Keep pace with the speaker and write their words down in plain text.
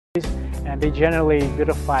and they generally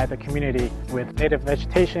beautify the community with native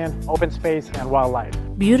vegetation, open space, and wildlife.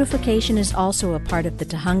 Beautification is also a part of the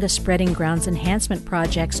Tujunga Spreading Grounds Enhancement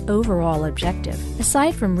Project's overall objective.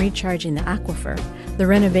 Aside from recharging the aquifer, the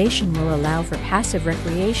renovation will allow for passive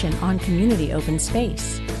recreation on community open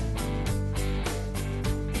space.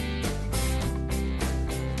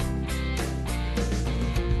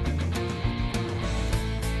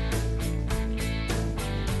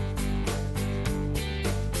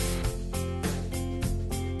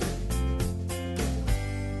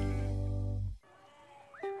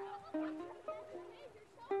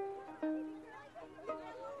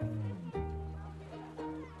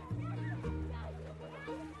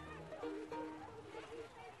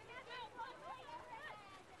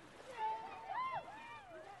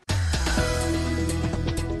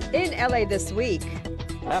 In LA this week.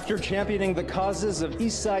 After championing the causes of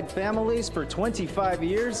East Side families for 25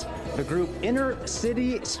 years, the group Inner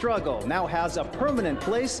City Struggle now has a permanent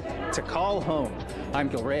place to call home. I'm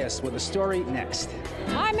Gil Reyes with a story next.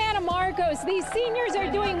 I'm Anna Marcos. These seniors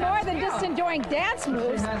are doing more than just enjoying dance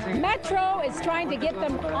moves. Metro is trying to get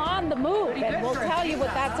them on the move, and we'll tell you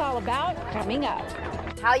what that's all about coming up.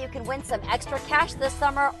 How you can win some extra cash this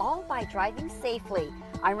summer, all by driving safely.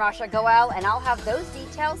 I'm Rasha Goel, and I'll have those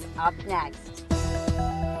details up next.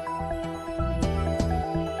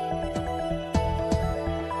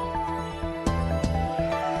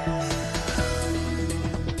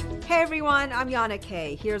 Hey everyone, I'm Yana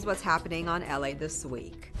Kay. Here's what's happening on LA this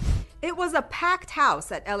week. It was a packed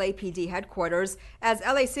house at LAPD headquarters as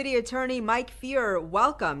LA City Attorney Mike Feuer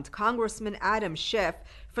welcomed Congressman Adam Schiff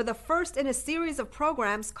for the first in a series of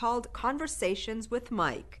programs called Conversations with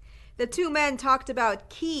Mike. The two men talked about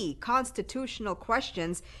key constitutional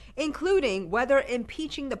questions, including whether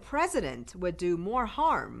impeaching the president would do more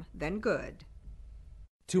harm than good.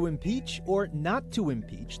 To impeach or not to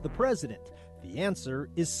impeach the president? The answer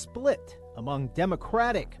is split among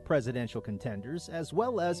Democratic presidential contenders as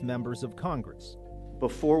well as members of Congress.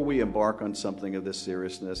 Before we embark on something of this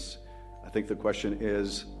seriousness, I think the question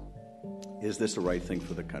is this the right thing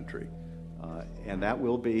for the country? And that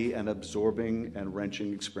will be an absorbing and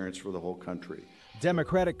wrenching experience for the whole country.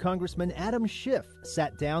 Democratic Congressman Adam Schiff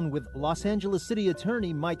sat down with Los Angeles City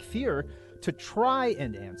Attorney Mike Feuer to try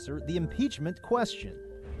and answer the impeachment question.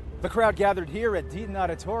 The crowd gathered here at Deaton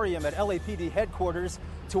Auditorium at LAPD headquarters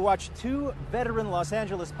to watch two veteran Los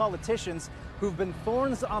Angeles politicians who've been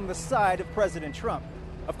thorns on the side of President Trump.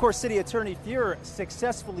 Of course, City Attorney Feuer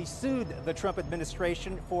successfully sued the Trump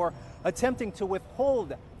administration for attempting to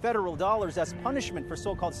withhold federal dollars as punishment for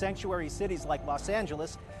so-called sanctuary cities like Los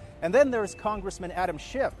Angeles. And then there's Congressman Adam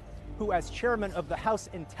Schiff, who as chairman of the House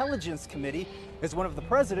Intelligence Committee is one of the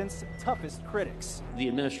president's toughest critics. The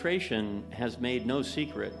administration has made no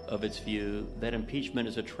secret of its view that impeachment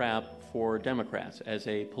is a trap for Democrats as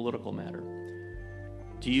a political matter.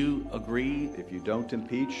 Do you agree? If you don't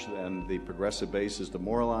impeach, then the progressive base is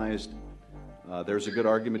demoralized. There's a good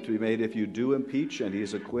argument to be made if you do impeach and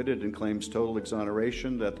he's acquitted and claims total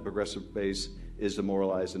exoneration, that the progressive base is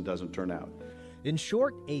demoralized and doesn't turn out. In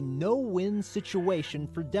short, a no-win situation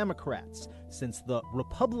for Democrats, since the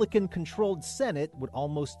Republican-controlled Senate would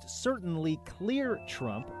almost certainly clear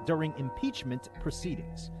Trump during impeachment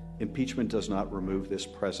proceedings. Impeachment does not remove this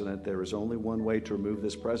president. There is only one way to remove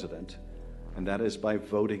this president, and that is by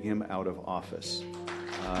voting him out of office.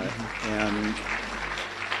 And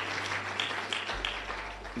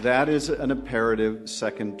that is an imperative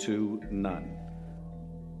second to none.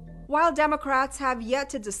 While Democrats have yet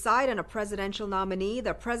to decide on a presidential nominee,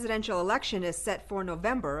 the presidential election is set for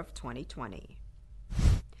November of 2020.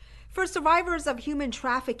 For survivors of human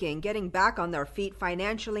trafficking, getting back on their feet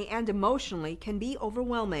financially and emotionally can be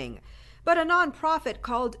overwhelming. But a nonprofit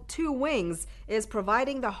called Two Wings is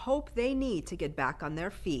providing the hope they need to get back on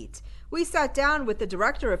their feet. We sat down with the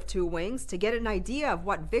director of Two Wings to get an idea of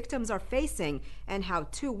what victims are facing and how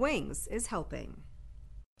Two Wings is helping.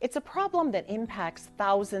 It's a problem that impacts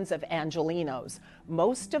thousands of Angelenos,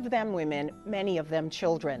 most of them women, many of them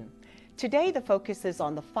children. Today, the focus is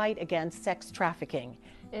on the fight against sex trafficking.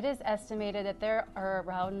 It is estimated that there are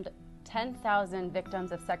around 10,000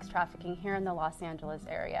 victims of sex trafficking here in the Los Angeles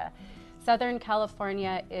area. Southern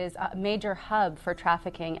California is a major hub for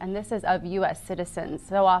trafficking, and this is of U.S. citizens.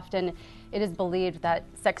 So often it is believed that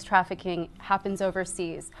sex trafficking happens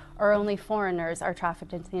overseas, or only foreigners are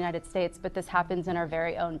trafficked into the United States, but this happens in our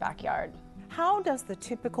very own backyard. How does the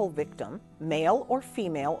typical victim, male or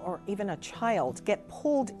female, or even a child, get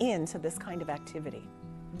pulled into this kind of activity?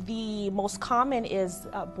 The most common is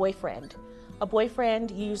a boyfriend A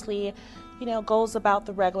boyfriend usually, goes about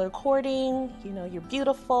the regular courting, you're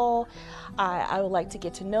beautiful, I would like to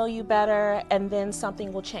get to know you better, and then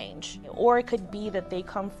something will change. Or it could be that they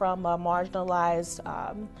come from a marginalized,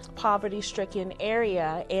 poverty-stricken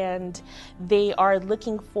area, and they are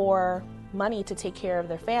looking for money to take care of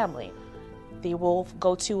their family. They will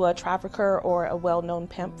go to a trafficker or a well-known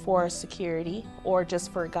pimp for security or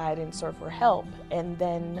just for guidance or for help, and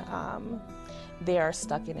then they are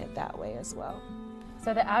stuck in it that way as well.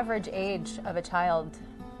 So the average age of a child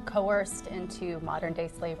coerced into modern-day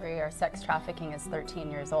slavery or sex trafficking is 13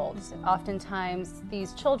 years old. Oftentimes,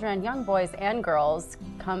 these children, young boys and girls,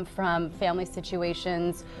 come from family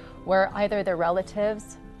situations where either their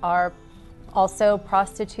relatives are also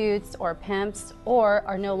prostitutes or pimps or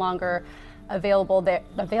are no longer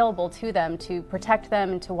available to them to protect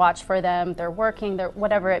them and to watch for them. They're working,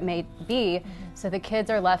 whatever it may be, so the kids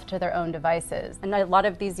are left to their own devices. And a lot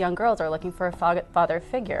of these young girls are looking for a father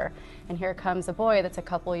figure. And here comes a boy that's a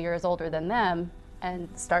couple years older than them and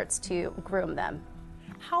starts to groom them.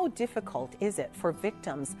 How difficult is it for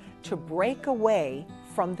victims to break away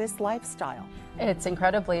from this lifestyle? It's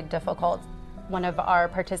incredibly difficult. One of our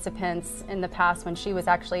participants in the past, when she was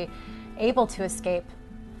actually able to escape,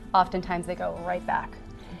 oftentimes they go right back.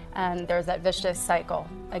 And there's that vicious cycle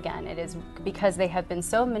again. It is because they have been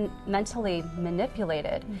so mentally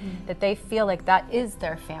manipulated that they feel like that is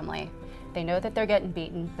their family. They know that they're getting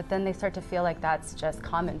beaten, but then they start to feel like that's just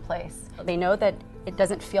commonplace. They know that it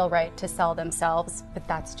doesn't feel right to sell themselves, but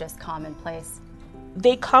that's just commonplace.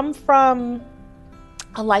 They come from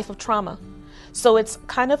a life of trauma. So it's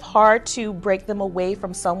kind of hard to break them away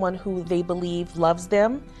from someone who they believe loves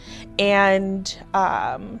them and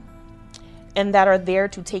that are there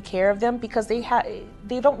to take care of them, because they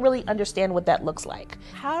don't really understand what that looks like.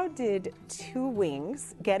 How did Two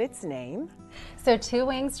Wings get its name? So Two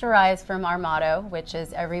Wings derives from our motto, which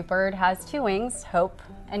is every bird has two wings, hope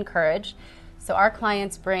and courage. So our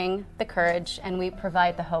clients bring the courage and we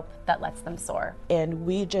provide the hope that lets them soar. And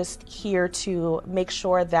we just here to make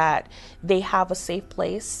sure that they have a safe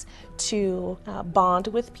place to bond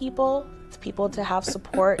with people to have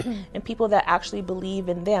support, and people that actually believe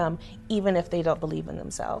in them, even if they don't believe in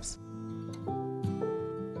themselves.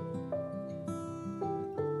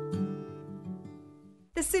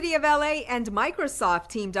 The City of LA and Microsoft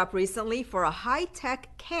teamed up recently for a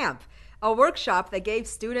high-tech camp, a workshop that gave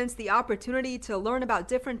students the opportunity to learn about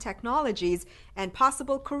different technologies and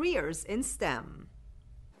possible careers in STEM.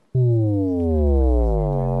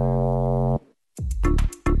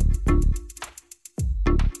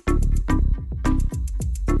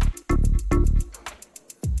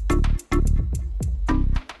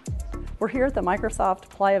 We're here at the Microsoft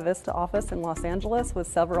Playa Vista office in Los Angeles with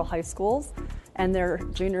several high schools and their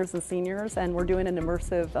juniors and seniors, and we're doing an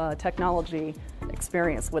immersive technology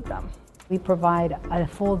experience with them. We provide a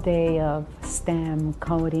full day of STEM,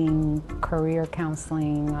 coding, career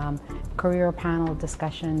counseling, career panel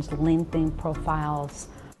discussions, LinkedIn profiles.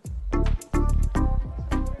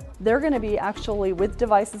 They're going to be actually with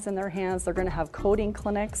devices in their hands. They're going to have coding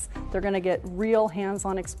clinics. They're going to get real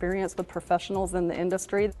hands-on experience with professionals in the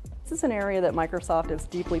industry. This is an area that Microsoft is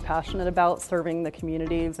deeply passionate about, serving the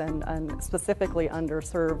communities and specifically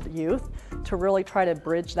underserved youth, to really try to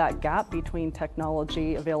bridge that gap between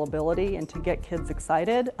technology availability and to get kids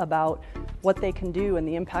excited about what they can do and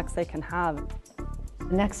the impacts they can have.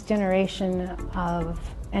 The next generation of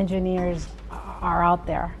engineers are out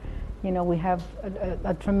there. You know, we have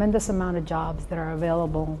a tremendous amount of jobs that are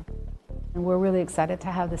available, and we're really excited to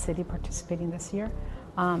have the city participating this year.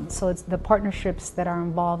 So it's the partnerships that are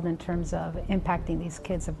involved in terms of impacting these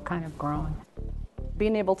kids have kind of grown.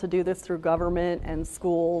 Being able to do this through government and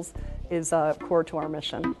schools is core to our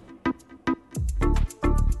mission.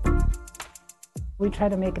 We try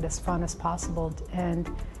to make it as fun as possible and,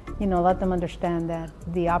 you know, let them understand that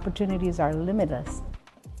the opportunities are limitless.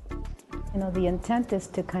 You know, the intent is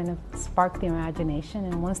to kind of spark the imagination,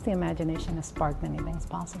 and once the imagination is sparked, anything's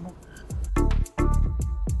possible.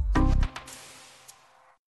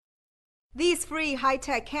 These free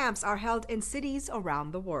high-tech camps are held in cities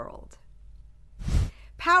around the world.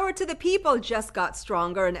 Power to the People just got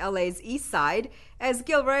stronger in LA's East Side. As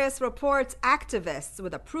Gil Reyes reports, activists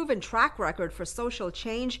with a proven track record for social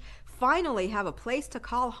change finally have a place to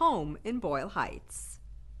call home in Boyle Heights.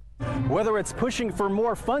 Whether it's pushing for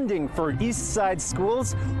more funding for East Side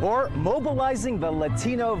schools or mobilizing the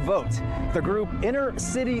Latino vote, the group Inner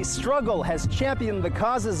City Struggle has championed the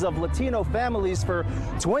causes of Latino families for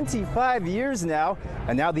 25 years now,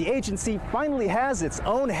 and now the agency finally has its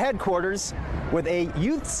own headquarters with a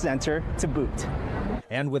youth center to boot.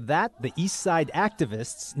 And with that, the East Side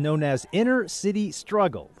activists, known as Inner City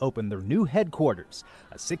Struggle, opened their new headquarters,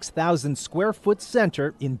 a 6,000-square-foot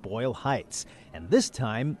center in Boyle Heights. And this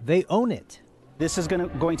time, they own it. This is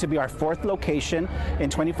going to be our 4th location in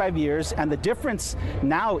 25 years, and the difference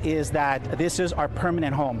now is that this is our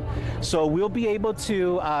permanent home. So we'll be able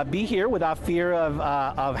to be here without fear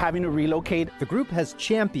of having to relocate. The group has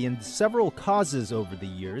championed several causes over the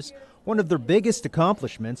years. One of their biggest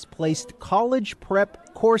accomplishments placed college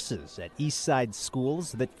prep courses at East Side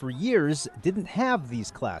schools that for years didn't have these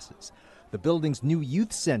classes. The building's new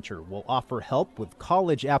youth center will offer help with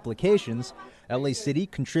college applications. LA City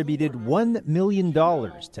contributed $1 million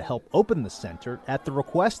to help open the center at the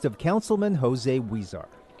request of Councilman Jose Huizar.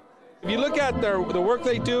 If you look at the work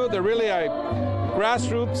they do, they're really a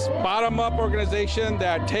grassroots, bottom-up organization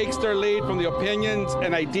that takes their lead from the opinions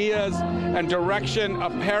and ideas and direction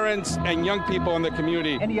of parents and young people in the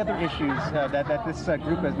community. Any other issues that this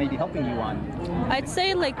group is maybe helping you on? I'd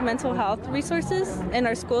say like mental health resources. In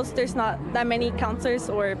our schools, there's not that many counselors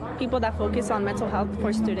or people that focus on mental health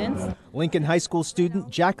for students. Lincoln High School student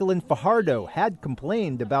Jacqueline Fajardo had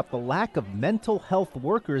complained about the lack of mental health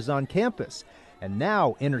workers on campus. And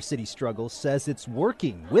now Inner City Struggle says it's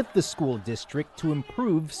working with the school district to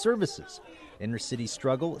improve services. Inner City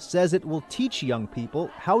Struggle says it will teach young people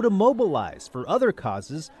how to mobilize for other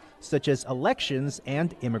causes such as elections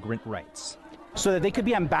and immigrant rights. So that they could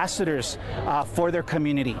be ambassadors for their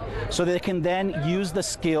community, so that they can then use the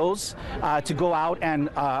skills to go out and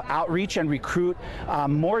outreach and recruit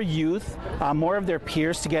more youth, more of their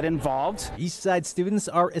peers to get involved. East Side students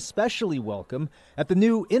are especially welcome at the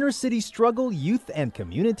new Inner City Struggle Youth and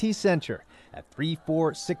Community Center at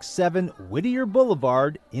 3467 Whittier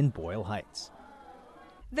Boulevard in Boyle Heights.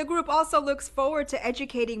 The group also looks forward to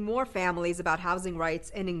educating more families about housing rights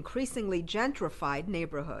in increasingly gentrified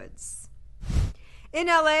neighborhoods. In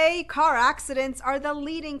LA, car accidents are the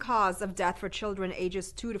leading cause of death for children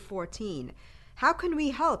ages 2 to 14. How can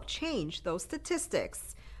we help change those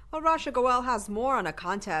statistics? Well, Rasha Goel has more on a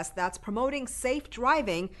contest that's promoting safe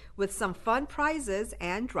driving with some fun prizes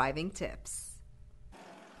and driving tips.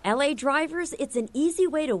 LA drivers, it's an easy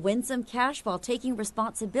way to win some cash while taking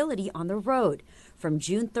responsibility on the road. From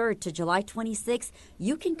June 3rd to July 26th,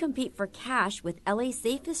 you can compete for cash with LA's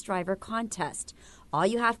Safest Driver contest. All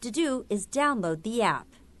you have to do is download the app.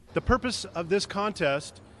 The purpose of this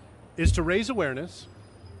contest is to raise awareness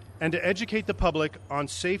and to educate the public on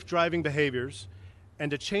safe driving behaviors and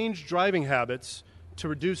to change driving habits to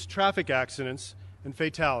reduce traffic accidents and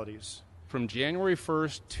fatalities. From January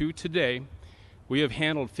 1st to today, we have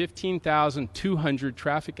handled 15,200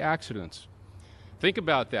 traffic accidents. Think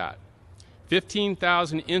about that.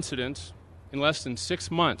 15,000 incidents in less than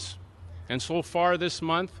 6 months. And so far this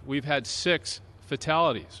month, we've had 6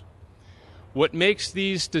 fatalities. What makes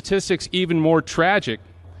these statistics even more tragic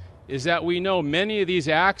is that we know many of these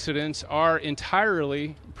accidents are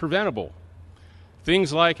entirely preventable.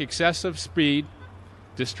 Things like excessive speed,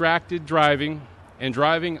 distracted driving, and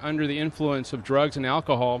driving under the influence of drugs and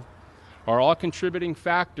alcohol are all contributing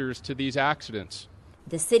factors to these accidents.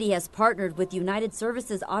 The city has partnered with United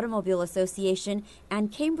Services Automobile Association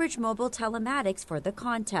and Cambridge Mobile Telematics for the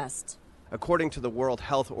contest. According to the World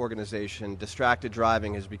Health Organization, distracted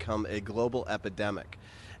driving has become a global epidemic,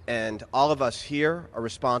 and all of us here are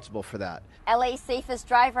responsible for that. LA's Safest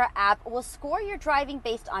Driver app will score your driving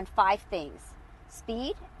based on 5 things: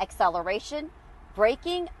 speed, acceleration,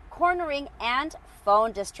 braking, cornering, and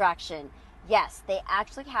phone distraction. Yes, they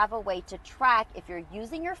actually have a way to track if you're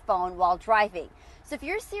using your phone while driving. So if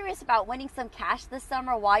you're serious about winning some cash this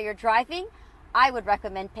summer while you're driving, I would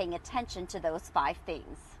recommend paying attention to those 5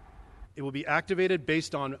 things. It will be activated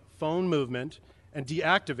based on phone movement and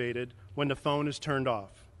deactivated when the phone is turned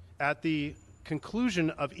off. At the conclusion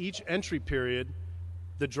of each entry period,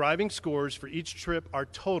 the driving scores for each trip are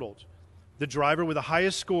totaled. The driver with the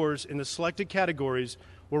highest scores in the selected categories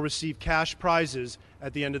will receive cash prizes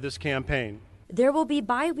at the end of this campaign. There will be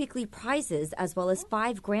bi-weekly prizes as well as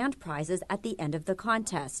 5 grand prizes at the end of the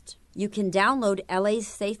contest. You can download LA's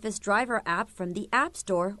Safest Driver app from the App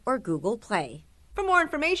Store or Google Play. For more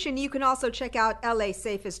information, you can also check out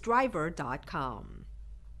lasafestdriver.com.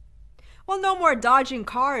 Well, no more dodging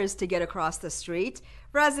cars to get across the street.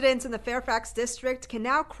 Residents in the Fairfax district can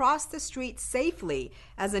now cross the street safely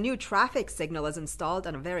as a new traffic signal is installed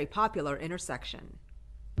on a very popular intersection.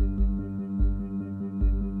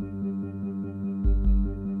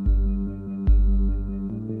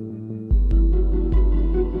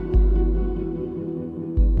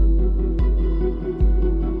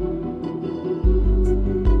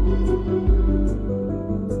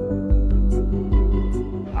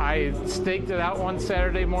 staked it out one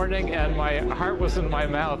Saturday morning, and my heart was in my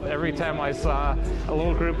mouth every time I saw a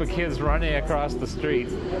little group of kids running across the street.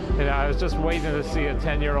 You know, I was just waiting to see a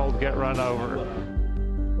 10-year-old get run over.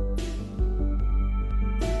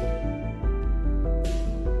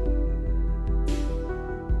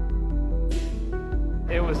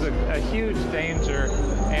 It was a huge danger,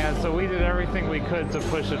 and so we did everything we could to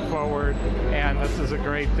push it forward, and this is a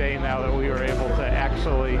great day now that we were able to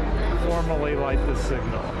actually formally light the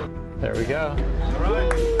signal. There we go. All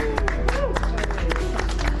right.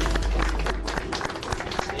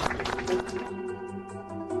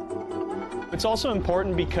 It's also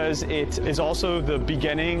important because it is also the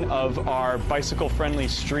beginning of our bicycle-friendly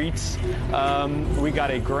streets. We got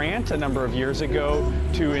a grant a number of years ago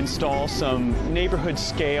to install some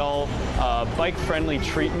neighborhood-scale bike-friendly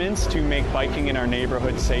treatments to make biking in our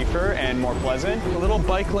neighborhood safer and more pleasant. A little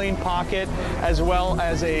bike lane pocket as well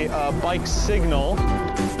as a bike signal.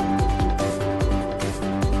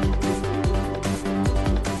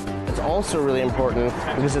 Also really important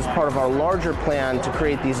because it's part of our larger plan to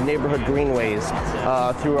create these neighborhood greenways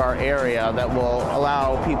through our area that will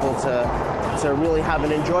allow people to really have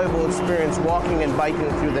an enjoyable experience walking and biking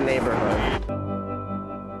through the neighborhood.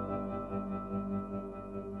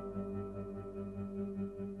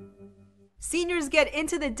 Seniors get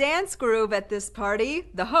into the dance groove at this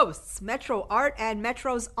party. The hosts, Metro Art and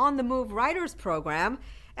Metro's On the Move Riders program.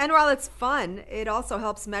 And while it's fun, it also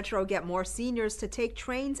helps Metro get more seniors to take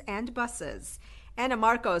trains and buses. Anna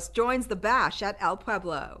Marcos joins the bash at El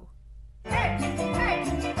Pueblo.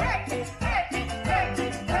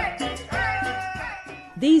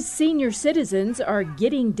 These senior citizens are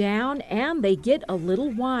getting down, and they get a little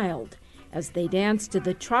wild as they dance to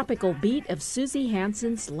the tropical beat of Susie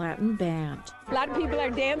Hansen's Latin band. A lot of people are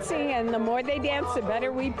dancing, and the more they dance, the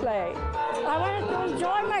better we play. I want to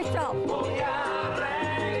enjoy myself.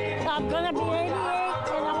 I'm going to be 88,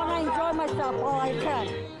 and I want to enjoy myself all I can.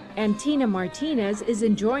 And Tina Martinez is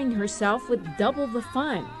enjoying herself with double the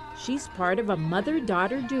fun. She's part of a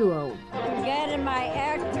mother-daughter duo. Getting my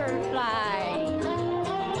exercise.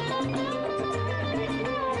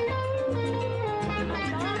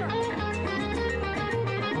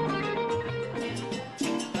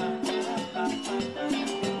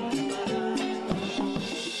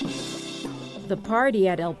 The party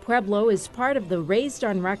at El Pueblo is part of the Raised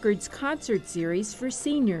on Records concert series for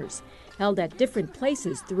seniors, held at different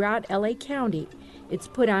places throughout LA County. It's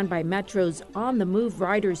put on by Metro's On the Move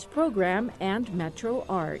Riders program and Metro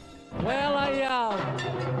Art. Well, I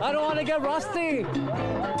don't want to get rusty.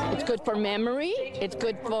 It's good for memory. It's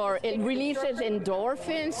good for, it releases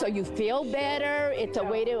endorphins, so you feel better. It's a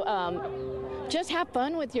way to just have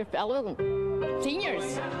fun with your fellow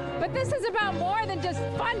seniors. But this is about more than just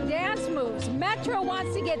fun dance moves. Metro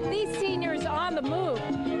wants to get these seniors on the move,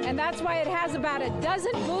 and that's why it has about a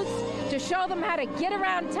dozen booths to show them how to get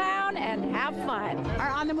around town and have fun.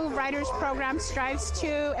 Our On the Move Riders program strives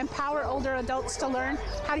to empower older adults to learn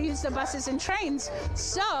how to use the buses and trains.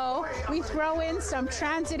 So we throw in some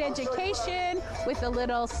transit education with a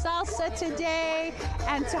little salsa today,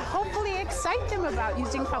 and to hopefully excite them about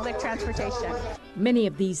using public transportation. Many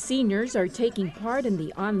of these seniors are taking part in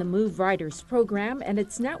the On the Move Riders program and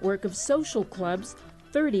its network of social clubs,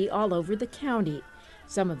 30 all over the county.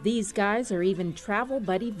 Some of these guys are even travel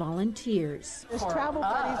buddy volunteers. As travel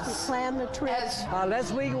buddies, we plan the trips.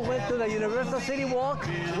 Last week we went to the Universal City Walk.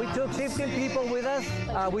 We took 15 people with us.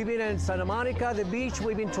 We've been in Santa Monica, the beach.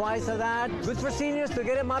 We've been twice of that. Good for seniors to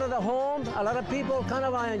get them out of the home. A lot of people kind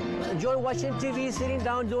of enjoy watching TV, sitting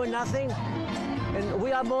down, doing nothing. And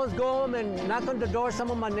we almost go home and knock on the door,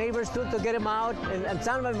 some of my neighbors too, to get them out. And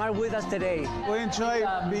some of them are with us today. We enjoy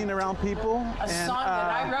being around people. A song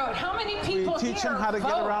that I wrote. How many people we teach here them how to get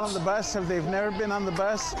around on the bus if they've never been on the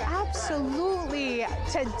bus. Absolutely.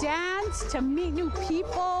 To dance, to meet new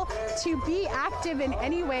people, to be active in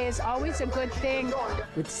any way is always a good thing.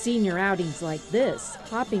 With senior outings like this,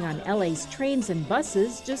 hopping on LA's trains and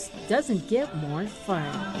buses just doesn't get more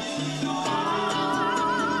fun.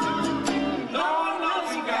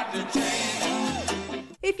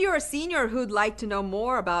 If you're a senior who'd like to know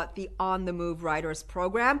more about the On the Move Riders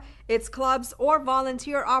program, its clubs, or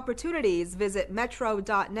volunteer opportunities, visit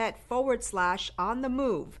metro.net/on the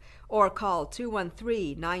move or call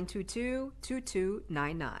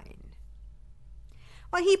 213-922-2299.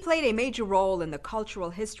 Well, he played a major role in the cultural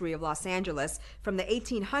history of Los Angeles from the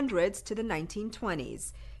 1800s to the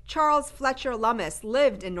 1920s. Charles Fletcher Lummis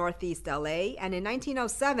lived in Northeast LA and in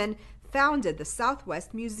 1907 founded the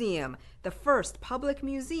Southwest Museum, the first public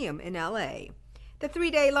museum in LA. The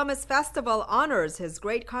three-day Lummis Festival honors his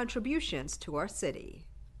great contributions to our city.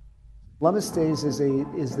 Lummis Days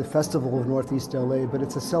is the festival of Northeast LA, but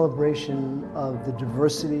it's a celebration of the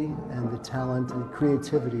diversity and the talent and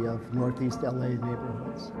creativity of Northeast LA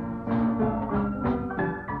neighborhoods.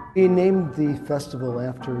 We named the festival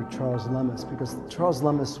after Charles Lummis because Charles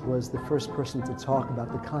Lummis was the first person to talk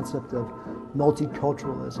about the concept of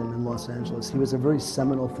multiculturalism in Los Angeles. He was a very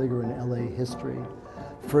seminal figure in LA history.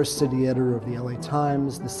 First city editor of the LA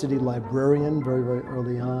Times, the city librarian very, very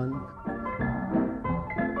early on.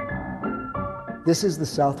 This is the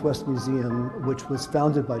Southwest Museum, which was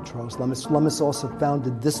founded by Charles Lummis. Lummis also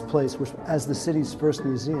founded this place as the city's first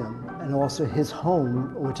museum, and also his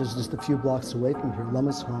home, which is just a few blocks away from here,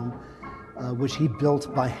 Lummis Home, which he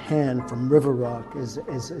built by hand from River Rock, is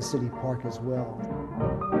a city park as well.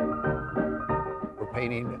 We're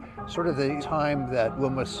painting sort of the time that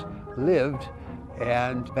Lummis lived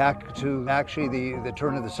and back to actually the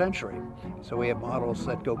turn of the century. So we have models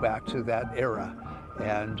that go back to that era.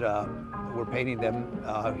 And we're painting them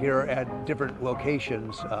here at different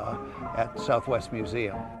locations at Southwest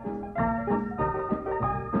Museum.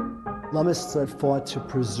 Lummis fought to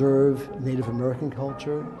preserve Native American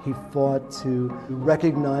culture. He fought to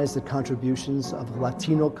recognize the contributions of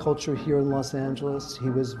Latino culture here in Los Angeles. He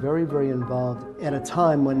was very, very involved at a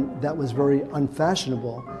time when that was very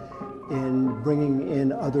unfashionable in bringing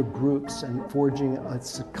in other groups and forging a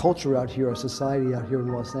culture out here, a society out here in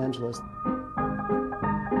Los Angeles.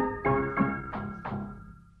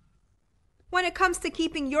 When it comes to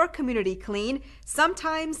keeping your community clean,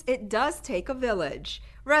 sometimes it does take a village.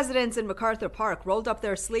 Residents in MacArthur Park rolled up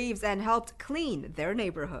their sleeves and helped clean their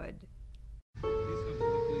neighborhood.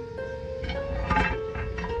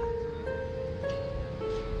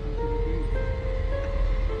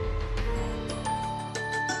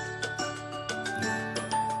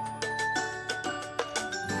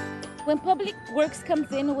 When Public Works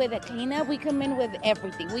comes in with a cleanup, we come in with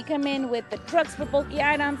everything. We come in with the trucks for bulky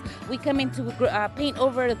items. We come in to paint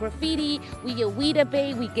over the graffiti. We weed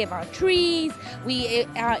abate. We give out trees. We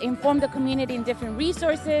inform the community in different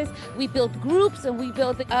resources. We build groups, and we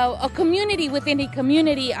build a community within a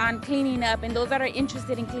community on cleaning up, and those that are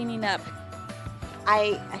interested in cleaning up.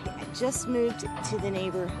 I just moved to the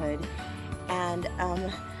neighborhood, and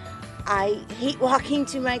I hate walking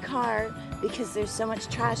to my car because there's so much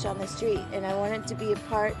trash on the street, and I wanted to be a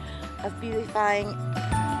part of beautifying.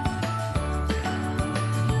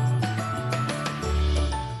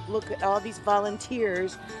 Look at all these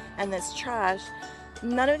volunteers and this trash.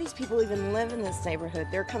 None of these people even live in this neighborhood.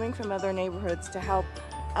 They're coming from other neighborhoods to help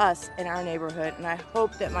us in our neighborhood, and I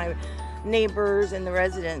hope that my neighbors and the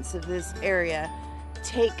residents of this area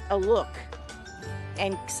take a look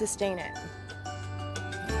and sustain it.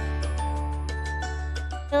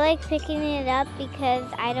 I like picking it up because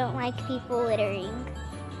I don't like people littering.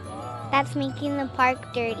 That's making the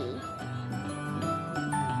park dirty.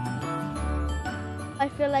 I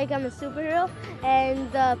feel like I'm a superhero and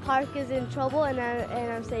the park is in trouble and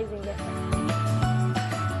I'm saving it.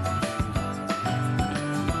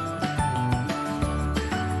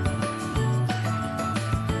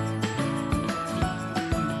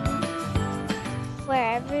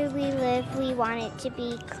 Wherever we live, we want it to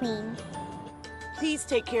be clean. Please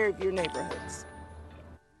take care of your neighborhoods.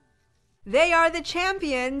 They are the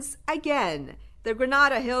champions again. The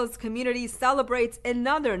Granada Hills community celebrates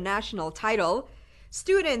another national title.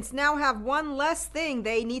 Students now have one less thing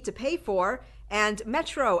they need to pay for, and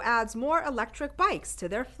Metro adds more electric bikes to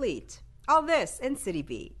their fleet. All this in City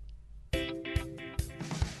Beat.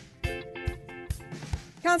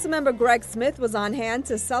 Councilmember Greg Smith was on hand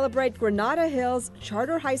to celebrate Granada Hills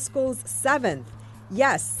Charter High School's 7th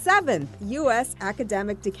U.S.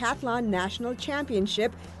 Academic Decathlon National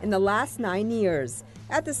Championship in the last 9 years.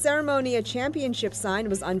 At the ceremony, a championship sign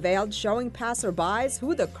was unveiled showing passerbys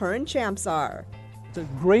who the current champs are. It's a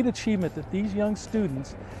great achievement that these young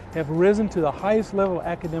students have risen to the highest level of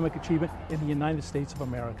academic achievement in the United States of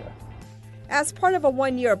America. As part of a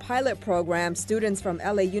one-year pilot program, students from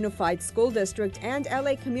LA Unified School District and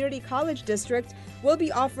LA Community College District will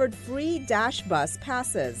be offered free Dash Bus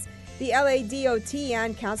passes. The LA DOT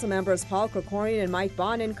and council members Paul Krikorian and Mike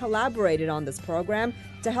Bonin collaborated on this program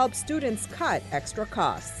to help students cut extra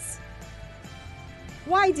costs.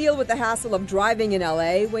 Why deal with the hassle of driving in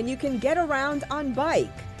LA when you can get around on bike?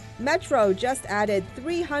 Metro just added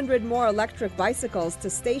 300 more electric bicycles to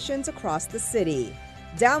stations across the city.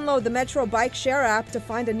 Download the Metro Bike Share app to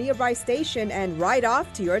find a nearby station and ride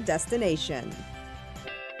off to your destination.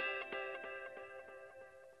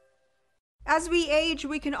 As As we age,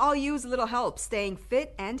 we can all use a little help staying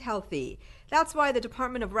fit and healthy. That's why the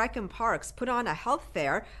Department of Rec and Parks put on a health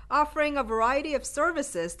fair offering a variety of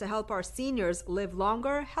services to help our seniors live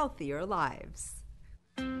longer, healthier lives.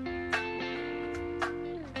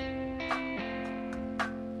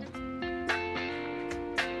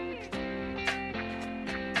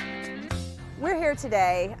 We're here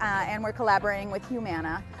today and we're collaborating with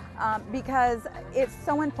Humana because it's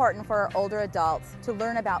so important for older adults to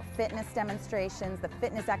learn about fitness demonstrations, the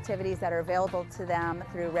fitness activities that are available to them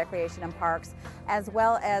through Recreation and Parks, as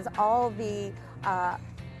well as all the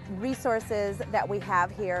resources that we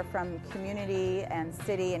have here from community and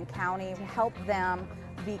city and county to help them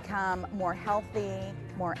become more healthy,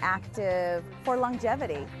 more active for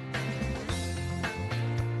longevity.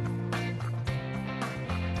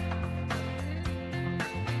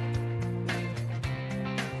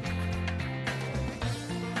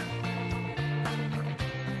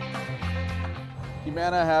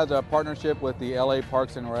 Humana has a partnership with the LA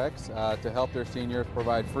Parks and Recs to help their seniors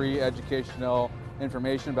provide free educational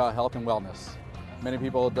information about health and wellness. Many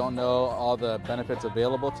people don't know all the benefits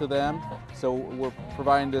available to them, so we're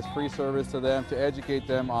providing this free service to them to educate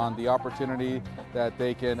them on the opportunity that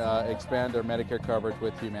they can expand their Medicare coverage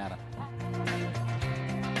with Humana.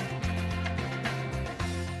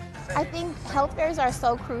 I think health fairs are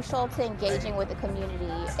so crucial to engaging with the community.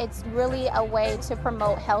 It's really a way to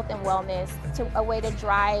promote health and wellness, a way to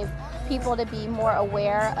drive people to be more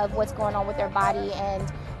aware of what's going on with their body and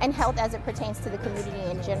health as it pertains to the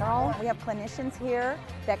community in general. We have clinicians here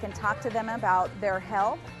that can talk to them about their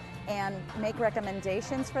health and make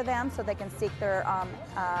recommendations for them so they can seek their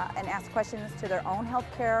and ask questions to their own health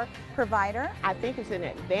care provider. I think it's an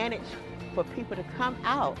advantage for people to come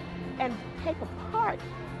out and take a part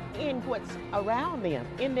in what's around them,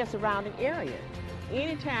 in their surrounding area.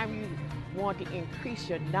 Anytime you want to increase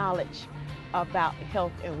your knowledge about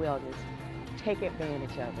health and wellness, take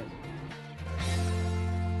advantage of it.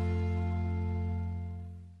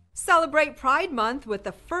 Celebrate Pride Month with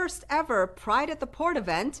the first ever Pride at the Port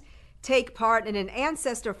event. Take part in an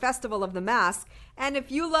Ancestor Festival of the Mask. And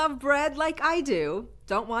if you love bread like I do,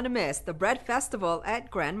 don't want to miss the Bread Festival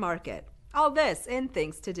at Grand Market. All this in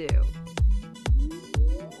Things to Do.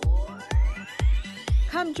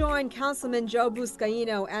 Come join Councilman Joe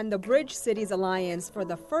Buscaino and the Bridge Cities Alliance for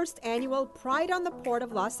the first annual Pride on the Port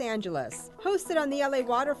of Los Angeles. Hosted on the LA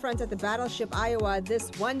waterfront at the Battleship, Iowa, this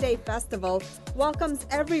one-day festival welcomes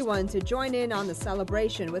everyone to join in on the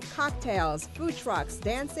celebration with cocktails, food trucks,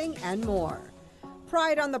 dancing, and more.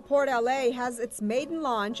 Pride on the Port LA has its maiden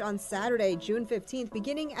launch on Saturday, June 15th,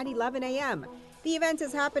 beginning at 11 a.m. The event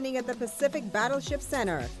is happening at the Pacific Battleship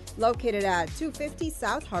Center, located at 250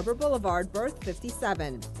 South Harbor Boulevard, berth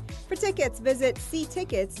 57. For tickets, visit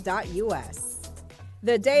ctickets.us.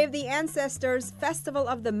 The Day of the Ancestors Festival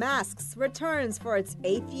of the Masks returns for its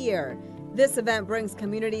 8th year. This event brings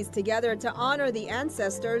communities together to honor the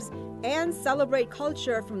ancestors and celebrate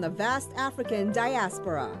culture from the vast African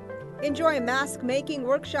diaspora. Enjoy a mask-making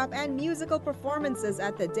workshop and musical performances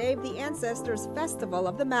at the Day of the Ancestors Festival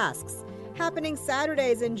of the Masks, happening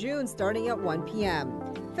Saturdays in June starting at 1 p.m.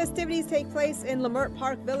 Festivities take place in Leimert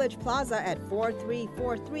Park Village Plaza at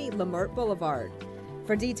 4343 Leimert Boulevard.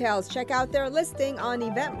 For details, check out their listing on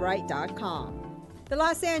Eventbrite.com. The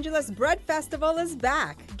Los Angeles Bread Festival is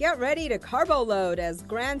back. Get ready to carbo load as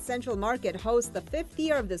Grand Central Market hosts the 5th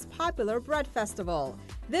year of this popular bread festival.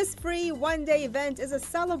 This free one-day event is a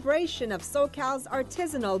celebration of SoCal's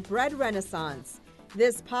artisanal bread renaissance.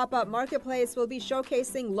 This pop-up marketplace will be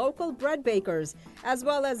showcasing local bread bakers, as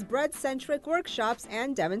well as bread-centric workshops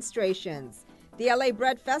and demonstrations. The LA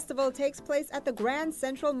Bread Festival takes place at the Grand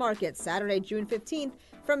Central Market Saturday, June 15th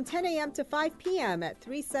from 10 a.m. to 5 p.m. at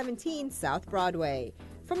 317 South Broadway.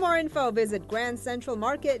 For more info, visit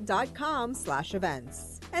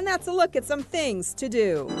grandcentralmarket.com/events. And that's a look at some things to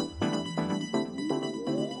do.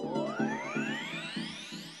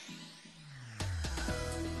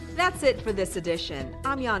 That's it for this edition.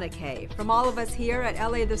 I'm Yana Kay. From all of us here at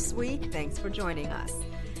LA This Week, thanks for joining us.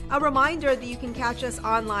 A reminder that you can catch us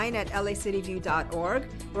online at lacityview.org.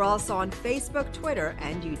 We're also on Facebook, Twitter,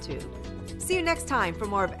 and YouTube. See you next time for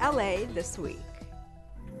more of LA This Week.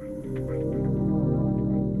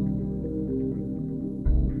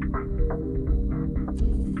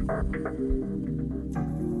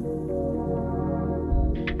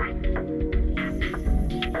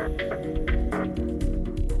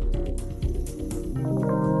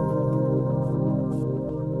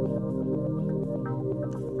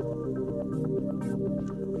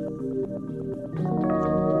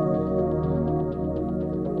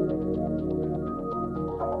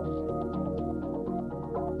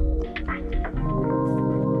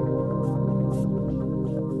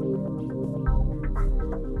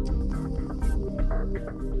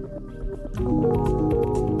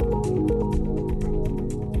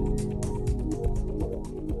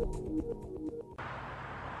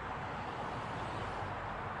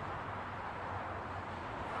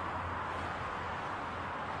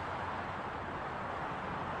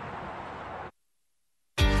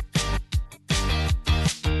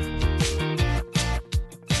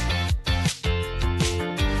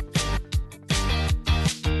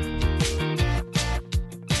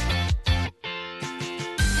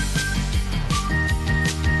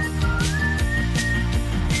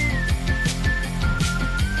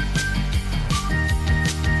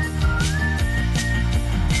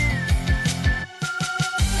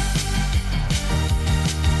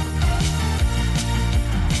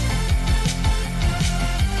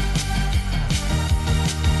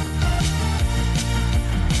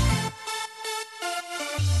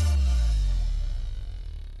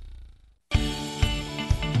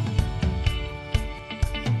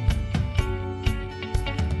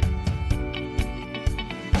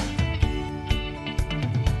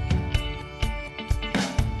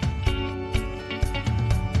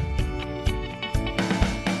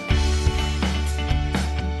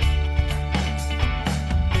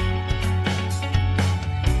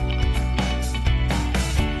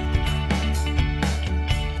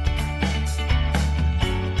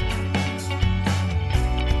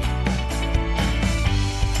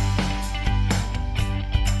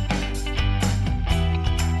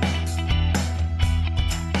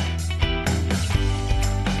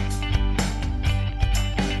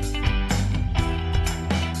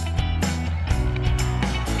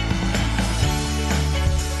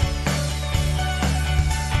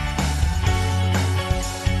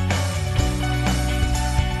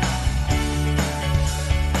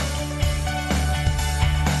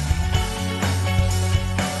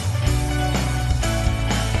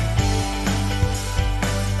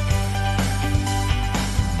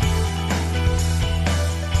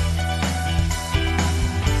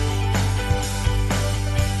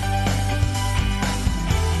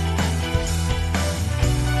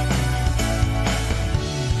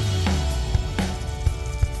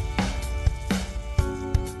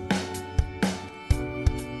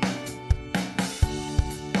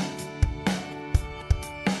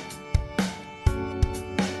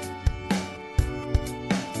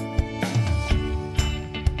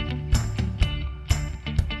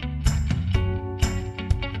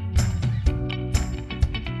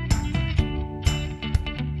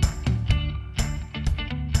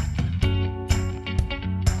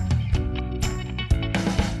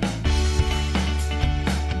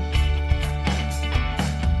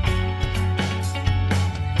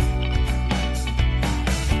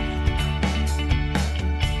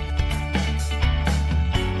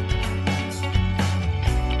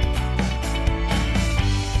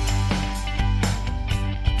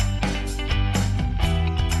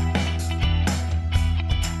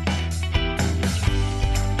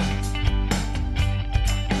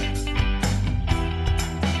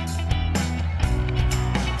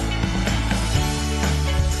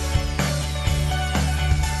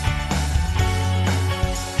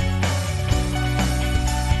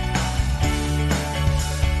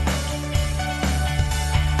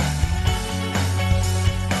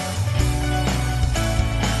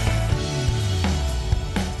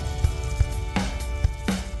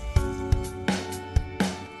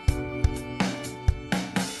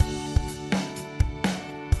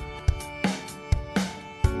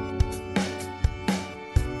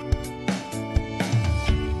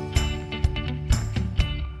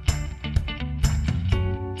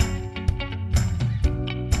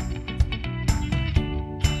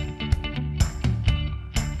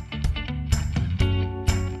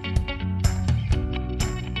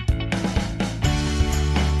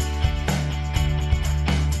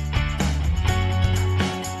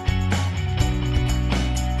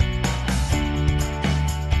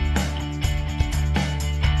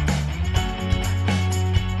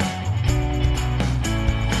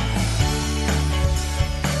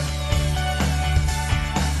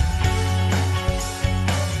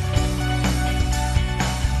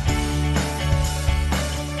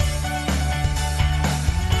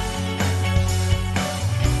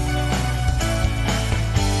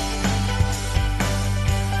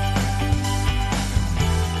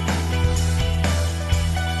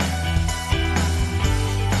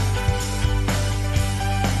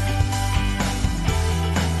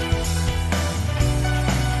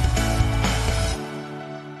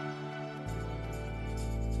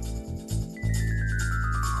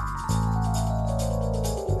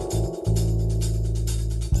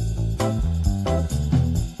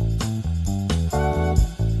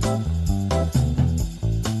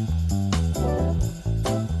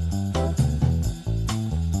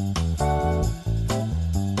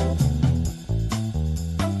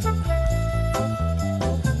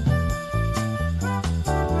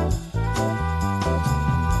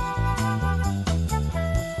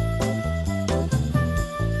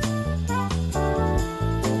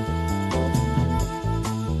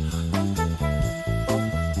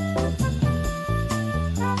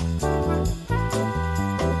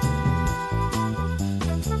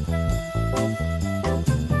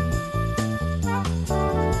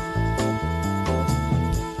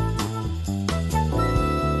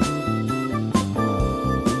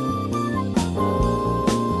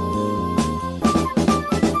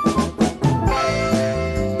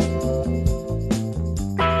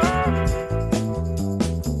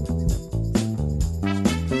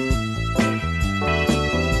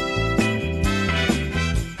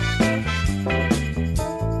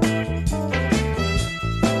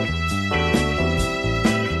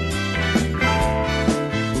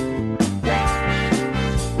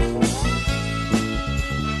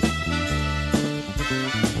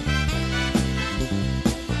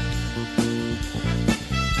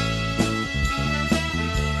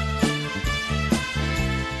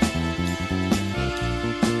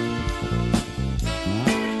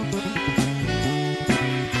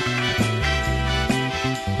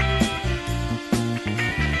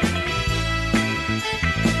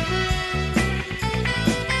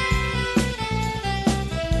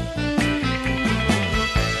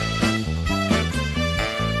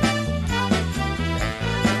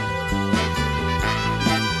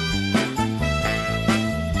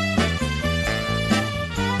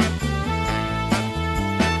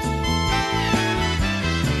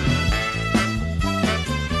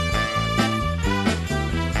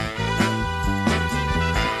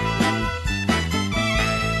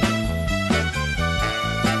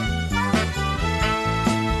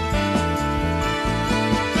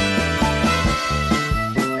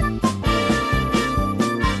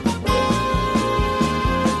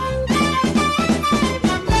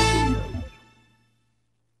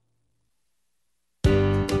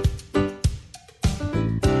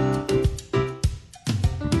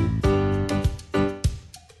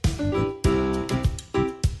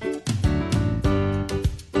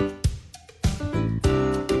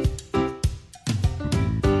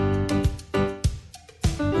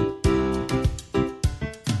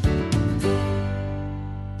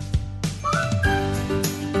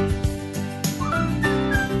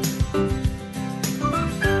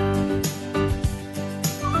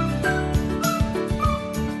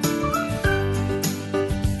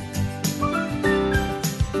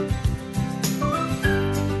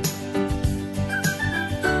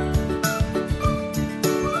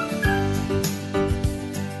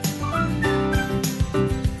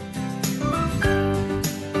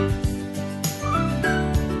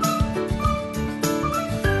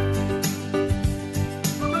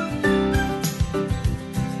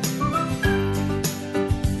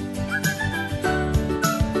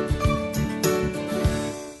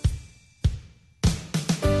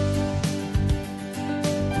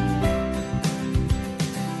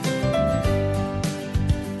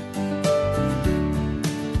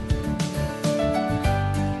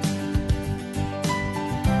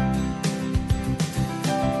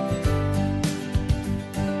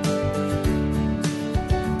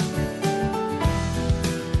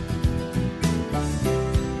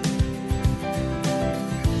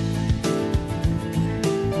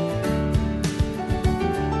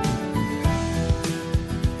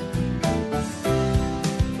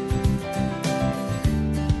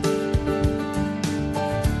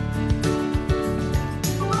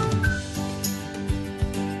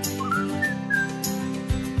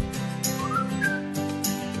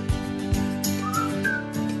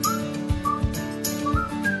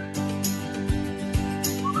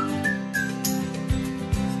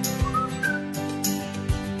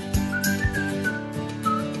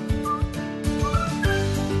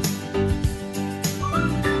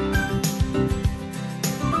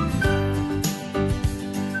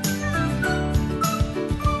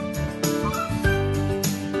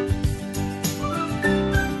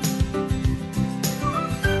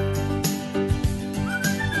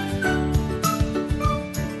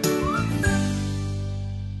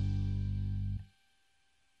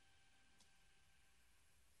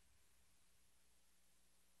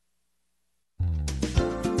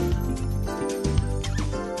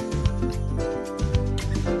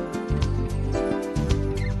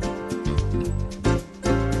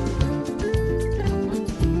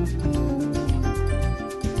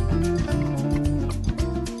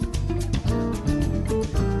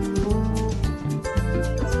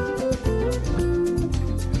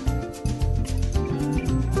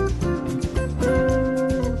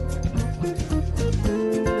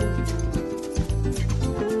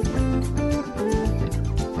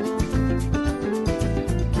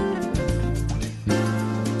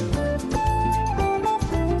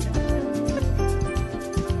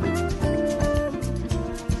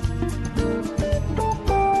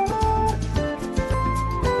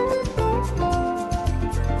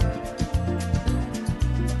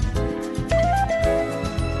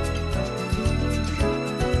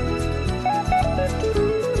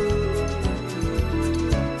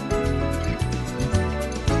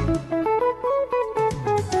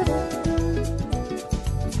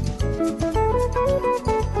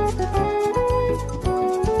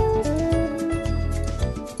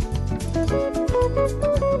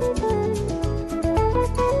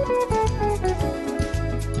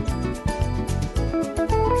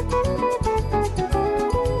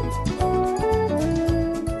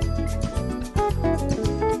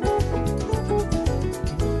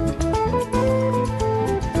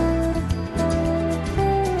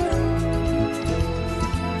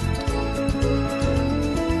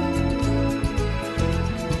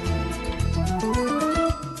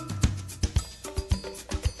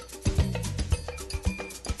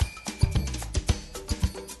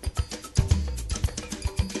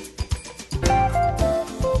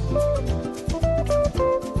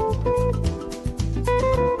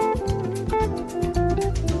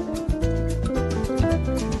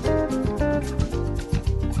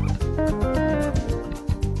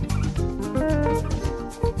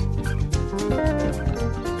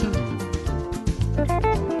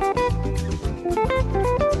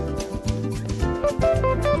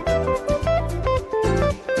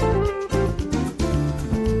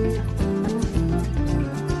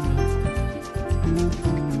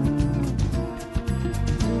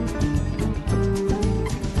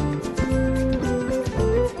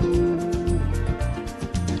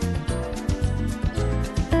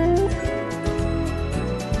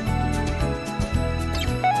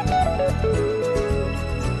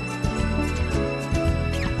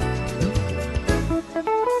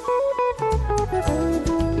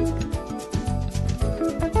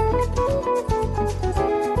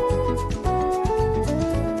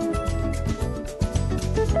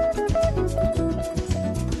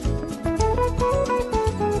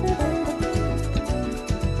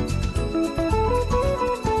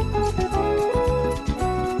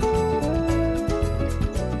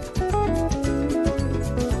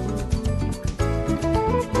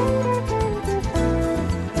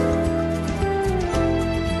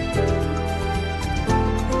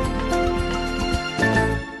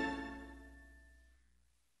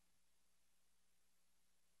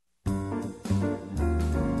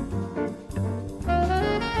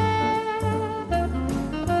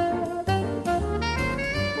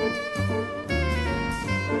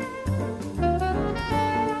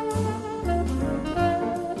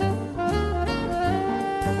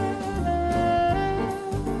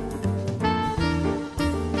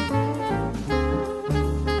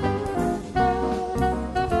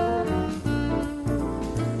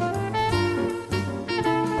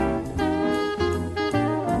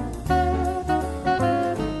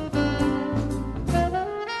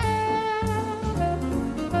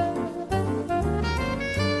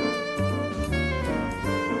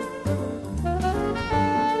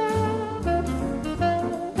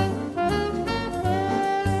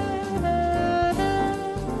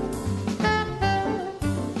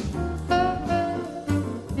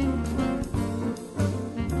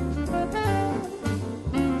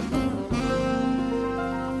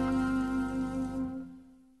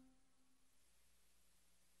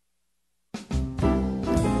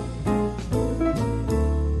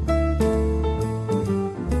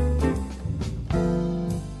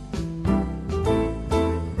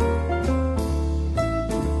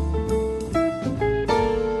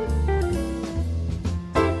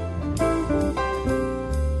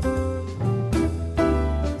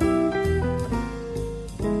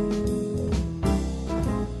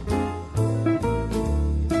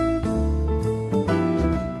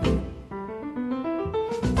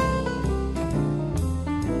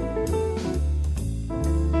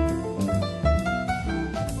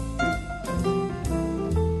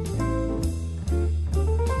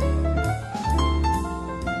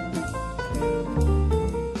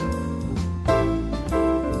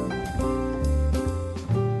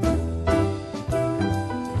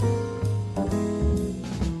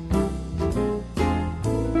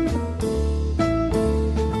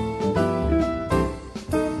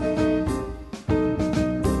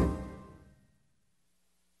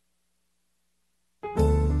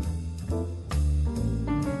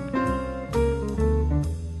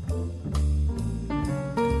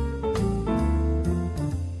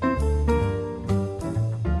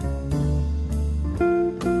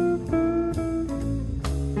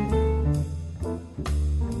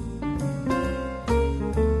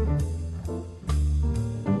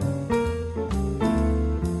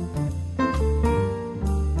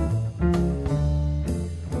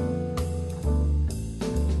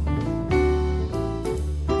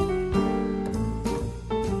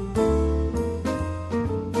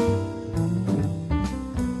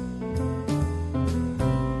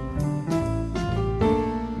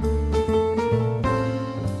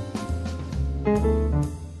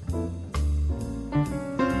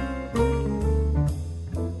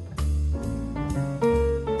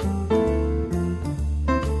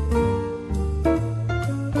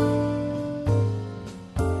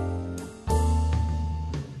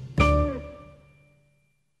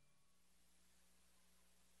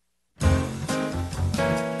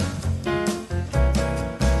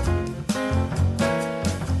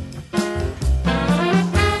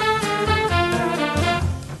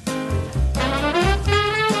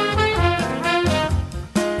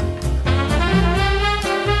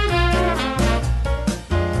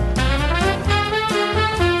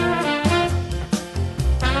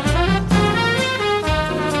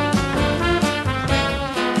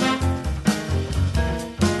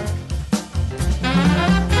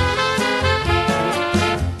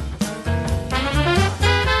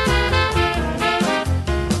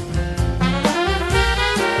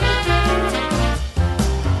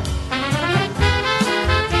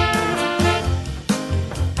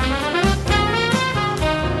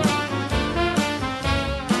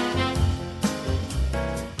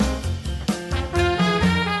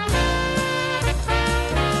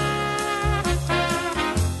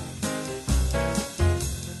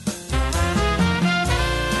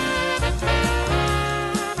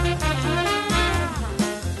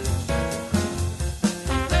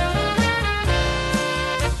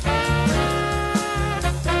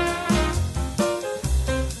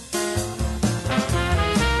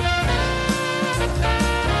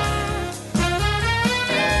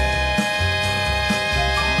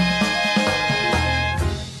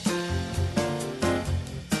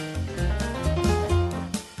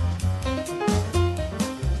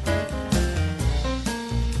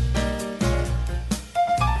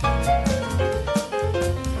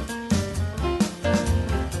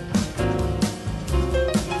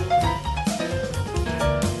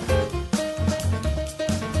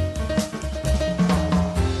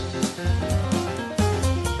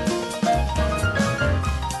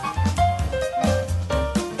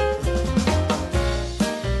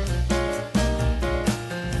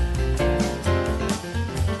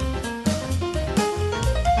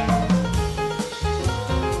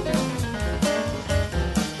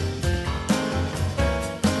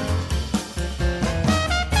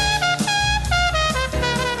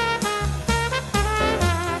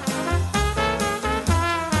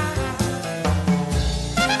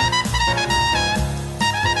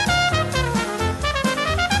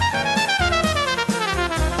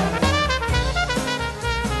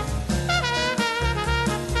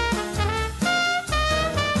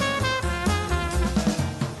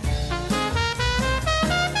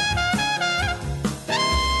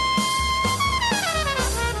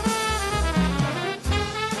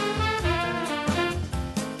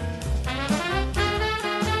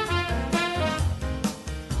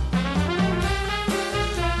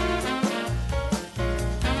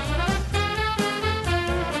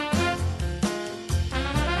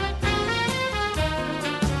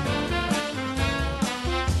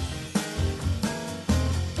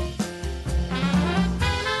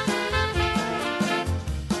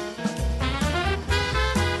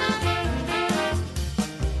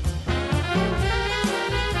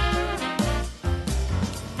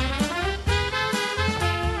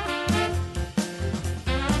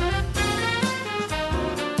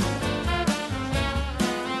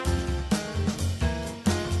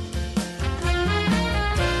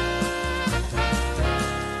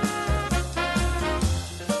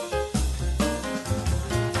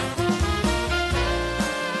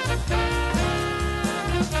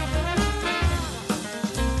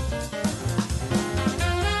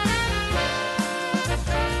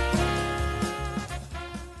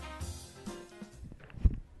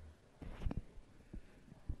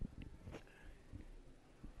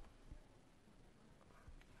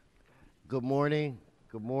 Good morning.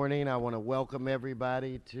 Good morning. I want to welcome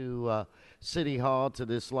everybody to City Hall, to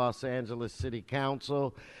this Los Angeles City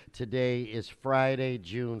Council. Today is Friday,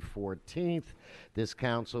 June 14th. This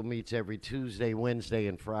council meets every Tuesday, Wednesday,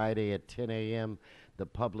 and Friday at 10 a.m. The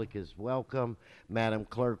public is welcome. Madam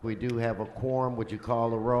Clerk, we do have a quorum. Would you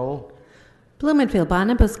call the roll? Blumenfield,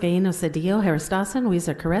 Bonin, Buscaino, Cedillo, Harris Dawson,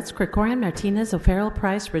 Weezer, Koretz, Krikorian, Martinez, O'Farrell,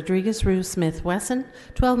 Price, Rodriguez, Rue, Smith, Wesson.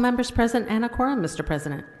 12 members present and a quorum, Mr.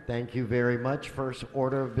 President. Thank you very much. First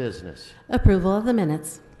order of business. Approval of the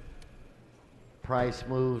minutes. Price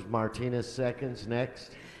moves, Martinez seconds.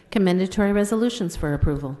 Next. Commendatory resolutions for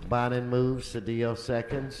approval. Bonin moves, Cedillo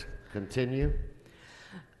seconds. Continue.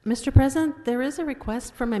 Mr. President, there is a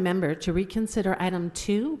request from a member to reconsider item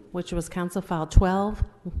 2, which was Council File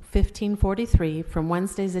 12-1543 from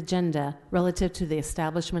Wednesday's agenda relative to the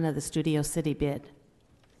establishment of the Studio City bid.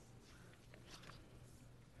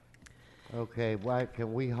 Okay, why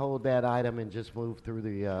can we hold that item and just move through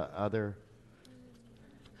the other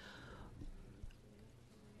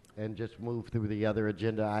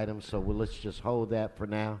agenda items? So let's just hold that for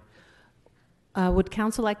now. Would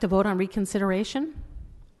council like to vote on reconsideration?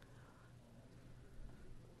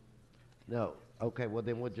 No. Okay, well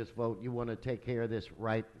then we'll just vote. You want to take care of this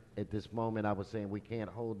right at this moment? I was saying we can't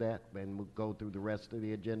hold that and we'll go through the rest of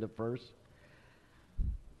the agenda first.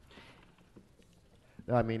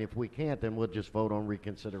 I mean, if we can't, then we'll just vote on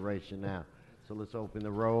reconsideration now. So let's open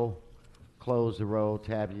the roll, close the roll,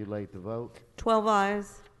 tabulate the vote. 12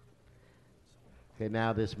 ayes. Okay,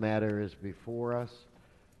 now this matter is before us.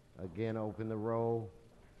 Again, open the roll,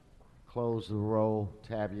 close the roll,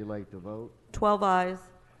 tabulate the vote. 12 ayes.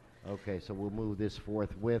 Okay, so we'll move this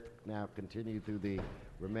forthwith. Now continue through the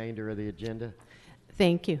remainder of the agenda.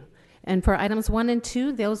 Thank you. And for items 1 and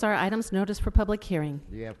 2, those are items noticed for public hearing.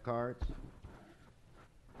 Do you have cards?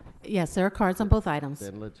 Yes, there are cards on both items.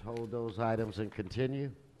 Then let's hold those items and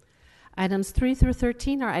continue. Items 3 through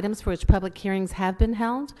 13 are items for which public hearings have been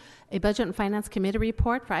held. A Budget and Finance Committee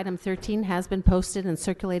report for item 13 has been posted and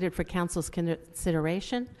circulated for council's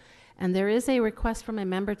consideration. And there is a request from a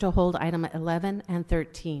member to hold item 11 and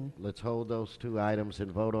 13. Let's hold those two items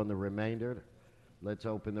and vote on the remainder. Let's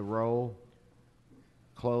open the roll,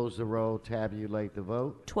 close the roll, tabulate the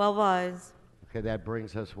vote. 12 ayes. Okay, that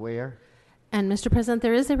brings us where? And Mr. President,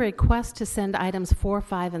 there is a request to send items 4,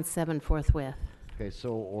 5, and 7 forthwith. Okay,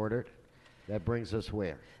 so ordered. That brings us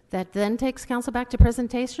where? That then takes council back to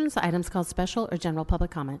presentations, items called special or general public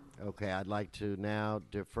comment. Okay, I'd like to now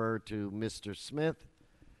defer to Mr. Smith.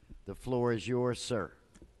 The floor is yours, sir.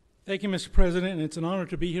 Thank you, Mr. President, and it's an honor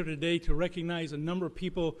to be here today to recognize a number of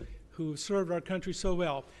people who served our country so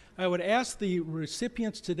well. I would ask the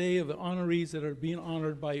recipients today of the honorees that are being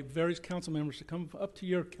honored by various council members to come up to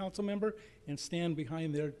your council member and stand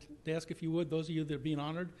behind their desk, if you would, those of you that are being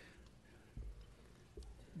honored.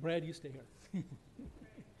 Brad, you stay here.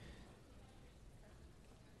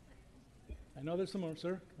 I know there's some more,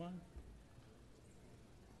 sir. Come on.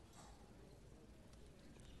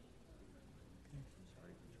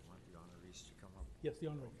 Sorry, did you want the honorees to come up? Yes, the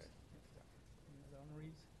honorees. Okay. The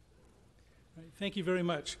honorees. All right, thank you very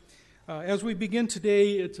much. As we begin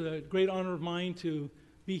today, it's a great honor of mine to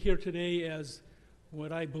be here today as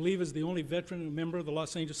what I believe is the only veteran member of the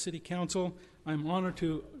Los Angeles City Council. I'm honored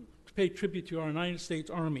to pay tribute to our United States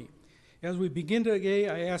Army. As we begin today,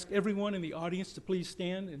 I ask everyone in the audience to please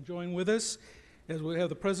stand and join with us as we have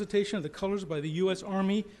the presentation of the colors by the U.S.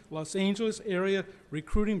 Army Los Angeles Area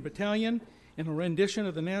Recruiting Battalion and a rendition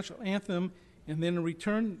of the national anthem, and then a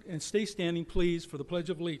return and stay standing, please, for the Pledge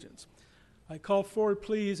of Allegiance. I call forward,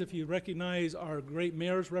 please, if you recognize our great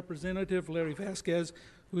mayor's representative, Larry Vasquez,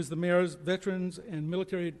 who is the mayor's Veterans and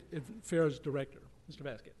Military Affairs Director. Mr.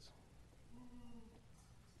 Vasquez.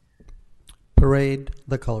 Parade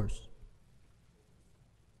the colors.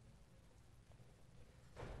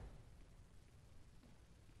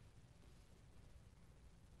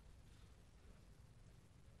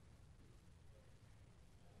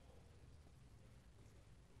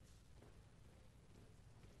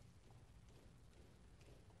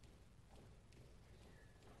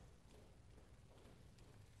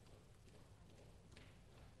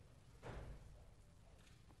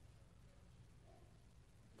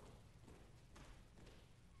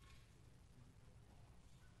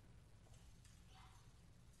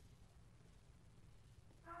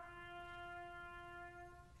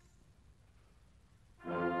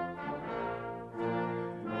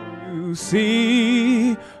 You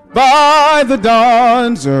see by the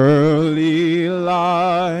dawn's early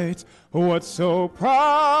light what so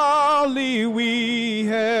proudly we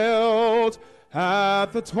held at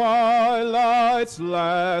the twilight's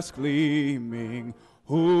last gleaming,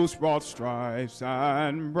 whose broad stripes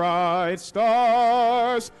and bright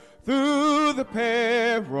stars through the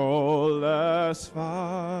perilous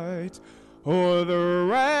fight o'er the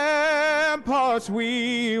ramparts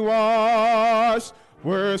we watched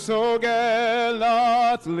were so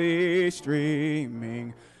gallantly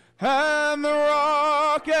streaming, and the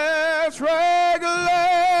rockets regular,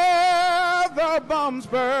 the bombs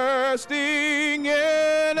bursting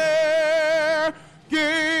in air,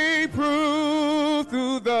 gave proof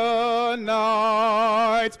through the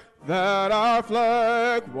night that our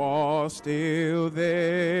flag was still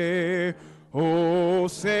there. Oh,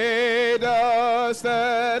 say does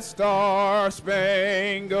that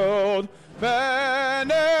star-spangled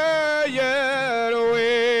banner yet wave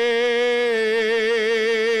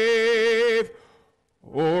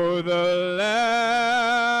o'er the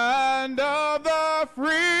land of the free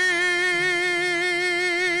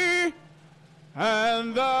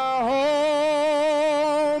and the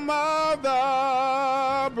home of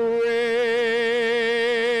the brave.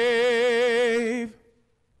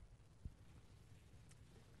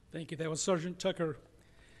 Thank you. That was Sergeant Tucker.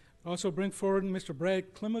 Also bring forward Mr.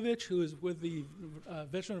 Brad Klimovich, who is with the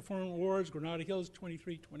Veteran of Foreign Wars, Granada Hills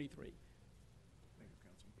 2323. Thank you,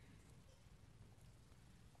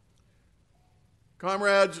 Councilman.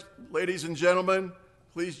 Comrades, ladies and gentlemen,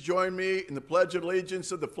 please join me in the Pledge of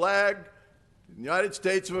Allegiance of the flag of the United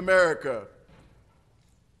States of America.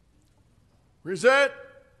 Present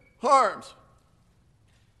arms.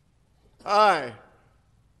 I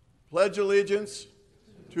pledge allegiance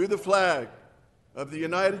to the flag of the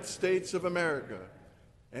United States of America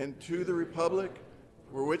and to the republic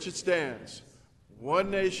for which it stands,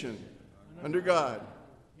 one nation, under God,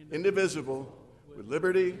 indivisible, with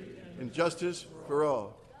liberty and justice for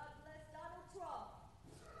all.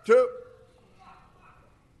 Two.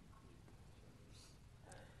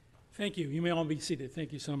 Thank you. You may all be seated.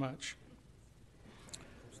 Thank you so much.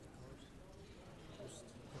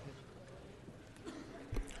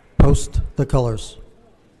 Post the colors.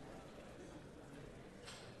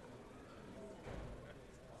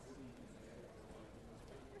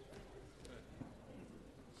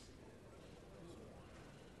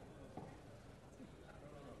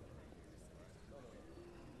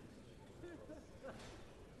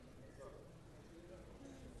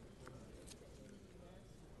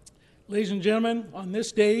 Ladies and gentlemen, on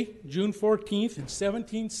this day, June 14th in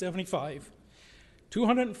 1775,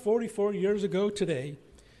 244 years ago today,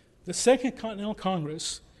 the Second Continental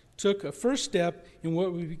Congress took a first step in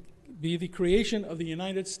what would be the creation of the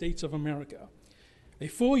United States of America. A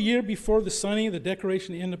full year before the signing of the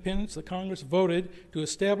Declaration of Independence, the Congress voted to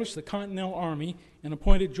establish the Continental Army and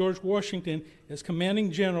appointed George Washington as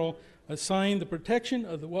commanding general, assigned the protection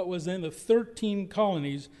of what was then the 13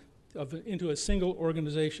 colonies into a single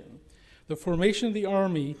organization. The formation of the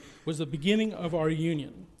Army was the beginning of our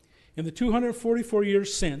Union. In the 244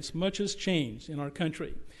 years since, much has changed in our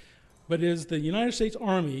country, but it is the United States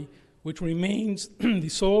Army which remains the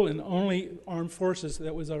sole and only armed forces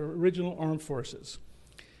that was our original armed forces.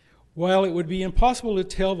 While it would be impossible to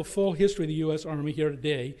tell the full history of the U.S. Army here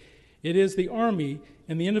today, it is the Army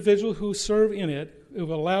and the individuals who serve in it who have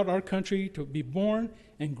allowed our country to be born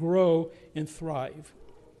and grow and thrive.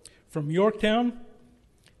 From Yorktown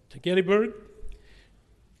to Gettysburg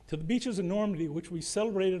to the beaches of Normandy, which we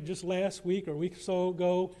celebrated just last week or a week or so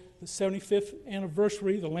ago, the 75th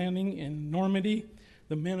anniversary of the landing in Normandy,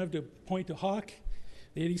 the men of the Pointe du Hoc,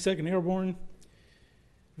 the 82nd Airborne.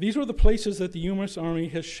 These were the places that the U.S. Army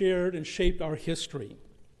has shared and shaped our history.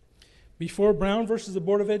 Before Brown versus the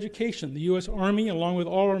Board of Education, the U.S. Army, along with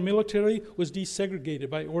all our military, was desegregated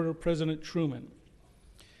by order of President Truman.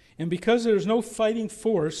 And because there is no fighting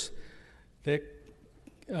force that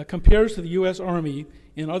compares to the U.S. Army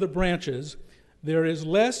in other branches, there is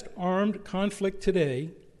less armed conflict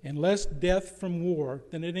today and less death from war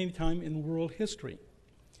than at any time in world history.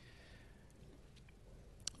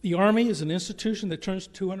 The Army is an institution that turns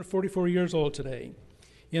 244 years old today.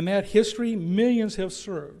 In that history, millions have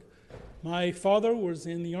served. My father was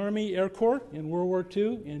in the Army Air Corps in World War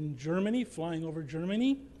II in Germany, flying over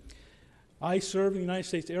Germany. I served in the United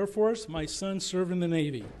States Air Force. My son served in the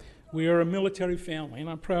Navy. We are a military family, and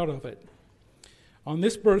I'm proud of it. On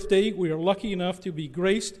this birthday, we are lucky enough to be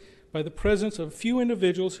graced by the presence of a few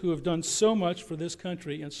individuals who have done so much for this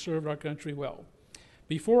country and served our country well.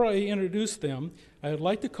 Before I introduce them, I would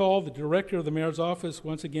like to call the Director of the Mayor's Office,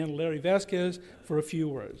 once again, Larry Vasquez, for a few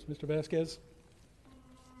words. Mr. Vasquez.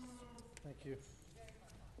 Thank you.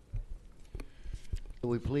 Will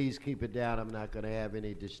we please keep it down? I'm not going to have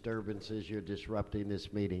any disturbances. You're disrupting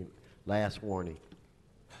this meeting. Last warning.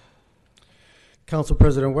 Council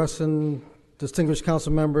President Wesson, distinguished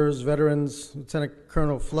council members, veterans, Lieutenant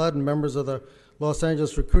Colonel Flood, and members of the Los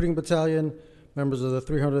Angeles Recruiting Battalion, members of the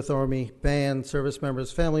 300th Army Band, service members,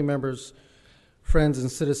 family members, friends and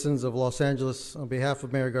citizens of Los Angeles, on behalf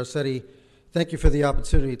of Mayor Garcetti, thank you for the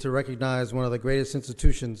opportunity to recognize one of the greatest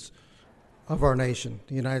institutions of our nation,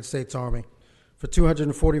 the United States Army. For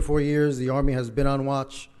 244 years, the Army has been on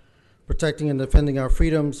watch, protecting and defending our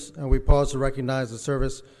freedoms, and we pause to recognize the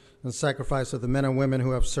service and sacrifice of the men and women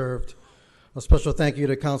who have served. A special thank you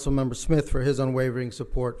to Councilmember Smith for his unwavering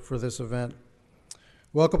support for this event.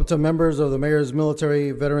 Welcome to members of the Mayor's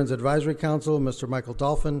Military Veterans Advisory Council, Mr. Michael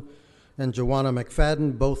Dolphin and Joanna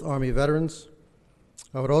McFadden, both Army veterans.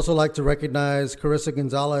 I would also like to recognize Carissa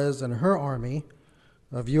Gonzalez and her Army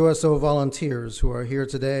of USO volunteers who are here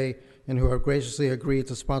today and who have graciously agreed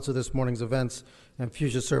to sponsor this morning's events and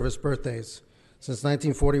future service birthdays. Since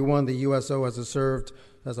 1941, the USO has served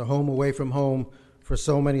as a home away from home for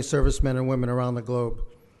so many servicemen and women around the globe.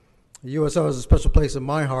 The USO has a special place in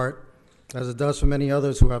my heart, as it does for many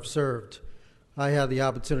others who have served. I had the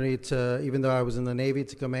opportunity to, even though I was in the Navy,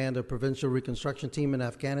 to command a provincial reconstruction team in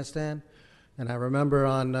Afghanistan. And I remember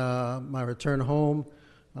on my return home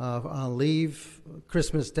on leave,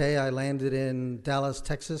 Christmas Day, I landed in Dallas,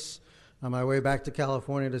 Texas, on my way back to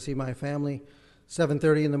California to see my family.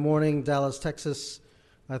 7:30 in the morning, Dallas, Texas.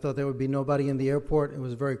 I thought there would be nobody in the airport. It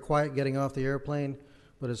was very quiet getting off the airplane.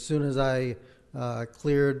 But as soon as I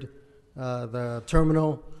cleared the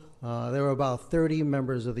terminal, there were about 30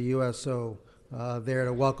 members of the USO there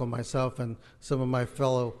to welcome myself and some of my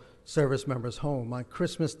fellow service members home on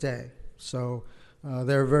Christmas Day. So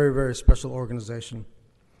they're a very, very special organization.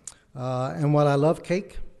 And while I love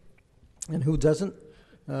cake, and who doesn't,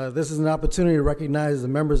 this is an opportunity to recognize the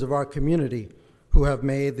members of our community who have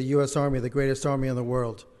made the U.S. Army the greatest army in the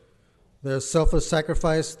world. Their selfless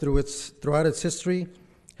sacrifice throughout its history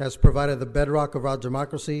has provided the bedrock of our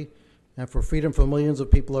democracy and for freedom for millions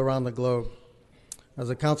of people around the globe. As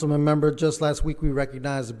a councilman member, just last week we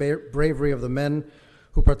recognized the bravery of the men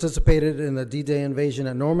who participated in the D-Day invasion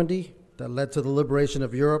at Normandy that led to the liberation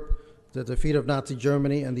of Europe, the defeat of Nazi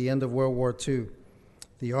Germany, and the end of World War II.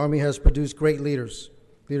 The Army has produced great leaders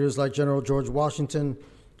like General George Washington,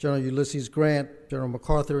 General Ulysses Grant, General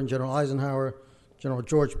MacArthur, and General Eisenhower, General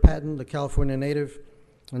George Patton, the California native,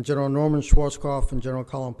 and General Norman Schwarzkopf and General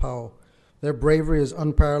Colin Powell. Their bravery is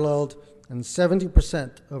unparalleled, and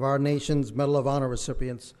 70% of our nation's Medal of Honor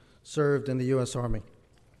recipients served in the U.S. Army.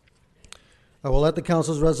 I will let the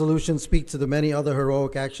Council's resolution speak to the many other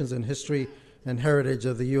heroic actions in history and heritage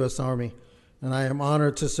of the U.S. Army. and I am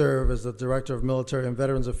honored to serve as the Director of Military and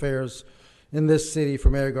Veterans Affairs in this city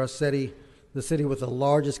for Mayor Garcetti, the city with the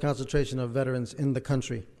largest concentration of veterans in the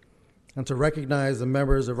country, and to recognize the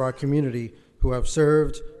members of our community who have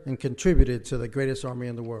served and contributed to the greatest army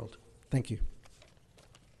in the world. Thank you.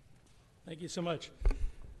 Thank you so much.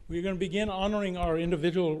 We're going to begin honoring our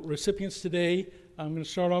individual recipients today. I'm going to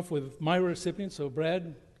start off with my recipient, so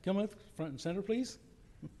Brad, come up front and center, please.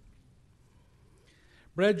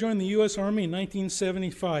 Brad joined the U.S. Army in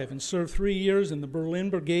 1975 and served 3 years in the Berlin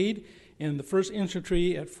Brigade and the 1st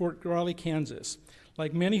Infantry at Fort Raleigh, Kansas.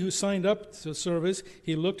 Like many who signed up to service,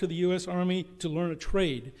 he looked to the U.S. Army to learn a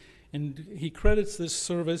trade, and he credits this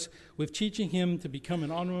service with teaching him to become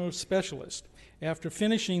an automotive specialist. After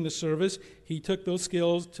finishing the service, he took those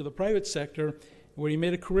skills to the private sector, where he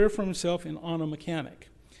made a career for himself in auto mechanic.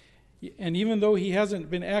 And even though he hasn't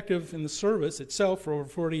been active in the service itself for over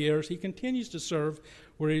 40 years, he continues to serve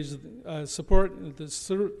where he's support the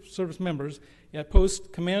service members at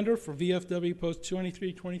Post Commander for VFW Post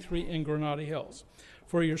 2323 in Granada Hills.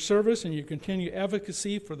 For your service and your continued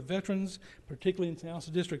advocacy for the veterans, particularly in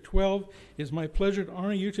Council District 12, it is my pleasure to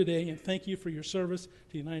honor you today and thank you for your service to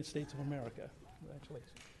the United States of America. Congratulations.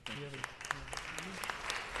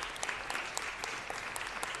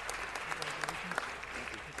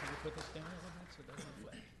 Put this down a little bit so it doesn't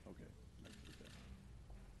reflect. Okay. Thank you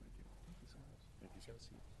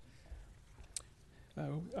so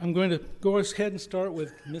much. I'm going to go ahead and start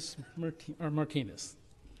with Ms. Martinez.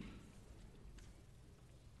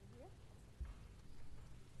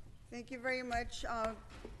 Thank you very much,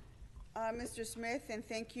 Mr. Smith, and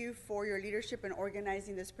thank you for your leadership in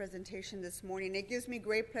organizing this presentation this morning. It gives me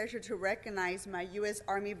great pleasure to recognize my U.S.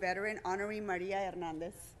 Army veteran, Honoree Maria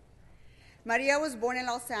Hernandez. Maria was born in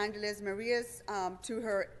Los Angeles, to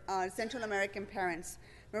her Central American parents.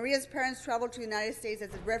 Maria's parents traveled to the United States as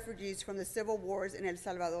refugees from the civil wars in El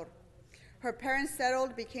Salvador. Her parents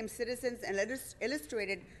settled, became citizens, and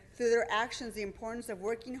illustrated through their actions the importance of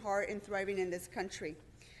working hard and thriving in this country.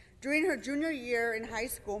 During her junior year in high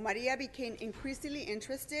school, Maria became increasingly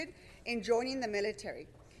interested in joining the military.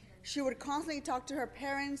 She would constantly talk to her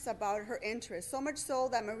parents about her interests, so much so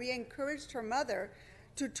that Maria encouraged her mother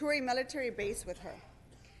to tour a military base with her.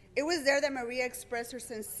 It was there that Maria expressed her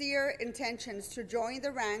sincere intentions to join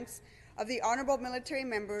the ranks of the honorable military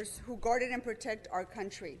members who guarded and protect our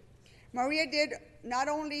country. Maria did not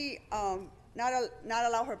only not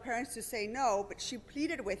allow her parents to say no, but she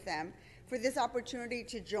pleaded with them for this opportunity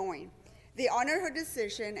to join. They honored her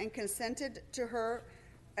decision and consented to her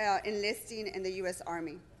enlisting in the U.S.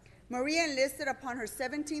 Army. Maria enlisted upon her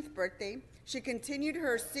 17th birthday. She continued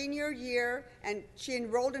her senior year, and she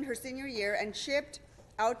enrolled in her senior year and shipped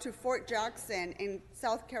out to Fort Jackson in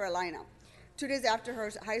South Carolina 2 days after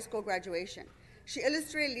her high school graduation. She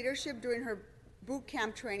illustrated leadership during her boot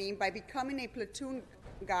camp training by becoming a platoon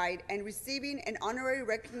guide and receiving an honorary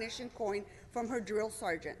recognition coin from her drill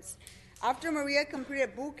sergeants. After Maria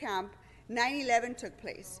completed boot camp, 9/11 took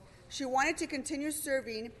place. She wanted to continue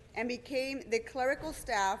serving and became the clerical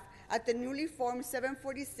staff at the newly formed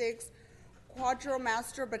 746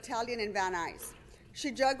 Quartermaster Battalion in Van Nuys.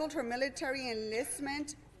 She juggled her military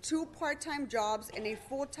enlistment, 2 part-time jobs, and a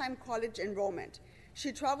full-time college enrollment.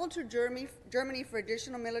 She traveled to Germany for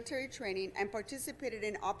additional military training and participated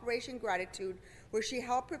in Operation Gratitude, where she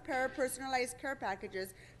helped prepare personalized care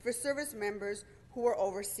packages for service members who were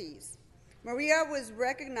overseas. Maria was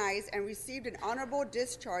recognized and received an honorable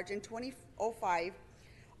discharge in 2005,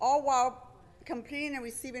 all while completing and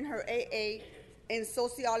receiving her AA in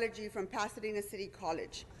sociology from Pasadena City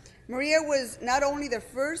College. Maria was not only the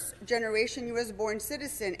first generation U.S.-born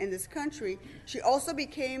citizen in this country, she also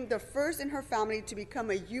became the first in her family to become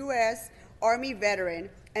a U.S. Army veteran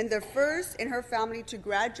and the first in her family to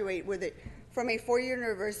graduate from a 4-year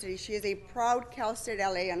university. She is a proud Cal State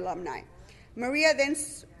LA alumni. Maria then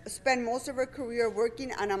spent most of her career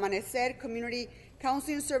working on Amanecer Community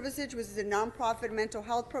Counseling Services, which is a nonprofit mental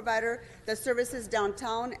health provider that services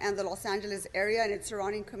downtown and the Los Angeles area and its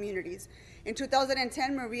surrounding communities. In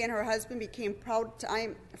 2010, Maria and her husband became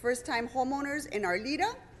first-time homeowners in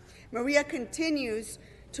Arleta. Maria continues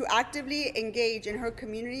to actively engage in her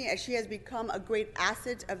community as she has become a great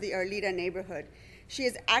asset of the Arleta neighborhood. She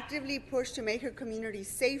has actively pushed to make her community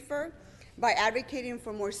safer by advocating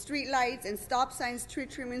for more street lights and stop signs, tree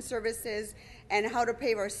trimming services, and how to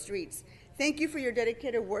pave our streets. Thank you for your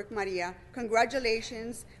dedicated work, Maria.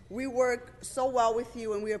 Congratulations. We work so well with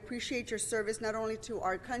you, and we appreciate your service not only to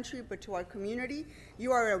our country, but to our community.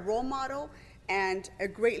 You are a role model and a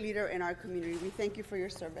great leader in our community. We thank you for your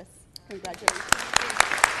service. Congratulations.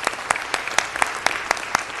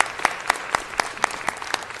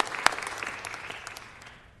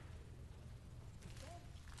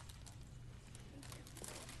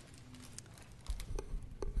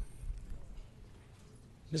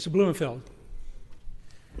 Mr. Blumenfeld.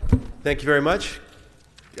 Thank you very much.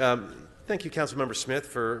 Thank you, Councilmember Smith,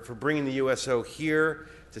 for bringing the USO here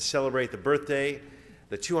to celebrate the birthday,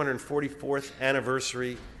 the 244th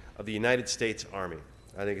anniversary of the United States Army.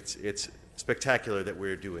 I think it's spectacular that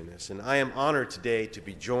we're doing this. And I am honored today to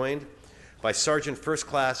be joined by Sergeant First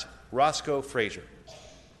Class Roscoe Frazier.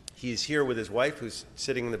 He's here with his wife, who's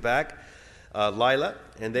sitting in the back, Lila,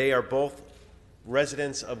 and they are both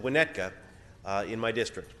residents of Winnetka in my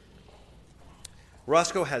district.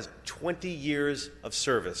 Roscoe has 20 years of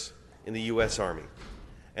service in the U.S. Army.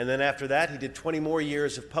 And then after that, he did 20 more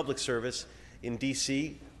years of public service in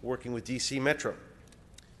D.C., working with D.C. Metro.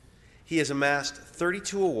 He has amassed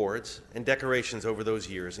 32 awards and decorations over those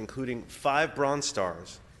years, including 5 Bronze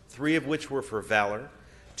Stars, 3 of which were for valor,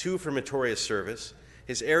 2 for meritorious service,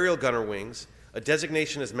 his aerial gunner wings, a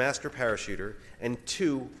designation as master parachuter, and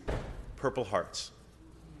 2 Purple Hearts.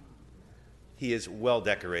 He is well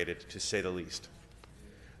decorated, to say the least.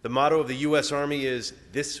 The motto of the U.S. Army is,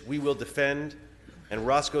 "This we will defend," and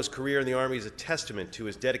Roscoe's career in the Army is a testament to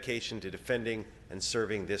his dedication to defending and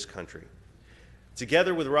serving this country.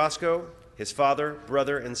 Together with Roscoe, his father,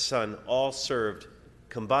 brother, and son all served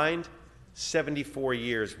combined 74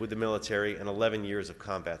 years with the military and 11 years of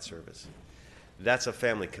combat service. That's a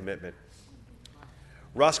family commitment.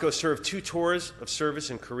 Roscoe served 2 tours of service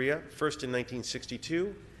in Korea, first in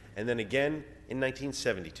 1962 and then again in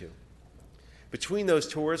 1972. Between those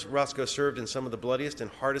tours, Roscoe served in some of the bloodiest and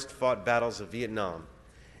hardest fought battles of Vietnam,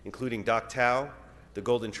 including Doc Tao, the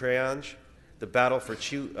Golden Triangle, the battle for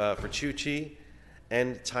Chu Chi,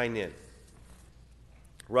 and Tai Ninh.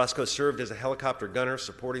 Roscoe served as a helicopter gunner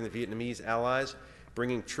supporting the Vietnamese allies,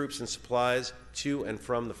 bringing troops and supplies to and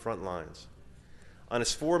from the front lines. On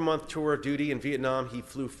his 4-month tour of duty in Vietnam, he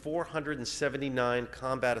flew 479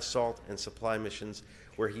 combat assault and supply missions,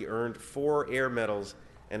 where he earned 4 air medals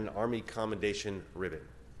and an Army Commendation ribbon.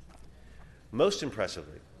 Most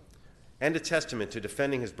impressively, and a testament to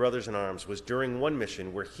defending his brothers in arms, was during one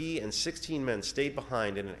mission where he and 16 men stayed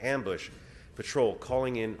behind in an ambush patrol,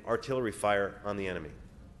 calling in artillery fire on the enemy.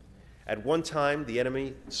 At one time, the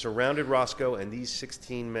enemy surrounded Roscoe and these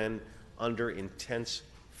 16 men under intense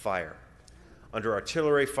fire. Under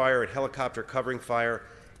artillery fire and helicopter covering fire,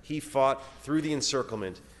 he fought through the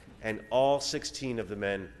encirclement, and all 16 of the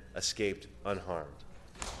men escaped unharmed.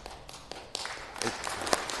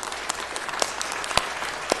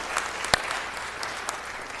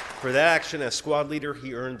 For that action as squad leader,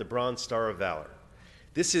 he earned the Bronze Star of Valor.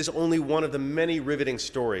 This is only one of the many riveting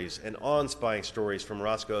stories and awe-inspiring stories from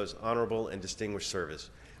Roscoe's honorable and distinguished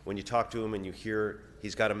service. When you talk to him and you hear,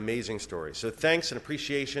 he's got amazing stories. So thanks and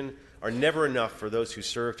appreciation are never enough for those who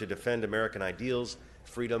serve to defend American ideals,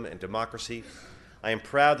 freedom, and democracy. I am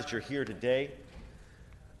proud that you're here today,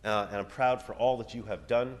 and I'm proud for all that you have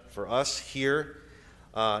done for us here.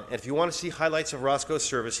 And if you want to see highlights of Roscoe's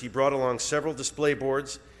service, he brought along several display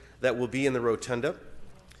boards that will be in the rotunda.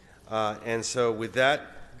 And so with that,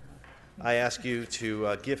 I ask you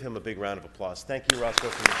to give him a big round of applause. Thank you, Roscoe,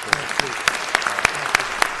 for your service.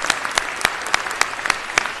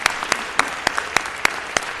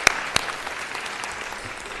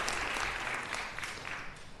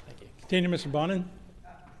 Continue, Mr. Bonin.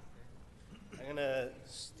 I'm going to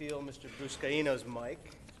steal Mr. Bruscaino's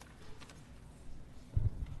mic.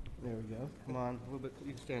 There we go. Come on, a little bit.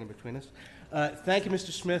 You can stand in between us. Thank you,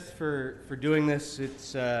 Mr. Smith, for doing this.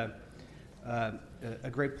 It's a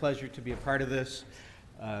great pleasure to be a part of this.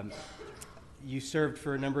 You served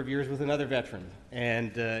for a number of years with another veteran,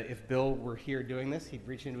 and if Bill were here doing this, he'd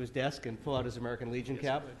reach into his desk and pull out his American Legion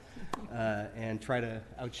cap and try to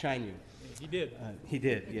outshine you. He did. He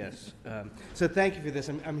did, yes. So thank you for this.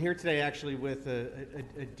 I'm here today actually with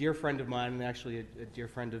a dear friend of mine, and actually a dear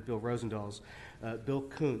friend of Bill Rosenthal's, Bill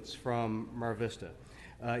Kuntz from Mar Vista.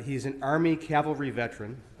 He's an Army cavalry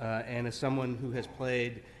veteran and is someone who has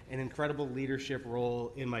played an incredible leadership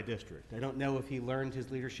role in my district. I don't know if he learned his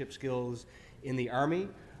leadership skills in the Army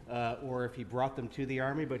or if he brought them to the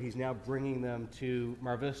Army, but he's now bringing them to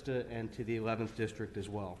Mar Vista and to the 11th District as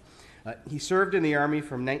well. He served in the Army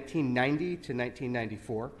from 1990 to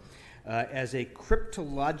 1994 as a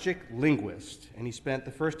cryptologic linguist, and he spent the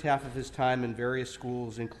first half of his time in various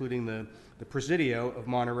schools, including the Presidio of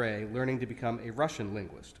Monterey, learning to become a Russian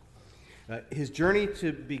linguist. His journey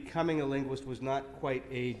to becoming a linguist was not quite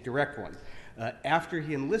a direct one. After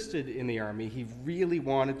he enlisted in the Army, he really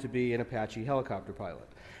wanted to be an Apache helicopter pilot.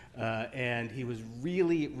 And he was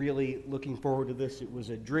really, really looking forward to this. It was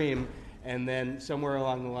a dream. And then somewhere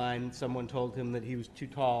along the line, someone told him that he was too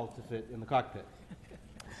tall to fit in the cockpit.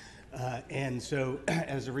 And so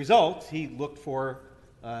as a result, he looked for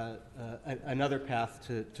another path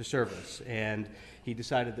to service, and he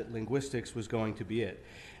decided that linguistics was going to be it.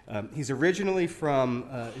 He's originally from,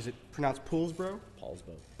 is it pronounced Poulsbo?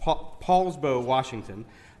 Paulsbo, Washington,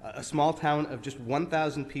 a small town of just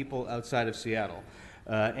 1,000 people outside of Seattle.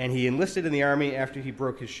 And he enlisted in the Army after he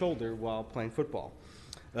broke his shoulder while playing football.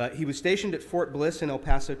 He was stationed at Fort Bliss in El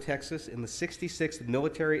Paso, Texas, in the 66th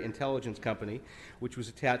Military Intelligence Company, which was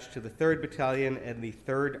attached to the 3rd Battalion and the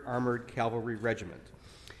 3rd Armored Cavalry Regiment.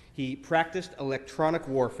 He practiced electronic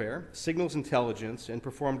warfare, signals intelligence, and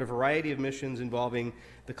performed a variety of missions involving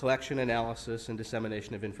the collection, analysis, and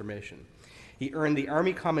dissemination of information. He earned the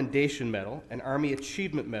Army Commendation Medal, an Army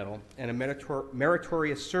Achievement Medal, and a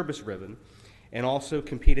Meritorious Service Ribbon, and also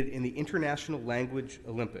competed in the International Language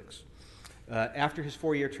Olympics. After his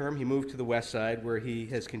 4-year term, he moved to the West Side, where he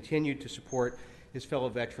has continued to support his fellow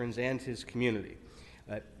veterans and his community.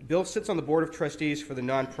 Bill sits on the Board of Trustees for the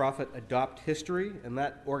nonprofit Adopt History, and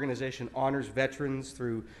that organization honors veterans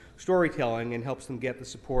through storytelling and helps them get the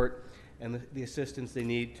support and the assistance they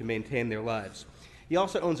need to maintain their lives. He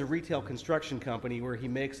also owns a retail construction company where he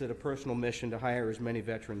makes it a personal mission to hire as many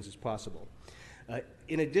veterans as possible.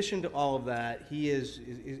 In addition to all of that, he is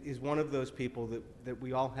one of those people that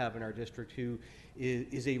we all have in our district who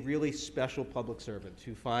is a really special public servant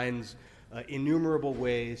who finds innumerable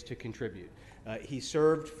ways to contribute. He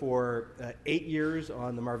served for 8 years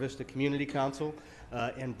on the Mar Vista Community Council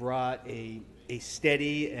and brought a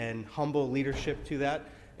steady and humble leadership to that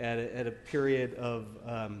at a period of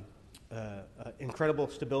incredible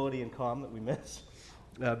stability and calm that we miss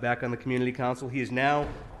back on the Community Council. He is now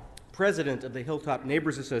president of the Hilltop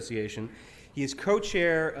Neighbors Association. He is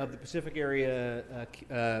co-chair of the Pacific Area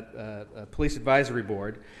Police Advisory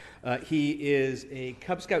Board. He is a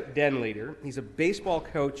Cub Scout den leader. He's a baseball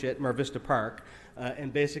coach at Mar Vista Park,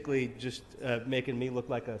 and basically just making me look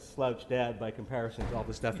like a slouch dad by comparison to all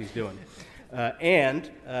the stuff he's doing. And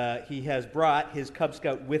he has brought his Cub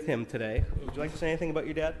Scout with him today. Would you like to say anything about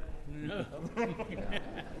your dad? No.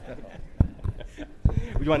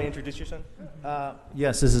 Would you want to introduce your son?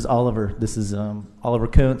 Yes, this is Oliver. This is Oliver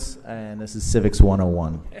Kuntz, and this is Civics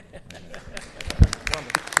 101.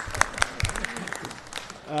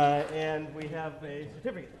 And we have a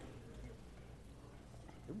certificate.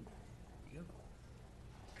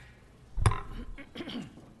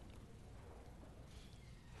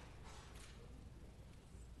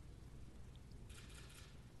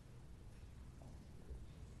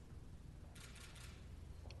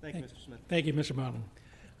 Thank you, Mr. Smith. Thank you, Mr. Bowden.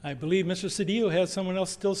 I believe Mr. Cedillo has someone else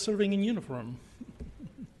still serving in uniform.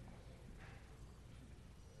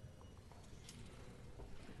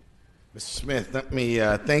 Mr. Smith, let me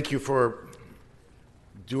thank you for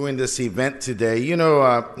doing this event today. You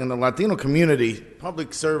know, in the Latino community,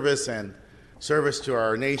 public service and service to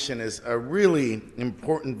our nation is a really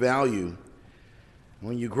important value.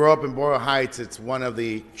 When you grow up in Boyle Heights, it's one of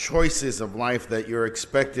the choices of life that you're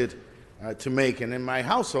expected to make. And in my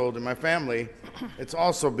household, in my family, it's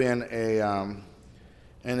also been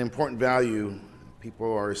an important value.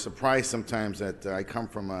 People are surprised sometimes that I come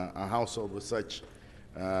from a household with such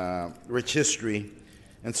rich history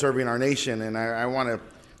in serving our nation. And I want to,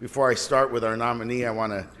 before I start with our nominee, I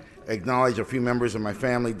want to acknowledge a few members of my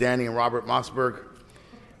family, Danny and Robert Mossberg,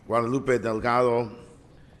 Guadalupe Delgado,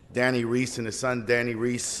 Danny Reese and his son, Danny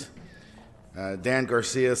Reese, Dan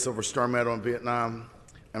Garcia, Silver Star Medal in Vietnam,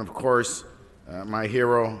 and of course, my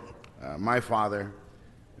hero, my father,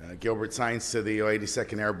 Gilbert Sainz Cedillo,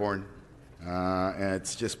 82nd Airborne. And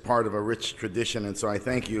it's just part of a rich tradition, and so I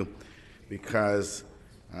thank you because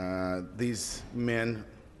these men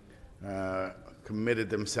committed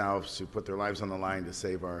themselves to put their lives on the line to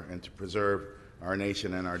save and to preserve our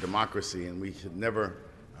nation and our democracy, and we should never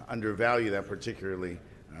undervalue that, particularly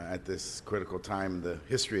at this critical time in the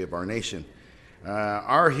history of our nation.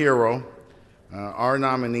 Our hero, our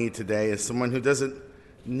nominee today, is someone who doesn't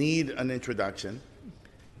need an introduction,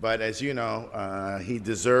 but as you know, he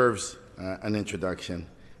deserves an introduction.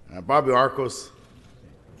 Bobby Arcos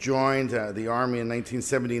joined the Army in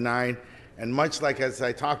 1979, and much like as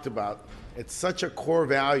I talked about, it's such a core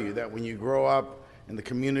value that when you grow up in the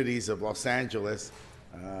communities of Los Angeles,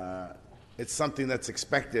 it's something that's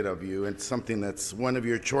expected of you. It's something that's one of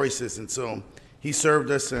your choices, and so he served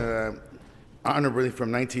us honorably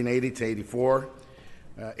from 1980 to 84.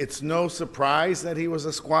 It's no surprise that he was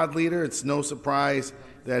a squad leader. It's no surprise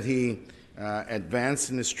that he advanced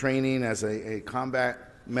in his training as a combat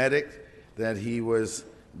medic, that he was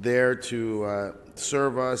there to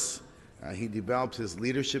serve us. He developed his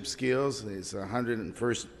leadership skills. He's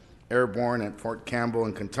 101st Airborne at Fort Campbell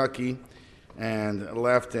in Kentucky and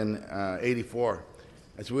left in 84.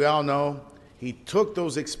 As we all know, he took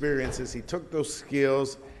those experiences, he took those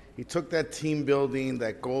skills, he took that team building,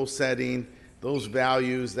 that goal setting, those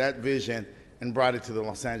values, that vision, and brought it to the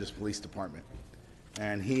Los Angeles Police Department.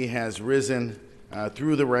 And he has risen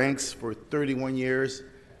through the ranks for 31 years,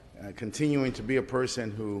 continuing to be a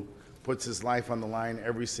person who puts his life on the line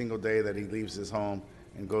every single day that he leaves his home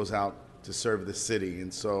and goes out to serve the city.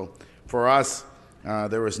 And so for us,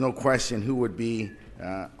 there was no question who would be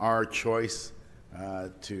our choice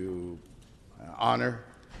to honor.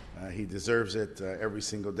 He deserves it every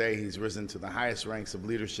single day. He's risen to the highest ranks of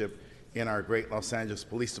leadership in our great Los Angeles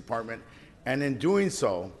Police Department. And in doing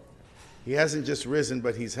so, he hasn't just risen,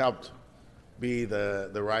 but he's helped be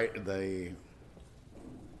the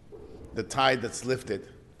tide that's lifted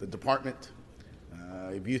the department.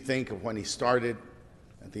 If you think of when he started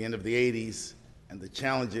at the end of the 80s and the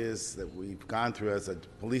challenges that we've gone through as a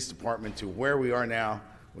police department to where we are now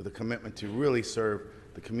with a commitment to really serve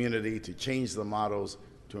the community, to change the models,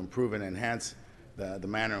 to improve and enhance the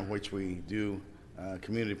manner in which we do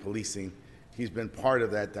community policing. He's been part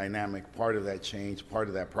of that dynamic, part of that change, part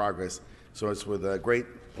of that progress. So it's with great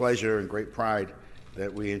pleasure and great pride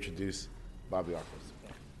that we introduce Bobby Arcos.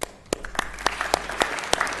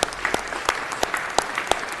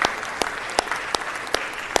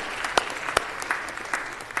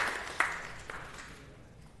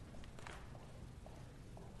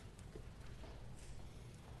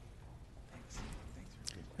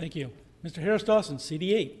 Thank you. Mr. Harris Dawson,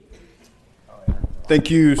 CD8. Thank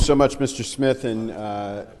you so much, Mr. Smith, and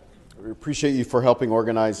we appreciate you for helping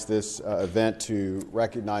organize this event to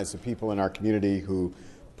recognize the people in our community who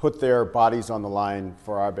put their bodies on the line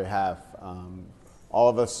for our behalf. All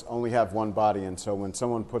of us only have one body, and so when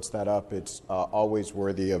someone puts that up, it's always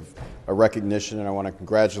worthy of a recognition, and I want to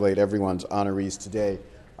congratulate everyone's honorees today.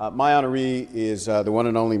 My honoree is the one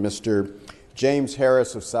and only Mr. James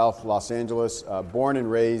Harris of South Los Angeles, born and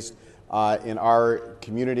raised in our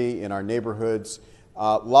community, in our neighborhoods,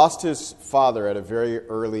 lost his father at a very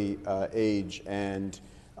early age and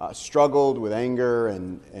struggled with anger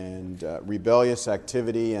and rebellious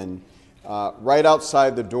activity, and right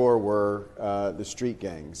outside the door were the street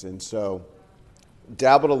gangs. And so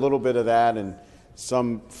dabbled a little bit of that, and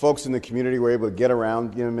some folks in the community were able to get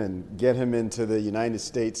around him and get him into the United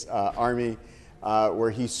States Army, where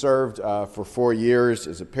he served for 4 years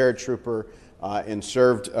as a paratrooper and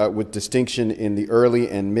served with distinction in the early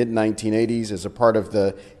and mid-1980s as a part of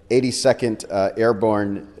the 82nd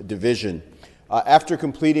Airborne Division. After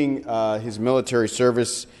completing his military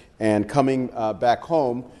service and coming back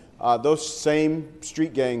home, those same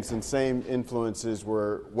street gangs and same influences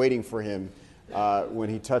were waiting for him when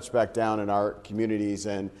he touched back down in our communities.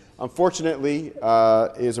 And unfortunately,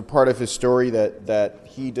 is a part of his story that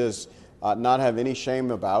he does not have any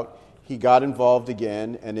shame about. He got involved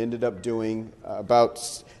again and ended up doing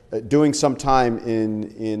some time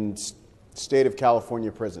in state of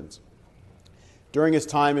California prisons. During his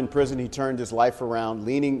time in prison, he turned his life around,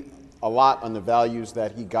 leaning a lot on the values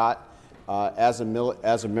that he got as a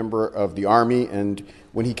member of the Army. And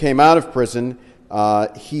when he came out of prison,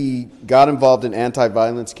 he got involved in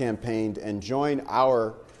anti-violence campaign and joined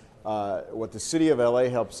what the city of LA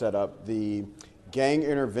helped set up, the Gang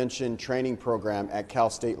Intervention Training Program at Cal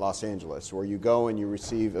State Los Angeles, where you go and you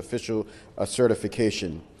receive official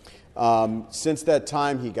certification. Since that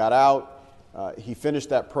time, he got out. He finished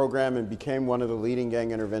that program and became one of the leading gang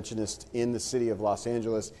interventionists in the city of Los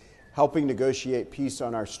Angeles, helping negotiate peace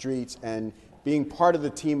on our streets and being part of the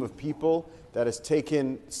team of people that has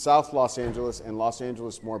taken South Los Angeles and Los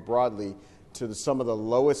Angeles more broadly to some of the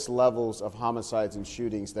lowest levels of homicides and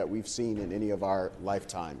shootings that we've seen in any of our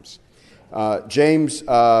lifetimes. James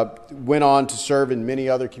went on to serve in many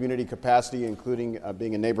other community capacity, including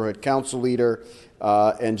being a neighborhood council leader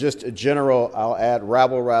and just a general, I'll add,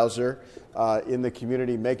 rabble-rouser in the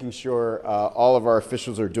community, making sure all of our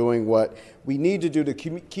officials are doing what we need to do to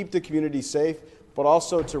keep the community safe, but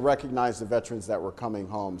also to recognize the veterans that were coming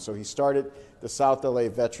home. So he started the South LA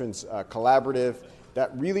Veterans Collaborative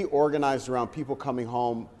that really organized around people coming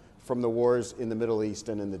home from the wars in the Middle East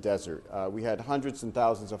and in the desert. We had hundreds and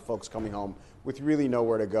thousands of folks coming home with really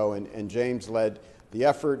nowhere to go, and James led the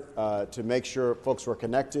effort to make sure folks were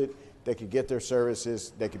connected, they could get their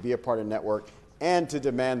services, they could be a part of the network, and to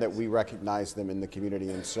demand that we recognize them in the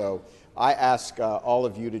community. And so I ask all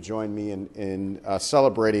of you to join me in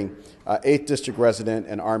celebrating 8th District resident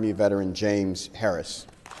and Army veteran James Harris.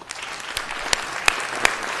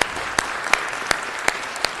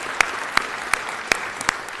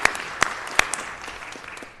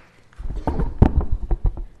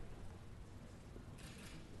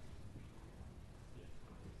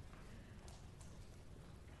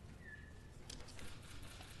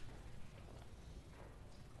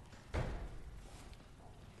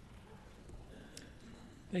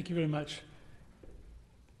 Thank you very much.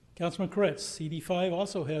 Councilman Koretz, CD5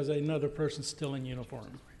 also has another person still in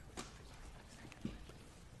uniform.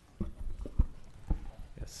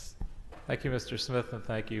 Yes. Thank you, Mr. Smith, and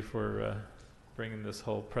thank you for bringing this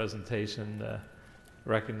whole presentation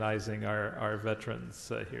recognizing our veterans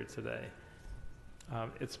here today.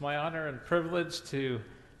 It's my honor and privilege to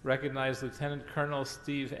recognize Lieutenant Colonel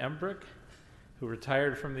Steve Embrick, who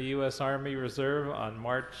retired from the U.S. Army Reserve on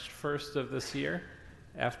March 1st of this year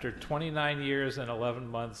after 29 years and 11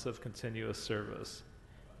 months of continuous service.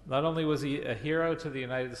 Not only was he a hero to the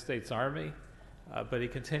United States Army, but he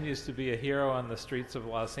continues to be a hero on the streets of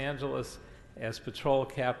Los Angeles as patrol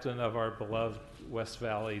captain of our beloved West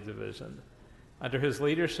Valley Division. Under his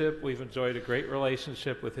leadership, we've enjoyed a great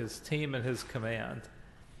relationship with his team and his command.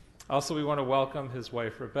 Also, we want to welcome his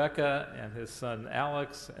wife Rebecca and his son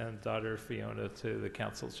Alex and daughter Fiona to the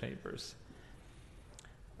council chambers.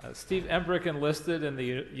 Steve Embrick enlisted in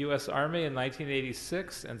the U.S. Army in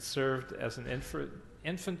 1986 and served as an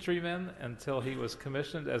infantryman until he was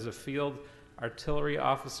commissioned as a field artillery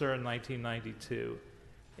officer in 1992.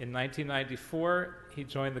 In 1994, he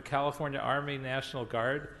joined the California Army National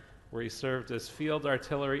Guard, where he served as field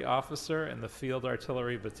artillery officer in the Field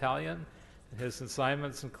Artillery Battalion. His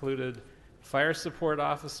assignments included fire support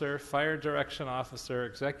officer, fire direction officer,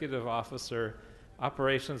 executive officer,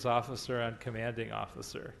 operations officer, and commanding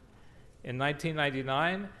officer. In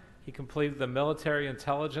 1999, he completed the Military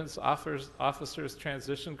Intelligence Officers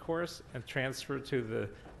Transition Course and transferred to the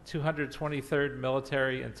 223rd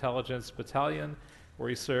Military Intelligence Battalion, where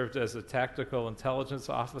he served as a tactical intelligence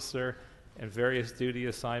officer and various duty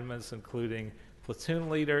assignments, including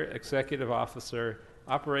platoon leader, executive officer,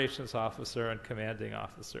 operations officer, and commanding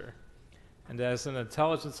officer. And as an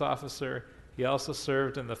intelligence officer, he also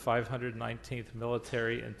served in the 519th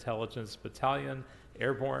Military Intelligence Battalion,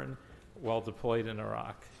 Airborne, while deployed in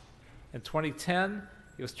Iraq. In 2010,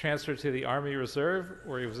 he was transferred to the Army Reserve,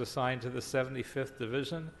 where he was assigned to the 75th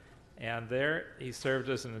Division, and there he served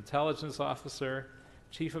as an intelligence officer,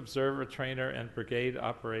 chief observer trainer, and brigade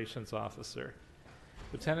operations officer.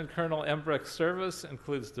 Lieutenant Colonel Embrick's service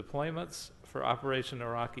includes deployments for Operation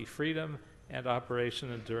Iraqi Freedom and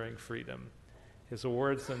Operation Enduring Freedom. His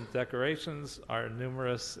awards and decorations are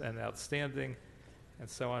numerous and outstanding, and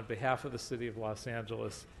so on behalf of the City of Los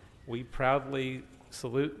Angeles, we proudly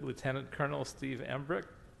salute Lieutenant Colonel Steve Embrick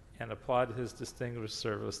and applaud his distinguished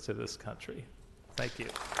service to this country. Thank you.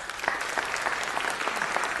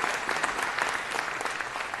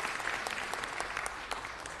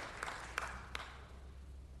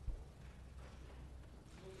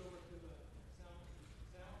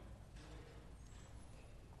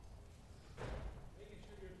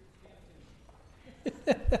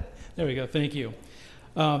 There we go. Thank you.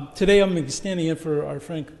 Today I'm going to be standing in for our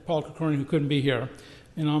friend Paul Krikorian, who couldn't be here.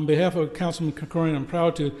 And on behalf of Councilman Krikorian, I'm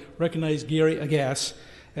proud to recognize Gary Agass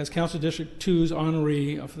as Council District 2's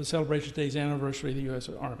honoree for the Celebration Day's anniversary of the U.S.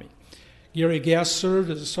 Army. Gary Agass served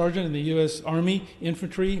as a sergeant in the U.S. Army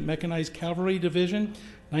Infantry Mechanized Cavalry Division,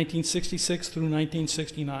 1966 through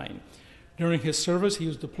 1969. During his service, he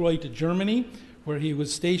was deployed to Germany, where he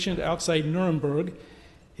was stationed outside Nuremberg.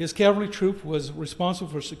 His cavalry troop was responsible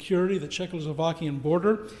for security of the Czechoslovakian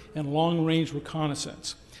border and long-range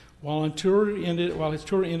reconnaissance. While his tour ended in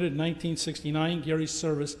 1969, Gary's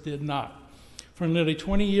service did not. For nearly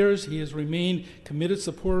 20 years, he has remained committed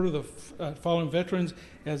supporter of the fallen veterans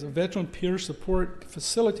as a veteran peer support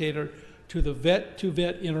facilitator to the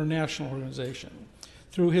Vet2Vet International Organization.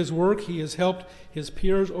 Through his work, he has helped his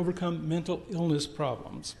peers overcome mental illness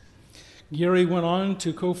problems. Gary went on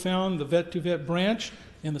to co-found the Vet2Vet branch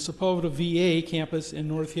in the Sepulveda VA campus in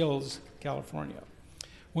North Hills, California.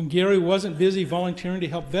 When Gary wasn't busy volunteering to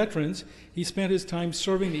help veterans, he spent his time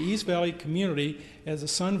serving the East Valley community as a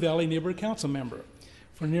Sun Valley neighborhood council member.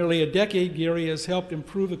 For nearly a decade, Gary has helped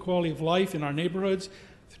improve the quality of life in our neighborhoods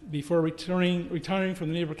before retiring from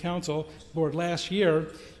the neighborhood council board last year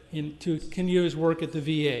to continue his work at the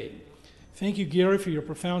VA. Thank you, Gary, for your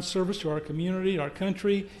profound service to our community, our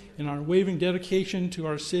country, and our unwavering dedication to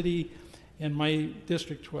our city and my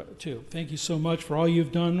district too. Thank you so much for all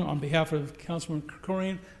you've done. On behalf of Councilman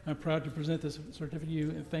Krikorian, I'm proud to present this certificate to you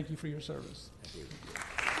and thank you for your service. Thank you.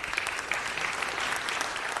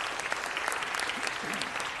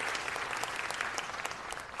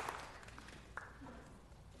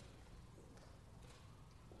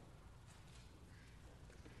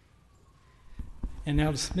 And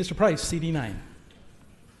now Mr. Price, CD9.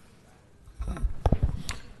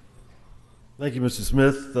 Thank you, Mr.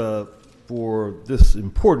 Smith, for this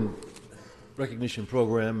important recognition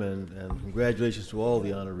program, and congratulations to all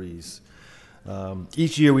the honorees.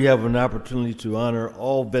 Each year we have an opportunity to honor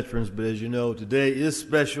all veterans, but as you know, today is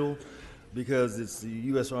special because it's the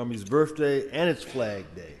U.S. Army's birthday and it's Flag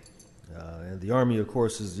Day. And the Army, of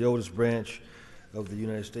course, is the oldest branch of the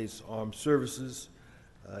United States Armed Services,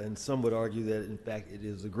 and some would argue that, in fact, it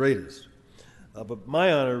is the greatest. But my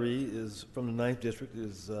honoree is from the 9th District,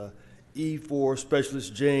 is E4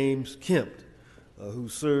 Specialist James Kemp, who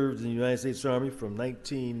served in the United States Army from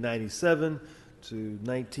 1997 to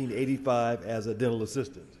 1985 as a dental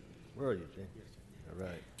assistant. Where are you, James? All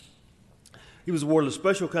right. He was awarded a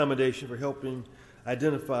special commendation for helping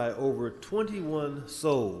identify over 21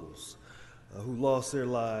 souls who lost their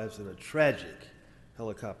lives in a tragic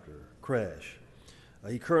helicopter crash.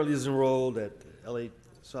 He currently is enrolled at LA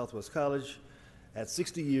Southwest College at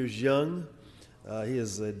 60 years young. He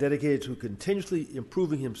is dedicated to continuously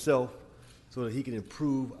improving himself so that he can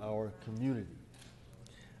improve our community.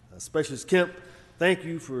 Specialist Kemp, thank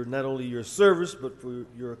you for not only your service, but for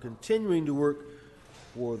your continuing to work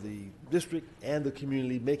for the district and the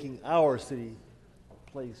community, making our city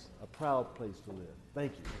a proud place to live.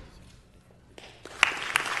 Thank you.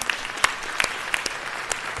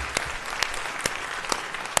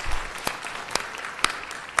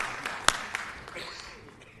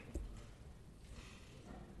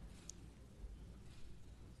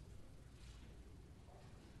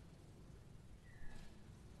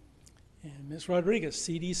 And Ms. Rodriguez,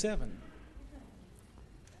 CD7.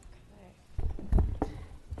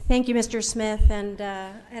 Thank you, Mr. Smith, and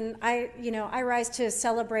I rise to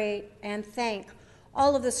celebrate and thank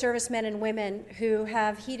all of the servicemen and women who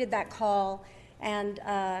have heeded that call and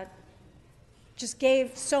just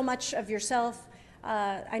gave so much of yourself.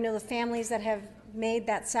 I know the families that have made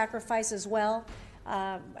that sacrifice as well.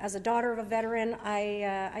 As a daughter of a veteran,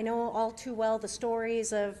 I know all too well the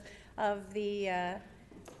stories of the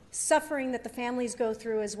suffering that the families go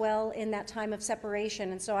through as well in that time of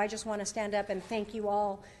separation. And so I just want to stand up and thank you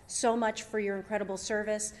all so much for your incredible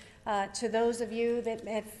service. To those of you that,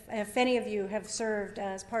 if any of you have served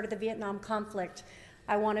as part of the Vietnam conflict,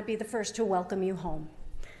 I want to be the first to welcome you home.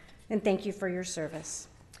 And thank you for your service.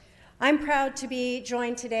 I'm proud to be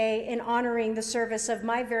joined today in honoring the service of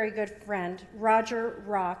my very good friend, Roger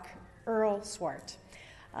Rock Earl Swart,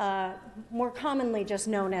 more commonly just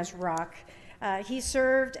known as Rock. He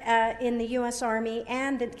served in the U.S. Army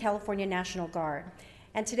and the California National Guard.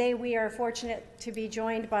 And today we are fortunate to be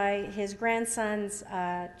joined by his grandsons,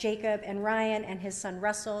 Jacob and Ryan, and his son,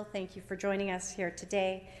 Russell. Thank you for joining us here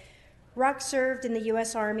today. Rock served in the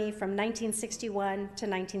U.S. Army from 1961 to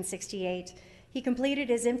 1968. He completed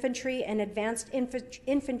his infantry and advanced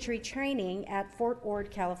infantry training at Fort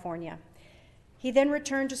Ord, California. He then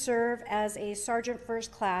returned to serve as a Sergeant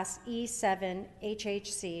First Class E7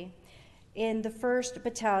 HHC in the 1st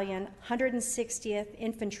Battalion, 160th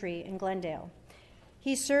Infantry in Glendale.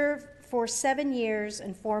 He served for 7 years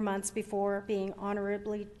and 4 months before being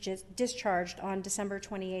honorably discharged on December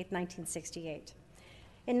 28, 1968.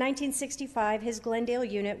 In 1965, his Glendale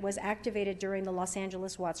unit was activated during the Los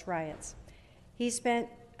Angeles Watts riots. He spent,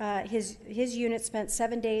 his unit spent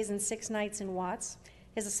 7 days and 6 nights in Watts.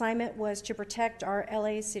 His assignment was to protect our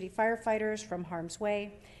LA City firefighters from harm's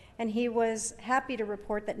way, and he was happy to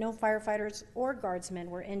report that no firefighters or guardsmen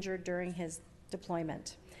were injured during his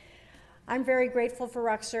deployment. I'm very grateful for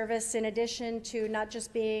Rock's service. In addition to not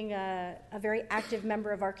just being a very active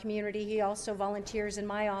member of our community, he also volunteers in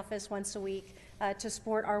my office once a week to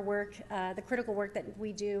support our work, the critical work that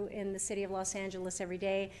we do in the city of Los Angeles every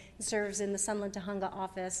day. He serves in the Sunland Tujunga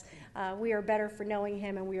office. We are better for knowing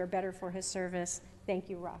him, and we are better for his service. Thank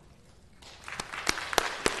you, Rock.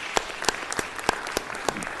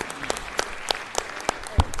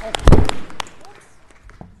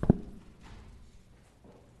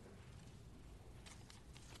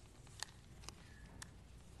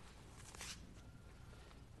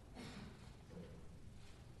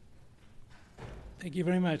 Thank you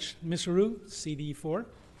very much. Ms. Rue, CD4.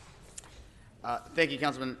 Thank you,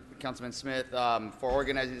 Councilman Smith, for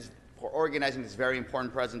organizing this very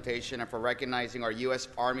important presentation and for recognizing our U.S.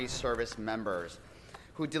 Army service members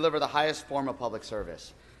who deliver the highest form of public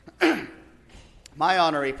service. My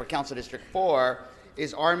honoree for Council District 4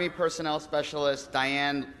 is Army Personnel Specialist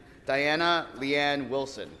Diana Leanne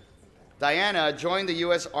Wilson. Diana joined the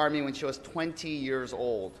U.S. Army when she was 20 years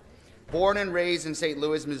old. Born and raised in St.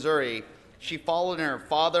 Louis, Missouri, she followed in her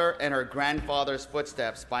father and her grandfather's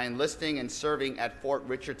footsteps by enlisting and serving at Fort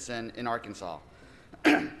Richardson in Arkansas.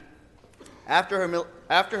 After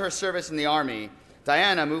her service in the Army,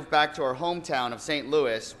 Diana moved back to her hometown of St.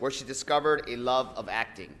 Louis, where she discovered a love of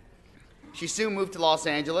acting. She soon moved to Los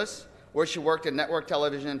Angeles, where she worked in network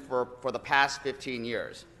television for the past 15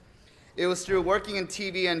 years. It was through working in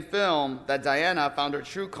TV and film that Diana found her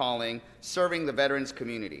true calling, serving the veterans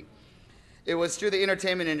community. It was through the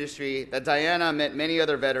entertainment industry that Diana met many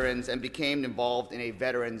other veterans and became involved in a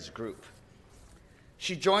veterans group.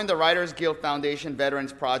 She joined the Writers Guild Foundation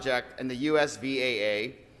Veterans Project and the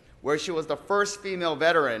USVAA, where she was the first female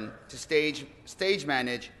veteran to stage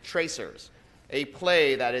manage Tracers, a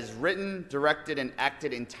play that is written, directed, and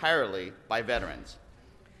acted entirely by veterans.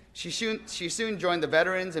 She soon joined the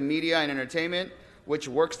Veterans in Media and Entertainment, which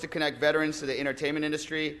works to connect veterans to the entertainment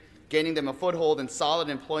industry, gaining them a foothold in solid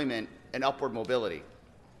employment and upward mobility.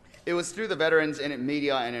 It was through the Veterans in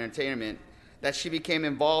Media and Entertainment that she became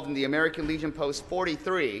involved in the American Legion Post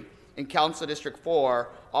 43 in Council District 4,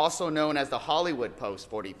 also known as the Hollywood Post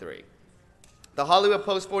 43. The Hollywood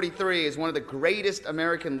Post 43 is one of the greatest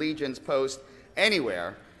American Legion's posts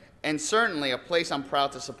anywhere, and certainly a place I'm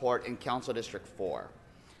proud to support in Council District 4.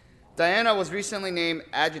 Diana was recently named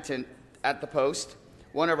adjutant at the post,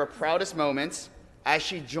 one of her proudest moments, as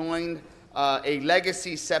she joined a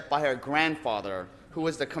legacy set by her grandfather, who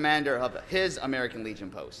was the commander of his American Legion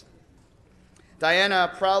post.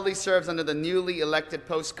 Diana proudly serves under the newly elected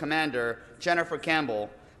post commander, Jennifer Campbell,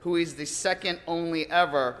 who is the second only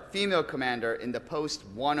ever female commander in the post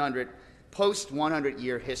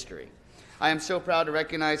 100-year history. I am so proud to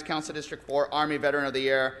recognize Council District 4 Army Veteran of the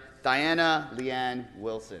Year, Diana Leanne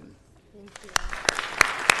Wilson. Thank you.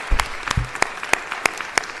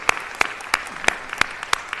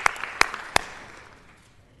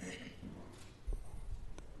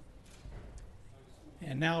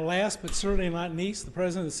 And now, last but certainly not least, the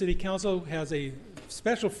President of the City Council has a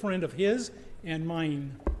special friend of his and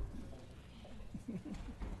mine.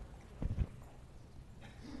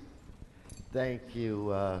 Thank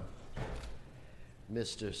you,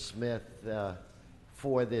 Mr. Smith,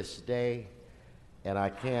 for this day. And I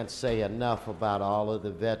can't say enough about all of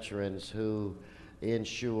the veterans who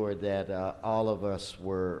ensured that all of us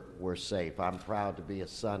were safe. I'm proud to be a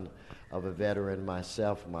son of a veteran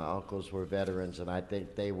myself. My uncles were veterans, and I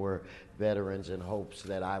think they were veterans in hopes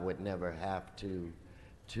that I would never have to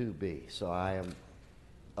be. So I am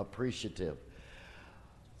appreciative.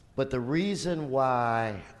 But the reason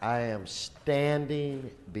why I am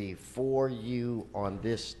standing before you on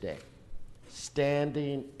this day,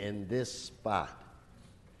 standing in this spot,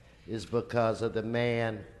 is because of the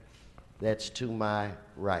man that's to my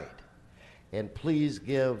right. And please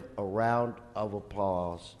give a round of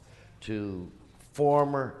applause to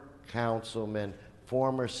former Councilman,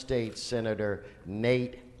 former State Senator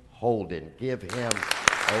Nate Holden. Give him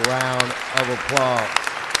a round of applause.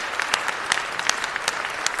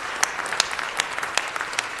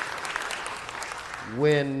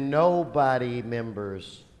 When nobody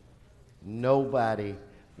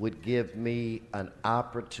would give me an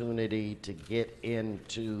opportunity to get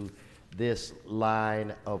into this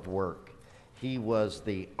line of work, he was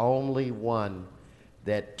the only one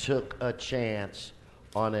that took a chance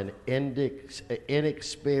on an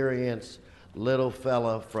inexperienced little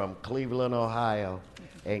fella from Cleveland, Ohio,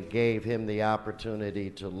 and gave him the opportunity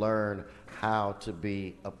to learn how to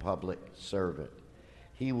be a public servant.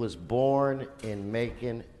 He was born in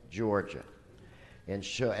Macon, Georgia, and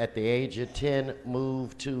at the age of 10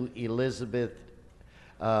 moved to Elizabeth,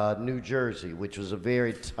 New Jersey, which was a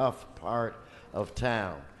very tough part of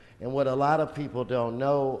town. And what a lot of people don't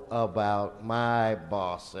know about my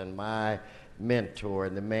boss and my mentor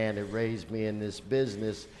and the man that raised me in this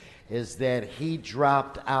business is that he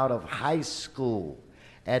dropped out of high school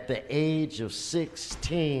at the age of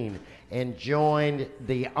 16 and joined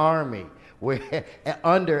the Army, where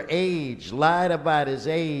underage, lied about his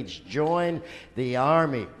age, joined the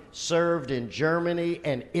Army, served in Germany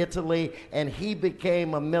and Italy, and he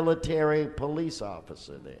became a military police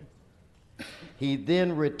officer there. He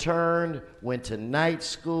then returned, went to night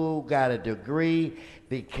school, got a degree,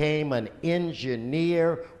 became an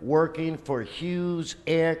engineer working for Hughes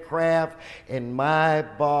Aircraft, and my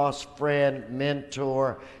boss, friend,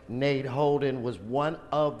 mentor, Nate Holden, was one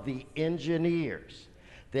of the engineers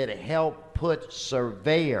that helped put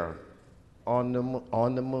Surveyor on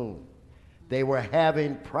the moon. They were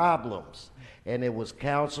having problems, and it was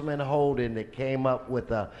Councilman Holden that came up with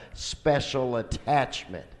a special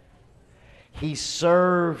attachment. He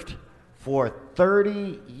served for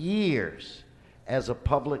 30 years as a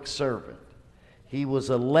public servant. He was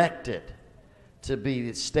elected to be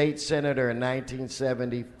the state senator in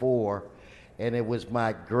 1974, and it was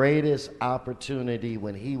my greatest opportunity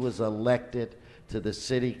when he was elected to the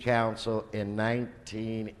city council in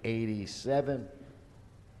 1987,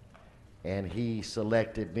 and he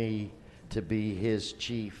selected me to be his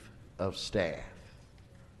chief of staff.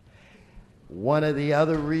 One of the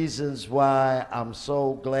other reasons why I'm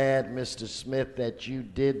so glad, Mr. Smith, that you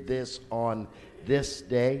did this on this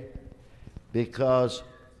day, because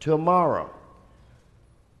tomorrow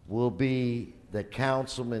will be the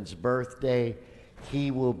councilman's birthday.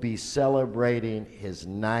 He will be celebrating his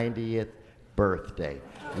 90th birthday.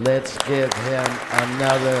 Let's give him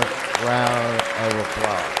another round of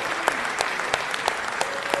applause.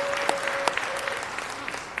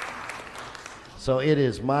 So it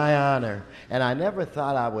is my honor, and I never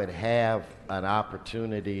thought I would have an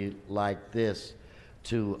opportunity like this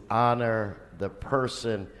to honor the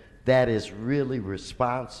person that is really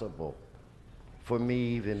responsible for me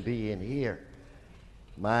even being here.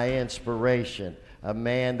 My inspiration, a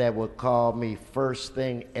man that would call me first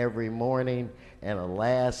thing every morning and a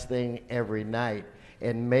last thing every night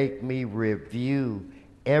and make me review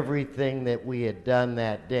everything that we had done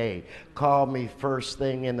that day. Call me first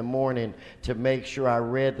thing in the morning to make sure I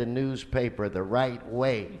read the newspaper the right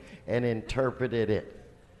way and interpreted it.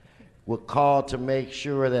 Would call to make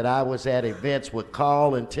sure that I was at events, would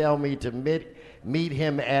call and tell me to meet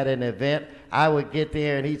him at an event. I would get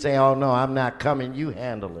there and he'd say, "Oh no, I'm not coming, you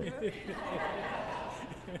handle it."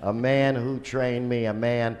 A man who trained me, a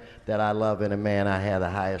man that I love, and a man I have the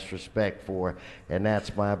highest respect for, and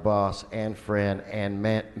that's my boss and friend and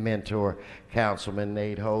mentor, Councilman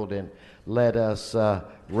Nate Holden. Let us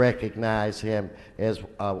recognize him as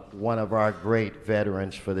one of our great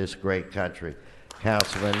veterans for this great country,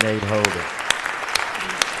 Councilman Nate Holden.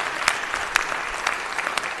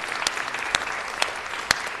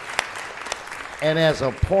 And as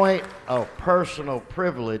a point of personal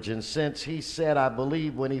privilege, and since he said, I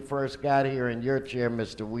believe when he first got here in your chair,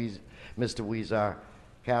 Mr. Weezer,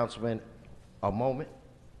 Councilman, a moment.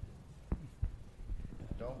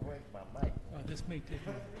 Don't break my mic. This may take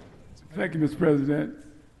a... Thank you, Mr. President.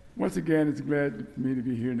 Once again, it's glad for me to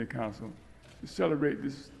be here in the council to celebrate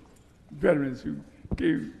these veterans who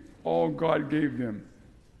gave all God gave them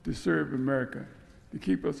to serve America, to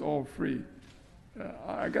keep us all free.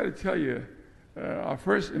 I got to tell you, I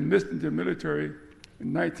first enlisted into the military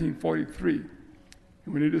in 1943.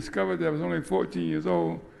 And when they discovered that I was only 14 years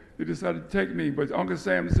old, they decided to take me. But Uncle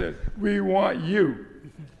Sam said, "We want you."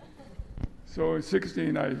 So at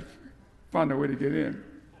 16, I found a way to get in.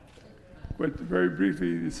 But very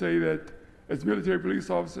briefly, to say that as a military police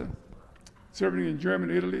officer, serving in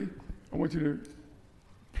Germany, Italy, I went to the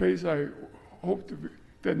place I hoped to be,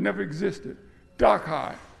 that never existed,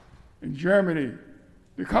 Dachau in Germany.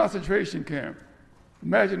 The concentration camp.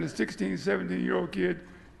 Imagine a 16, 17-year-old kid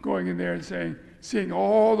going in there and seeing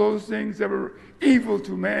all those things that were evil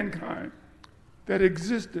to mankind that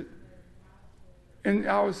existed in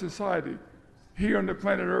our society here on the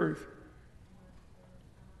planet Earth.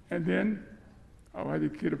 And then I had to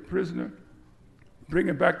get a prisoner, bring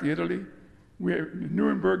him back to Italy. We had the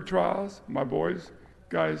Nuremberg trials. My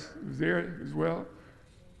guys was there as well.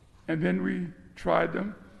 And then we tried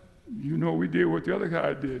them. You know, we did what the other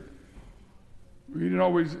guy did. We didn't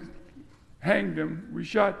always hang them, we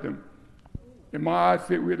shot them. In my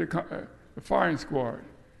outfit, we had a firing squad.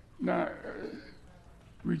 Now,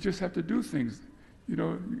 we just have to do things. You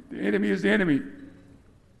know, the enemy is the enemy.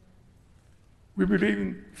 We believe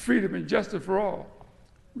in freedom and justice for all.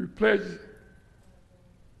 We pledge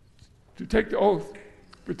to take the oath,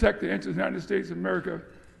 protect the interests of the United States of America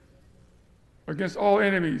against all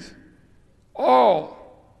enemies, all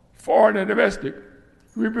foreign and domestic.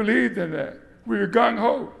 We believed in that. We were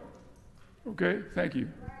gung-ho. Okay, thank you.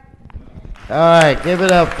 All right, give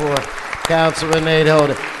it up for Councilman Nate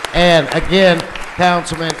Holden. And again,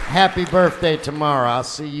 Councilman, happy birthday tomorrow. I'll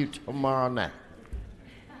see you tomorrow night.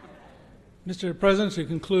 Mr. President, to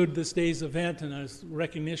conclude this day's event and as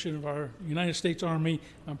recognition of our United States Army,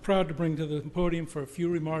 I'm proud to bring to the podium for a few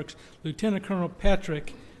remarks Lieutenant Colonel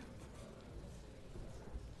Patrick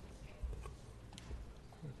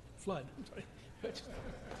Flood. I'm sorry.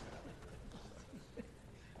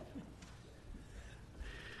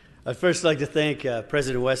 I'd first like to thank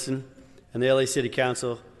President Weston and the LA City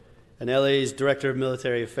Council and LA's Director of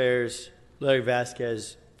Military Affairs, Larry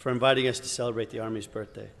Vasquez, for inviting us to celebrate the Army's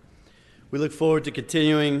birthday. We look forward to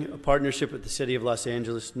continuing a partnership with the City of Los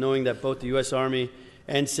Angeles, knowing that both the U.S. Army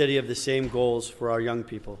and City have the same goals for our young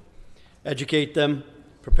people. Educate them,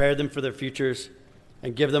 prepare them for their futures,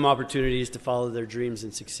 and give them opportunities to follow their dreams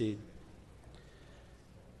and succeed.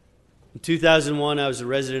 In 2001, I was a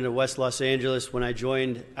resident of West Los Angeles when I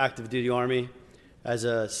joined active duty Army as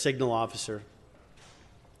a signal officer.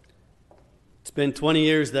 It's been 20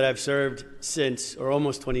 years that I've served since, or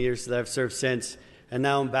almost 20 years that I've served since, and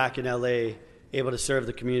now I'm back in LA, able to serve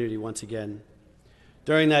the community once again.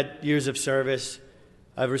 During that years of service,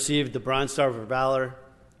 I've received the Bronze Star for Valor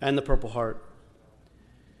and the Purple Heart.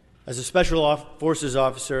 As a Special Forces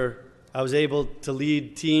officer, I was able to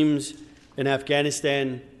lead teams in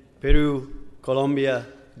Afghanistan, Peru, Colombia,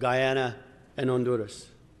 Guyana, and Honduras.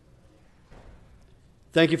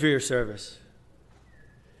 Thank you for your service.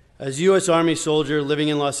 As a U.S. Army soldier living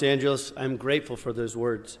in Los Angeles, I'm grateful for those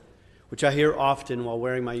words, which I hear often while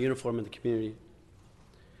wearing my uniform in the community.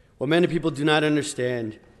 What many people do not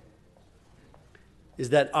understand is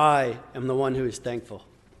that I am the one who is thankful.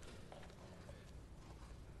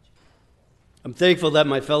 I'm thankful that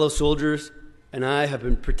my fellow soldiers and I have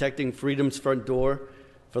been protecting freedom's front door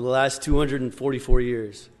for the last 244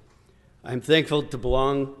 years. I'm thankful to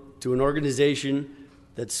belong to an organization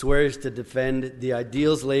that swears to defend the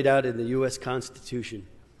ideals laid out in the U.S. Constitution,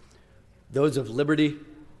 those of liberty,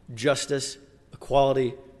 justice,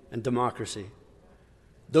 equality, and democracy.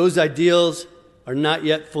 Those ideals are not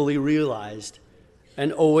yet fully realized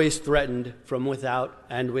and always threatened from without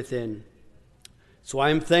and within. So I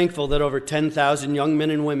am thankful that over 10,000 young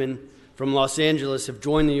men and women from Los Angeles have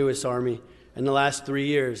joined the U.S. Army in the last 3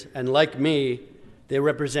 years, and like me, they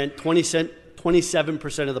represent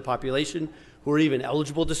 27% of the population who are even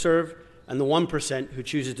eligible to serve, and the 1% who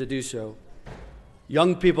chooses to do so.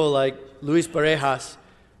 Young people like Luis Parejas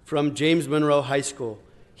from James Monroe High School.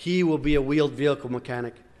 He will be a wheeled vehicle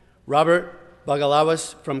mechanic. Robert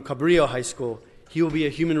Bagalawas from Cabrillo High School. He will be a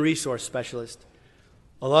human resource specialist.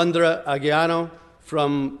 Alondra Aguiano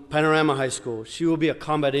from Panorama High School. She will be a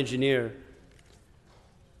combat engineer.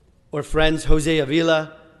 Or friends Jose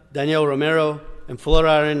Avila, Daniel Romero, and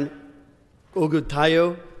Floraren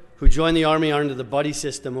Ogutayo, who joined the Army under the buddy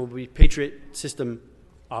system, will be Patriot system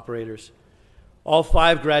operators. All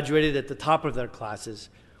 5 graduated at the top of their classes,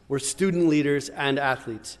 were student leaders and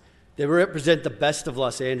athletes. They represent the best of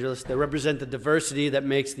Los Angeles. They represent the diversity that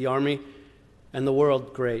makes the Army and the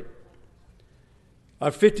world great.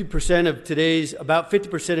 About 50%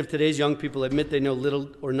 of today's young people admit they know little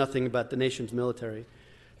or nothing about the nation's military.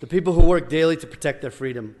 The people who work daily to protect their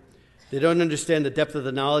freedom. They don't understand the depth of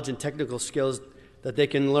the knowledge and technical skills that they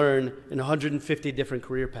can learn in 150 different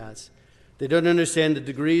career paths. They don't understand the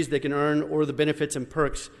degrees they can earn or the benefits and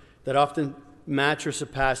perks that often match or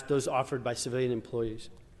surpass those offered by civilian employees.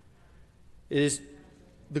 It is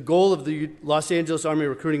the goal of the Los Angeles Army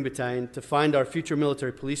Recruiting Battalion to find our future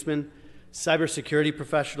military policemen, cybersecurity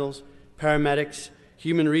professionals, paramedics,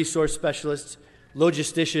 human resource specialists,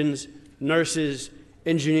 logisticians, nurses,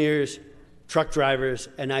 engineers, truck drivers,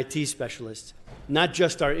 and IT specialists, not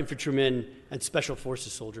just our infantrymen and special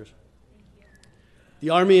forces soldiers. The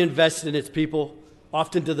Army invests in its people,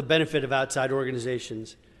 often to the benefit of outside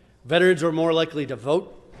organizations. Veterans are more likely to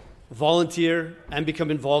vote, volunteer, and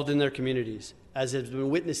become involved in their communities, as has been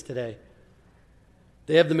witnessed today.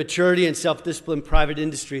 They have the maturity and self-discipline private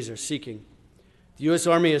industries are seeking. The U.S.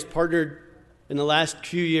 Army has partnered in the last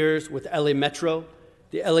few years with LA Metro,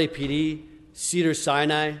 the LAPD,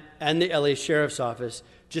 Cedars-Sinai, and the LA Sheriff's Office,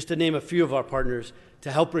 just to name a few of our partners,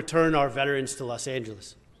 to help return our veterans to Los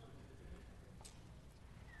Angeles.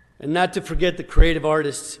 And not to forget the creative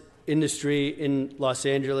artists industry in Los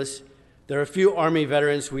Angeles. There are a few Army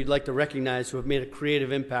veterans who we'd like to recognize who have made a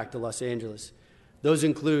creative impact to Los Angeles. Those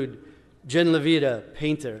include Jen Levita,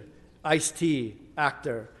 painter, Ice-T,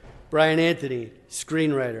 actor, Brian Anthony,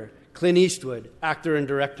 screenwriter, Clint Eastwood, actor and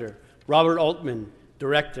director, Robert Altman,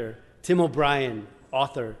 director, Tim O'Brien,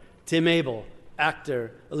 author, Tim Abel,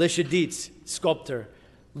 actor, Alicia Dietz, sculptor,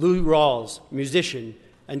 Lou Rawls, musician,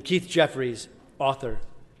 and Keith Jeffries, author.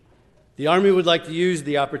 The Army would like to use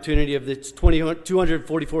the opportunity of its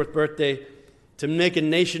 244th birthday to make a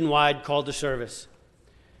nationwide call to service.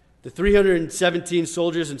 The 317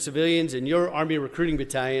 soldiers and civilians in your Army Recruiting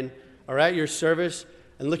Battalion are at your service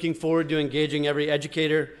and looking forward to engaging every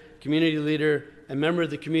educator, community leader, and member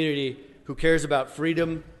of the community who cares about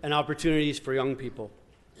freedom and opportunities for young people.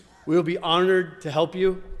 We will be honored to help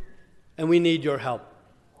you, and we need your help.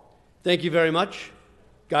 Thank you very much.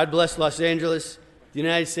 God bless Los Angeles, the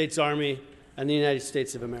United States Army, and the United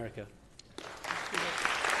States of America.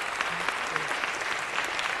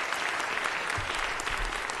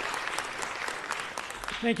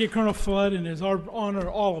 Thank you, Colonel Flood, and it's our honor,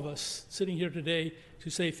 all of us sitting here today,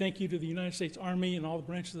 to say thank you to the United States Army and all the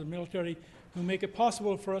branches of the military who make it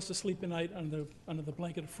possible for us to sleep at night under the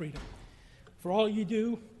blanket of freedom. For all you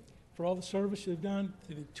do, for all the service you've done,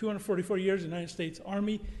 to the 244 years of the United States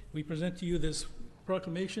Army, we present to you this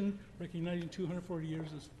proclamation recognizing 240 years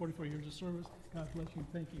as 44 years of service. God bless you.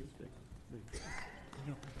 Thank you.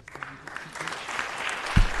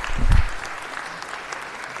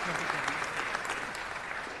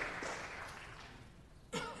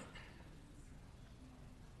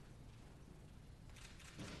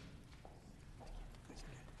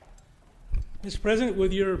 Mr. President,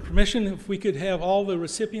 with your permission, if we could have all the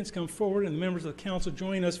recipients come forward and the members of the council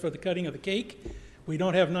join us for the cutting of the cake. We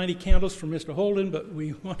don't have 90 candles for Mr. Holden, but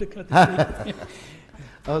we want to cut the cake.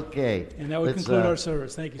 Okay. And that would conclude our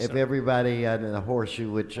service. Thank you, If sir. everybody in the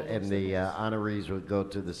horseshoe and the honorees would go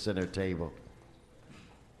to the center table.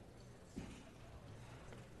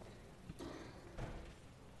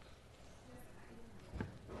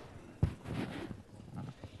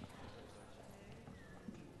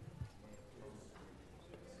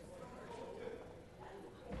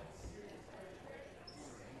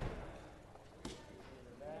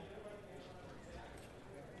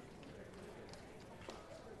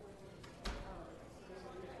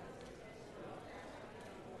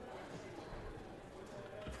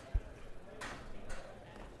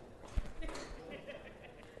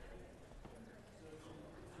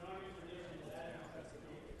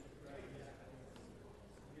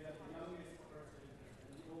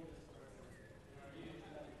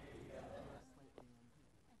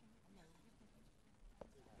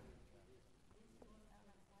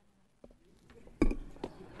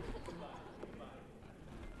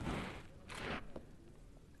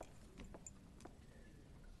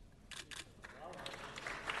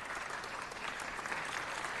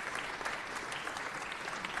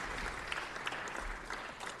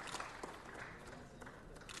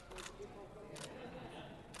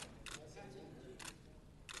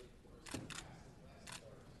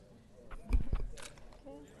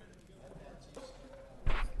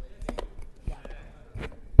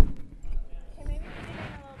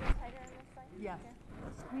 Yes.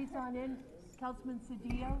 Squeeze on in. Councilman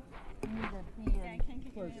Cedillo, you need to be in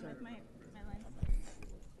closer.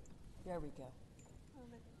 There we go.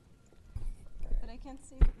 But I can't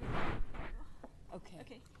see. Okay.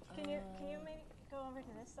 Okay. Can you maybe go over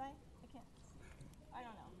to this side? I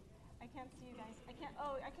don't know. I can't see you guys. I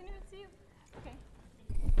can't even see you. Okay.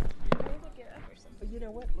 I need to get up or something. You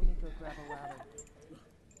know what? Let me go grab a ladder.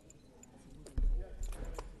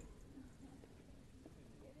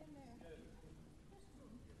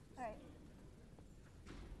 All right.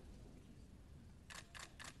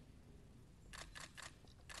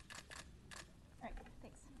 All right,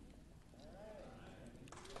 thanks.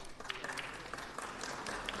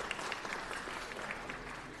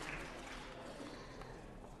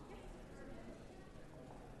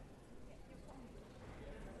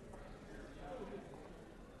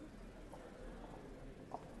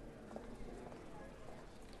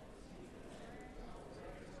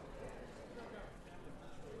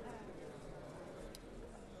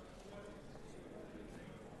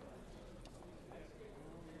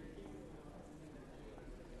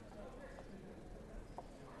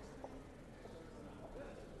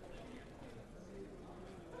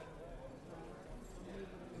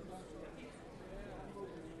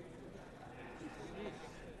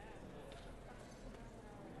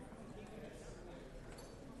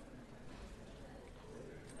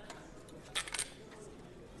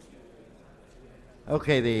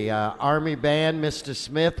 Okay, the Army Band, Mr.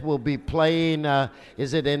 Smith, will be playing,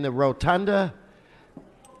 is it in the rotunda?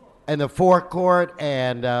 In the forecourt,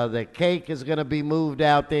 and the cake is going to be moved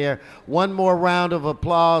out there. One more round of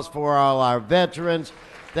applause for all our veterans.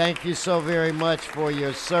 Thank you so very much for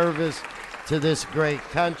your service to this great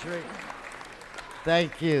country.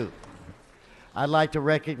 Thank you. I'd like to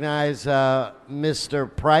recognize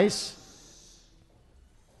Mr. Price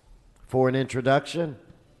for an introduction.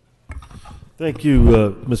 Thank you,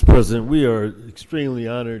 Mr. President. We are extremely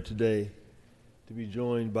honored today to be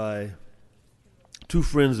joined by two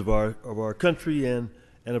friends of our country and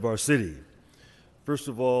of our city. First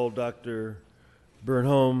of all, Dr.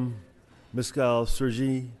 Burnham Mescal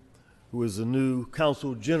Sergi, who is the new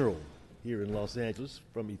Consul General here in Los Angeles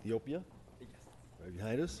from Ethiopia, right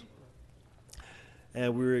behind us.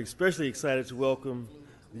 And we're especially excited to welcome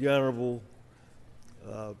the Honorable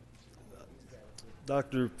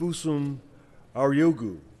Dr. Fusum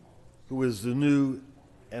Aryogu, who is the new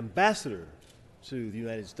ambassador to the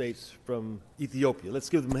United States from Ethiopia. Let's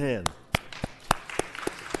give them a hand.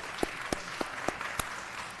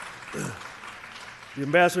 The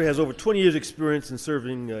ambassador has over 20 years' experience in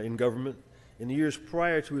serving in government. In the years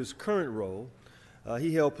prior to his current role,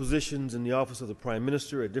 he held positions in the Office of the Prime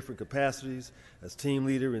Minister at different capacities as team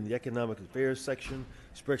leader in the Economic Affairs section,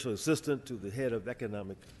 special assistant to the head of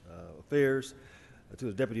Economic Affairs, to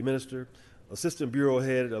the Deputy Minister, Assistant Bureau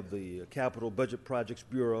Head of the Capital Budget Projects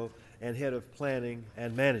Bureau, and Head of Planning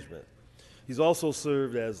and Management. He's also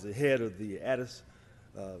served as the head of the Addis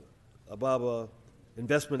Ababa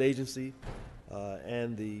Investment Agency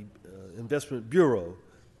and the Investment Bureau,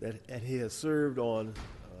 and he has served on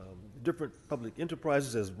different public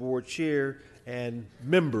enterprises as board chair and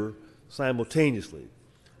member simultaneously.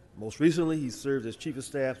 Most recently, he served as Chief of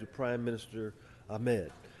Staff to Prime Minister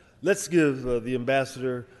Ahmed. Let's give the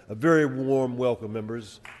ambassador a very warm welcome,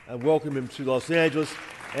 members, and welcome him to Los Angeles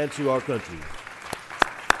and to our country.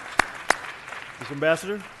 Mr.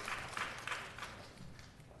 Ambassador.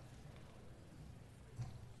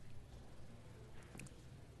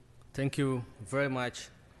 Thank you very much,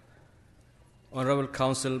 Honorable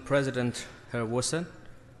Council President Herr Wasson,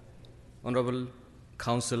 Honorable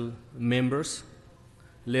Council members,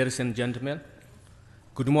 ladies and gentlemen,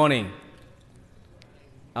 good morning.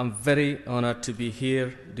 I'm very honored to be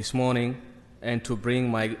here this morning and to bring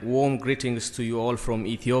my warm greetings to you all from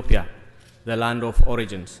Ethiopia, the land of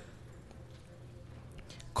origins.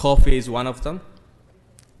 Coffee is one of them.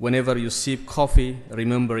 Whenever you sip coffee,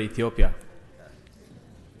 remember Ethiopia.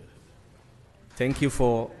 Thank you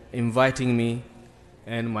for inviting me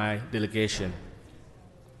and my delegation.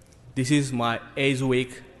 This is my 8th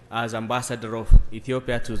week as Ambassador of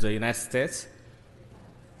Ethiopia to the United States.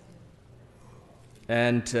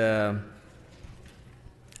 And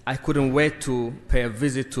I couldn't wait to pay a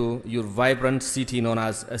visit to your vibrant city known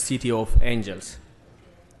as a City of Angels.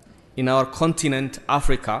 In our continent,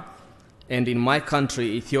 Africa, and in my country,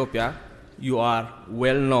 Ethiopia, you are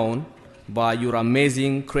well known by your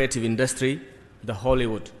amazing creative industry, the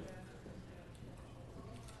Hollywood.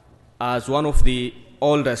 As one of the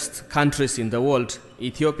oldest countries in the world,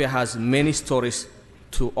 Ethiopia has many stories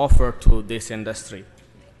to offer to this industry.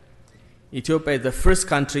 Ethiopia is the first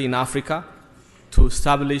country in Africa to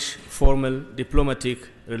establish formal diplomatic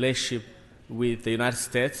relationship with the United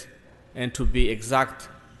States, and to be exact,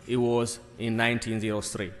 it was in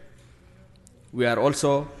 1903. We are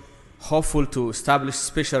also hopeful to establish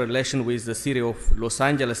special relation with the city of Los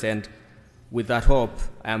Angeles, and with that hope,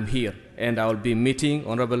 I am here, and I will be meeting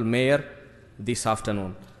Honorable Mayor this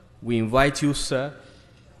afternoon. We invite you, sir,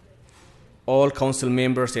 all council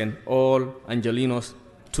members and all Angelinos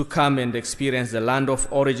to come and experience the land of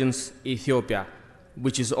origins, Ethiopia,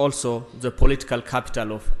 which is also the political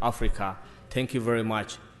capital of Africa. Thank you very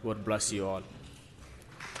much. God bless you all.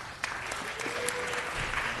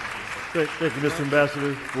 Thank you, Mr.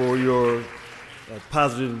 Ambassador, for your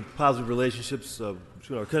positive relationships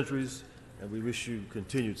between our countries, and we wish you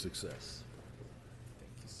continued success.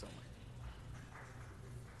 Thank you so much.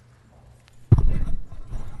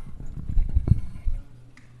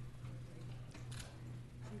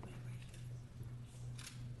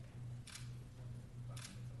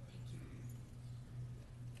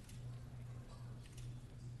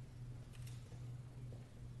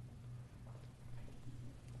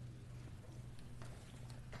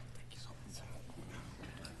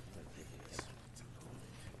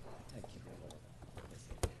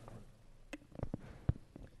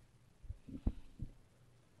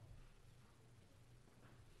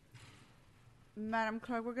 Madam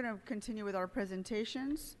Clerk, we're going to continue with our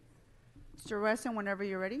presentations. Mr. Wesson, whenever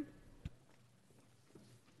you're ready.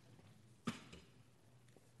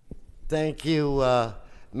 Thank you,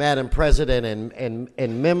 Madam President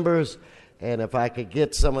and members. And if I could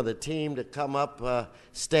get some of the team to come up,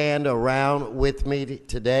 stand around with me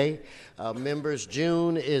today. Members,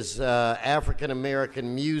 June is African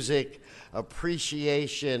American Music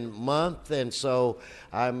Appreciation Month, and so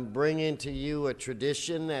I'm bringing to you a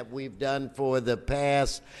tradition that we've done for the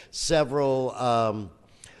past several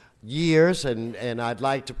years, and I'd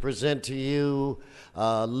like to present to you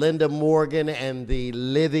Linda Morgan and the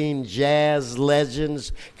Living Jazz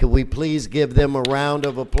Legends. Could we please give them a round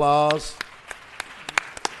of applause?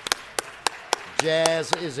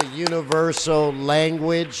 Jazz is a universal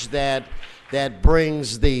language that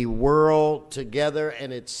brings the world together,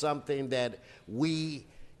 and it's something that we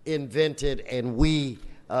invented and we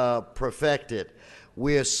perfected.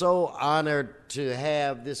 We are so honored to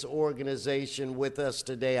have this organization with us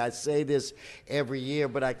today. I say this every year,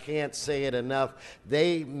 but I can't say it enough.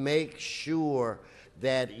 They make sure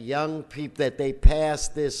that young people, that they pass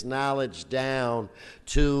this knowledge down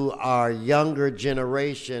to our younger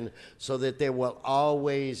generation so that there will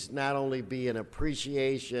always not only be an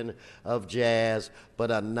appreciation of jazz, but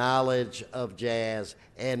a knowledge of jazz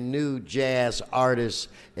and new jazz artists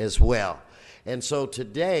as well. And so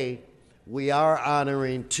today, we are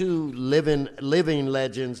honoring two living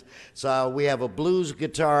legends. So we have a blues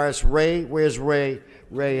guitarist, Ray. Where's Ray?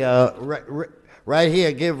 Ray, right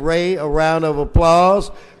here. Give Ray a round of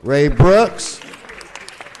applause. Ray Brooks.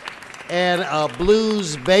 And a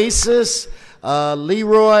blues bassist,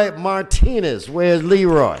 Leroy Martinez. Where's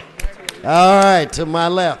Leroy? All right, to my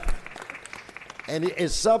left. And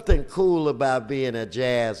it's something cool about being a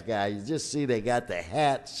jazz guy. You just see they got the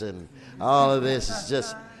hats and all of this. Is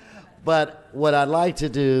just. But what I'd like to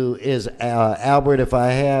do is, Albert, if I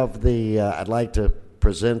have I'd like to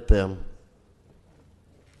present them.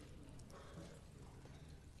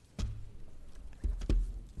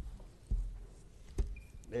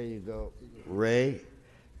 There you go, Ray.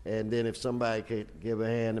 And then if somebody could give a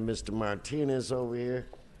hand to Mr. Martinez over here.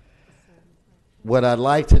 What I'd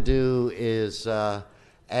like to do is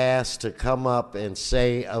ask to come up and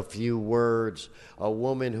say a few words. A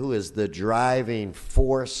woman who is the driving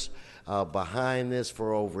force behind this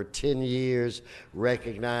for over 10 years,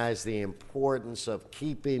 recognize the importance of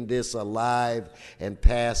keeping this alive and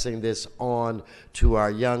passing this on to our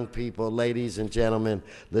young people. Ladies and gentlemen,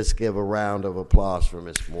 let's give a round of applause for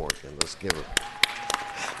Ms. Morgan. Let's give her.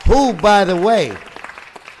 Who, by the way,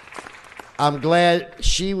 I'm glad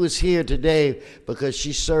she was here today because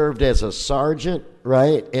she served as a sergeant,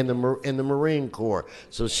 right, in the Marine Corps.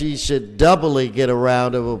 So she should doubly get a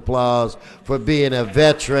round of applause for being a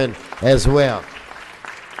veteran as well.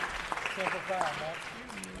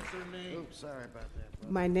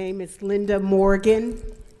 My name is Linda Morgan,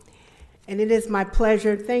 and it is my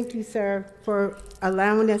pleasure, thank you, sir, for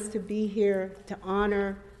allowing us to be here to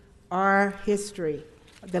honor our history,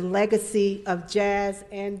 the legacy of jazz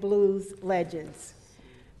and blues legends.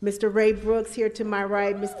 Mr. Ray Brooks here to my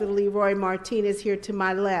right, Mr. Leroy Martinez here to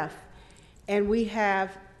my left. And we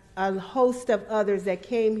have a host of others that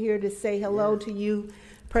came here to say hello to you,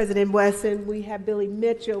 President Wesson. We have Billy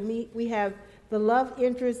Mitchell. We have the love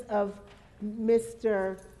interest of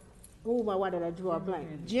Mr. Why did I draw a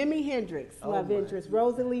blank? Jimi Hendrix, love interest.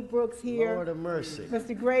 Rosalie Brooks here. Lord of mercy.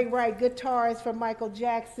 Mr. Greg Wright, guitarist from Michael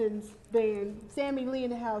Jackson's band. Sammy Lee in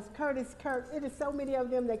the house. Curtis Kirk. It is so many of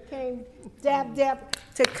them that came dap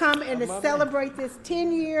to come and to celebrate this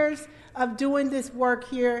 10 years of doing this work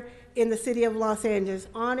here in the city of Los Angeles,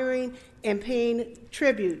 honoring and paying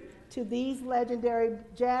tribute to these legendary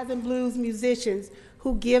jazz and blues musicians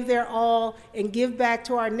who give their all and give back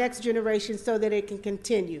to our next generation so that it can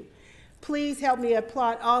continue. Please help me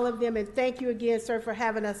applaud all of them, and thank you again, sir, for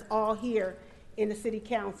having us all here in the City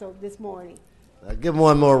Council this morning. Give them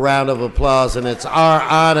one more round of applause, and it's our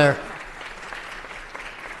honor.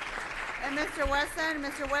 And Mr.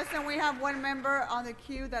 Wesson, we have one member on the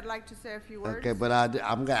queue that'd like to say a few words. Okay, but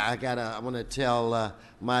I'm gonna tell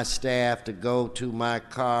my staff to go to my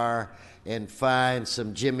car and find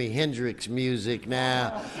some Jimi Hendrix music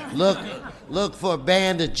now. Look for a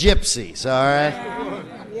band of gypsies, all right?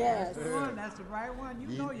 Yes. That's the right one. You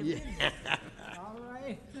know your business. All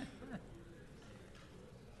right.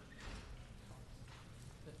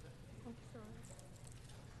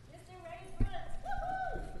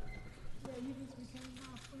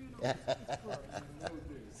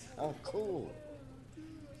 Oh, cool.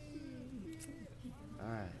 All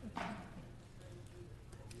right.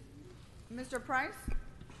 Mr. Price?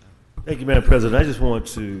 Thank you, Madam President. I just want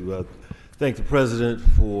to thank the President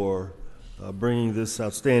for bringing this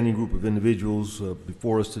outstanding group of individuals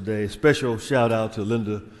before us today. Special shout out to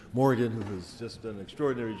Linda Morgan, who has just done an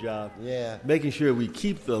extraordinary job making sure we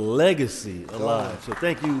keep the legacy alive. So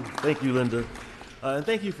thank you, Linda. And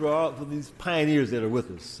thank you for these pioneers that are with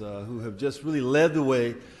us, who have just really led the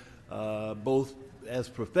way, both as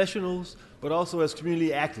professionals, but also as community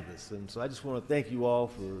activists. And so I just want to thank you all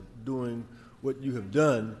for doing what you have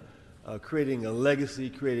done, creating a legacy,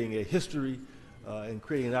 creating a history, and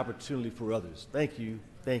creating an opportunity for others. Thank you,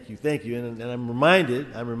 thank you, thank you. And I'm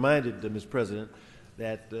reminded, Mr. President,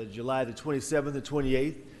 that July the 27th and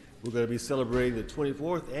 28th, we're going to be celebrating the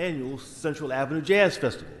 24th annual Central Avenue Jazz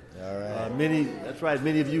Festival. All right. That's right.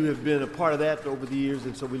 Many of you have been a part of that over the years,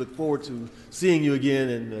 and so we look forward to seeing you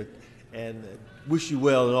again and wish you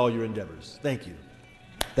well in all your endeavors. Thank you.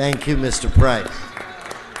 Thank you, Mr. Price.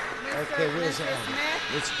 Okay, where's Albert?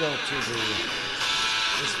 Let's go to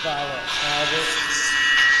let's follow Albert.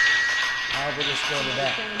 Albert, let's go to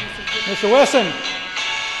that. Mr. Wesson.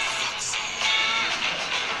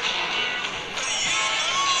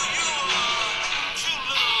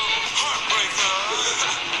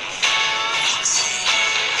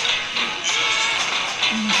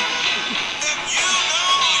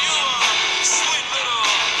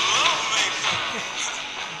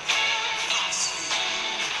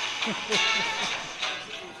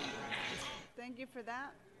 Thank you for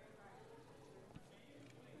that.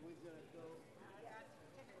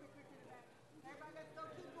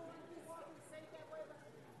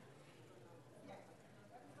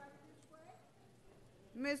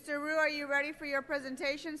 Mr. Rue, are you ready for your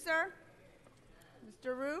presentation, sir?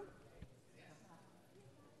 Mr. Rue?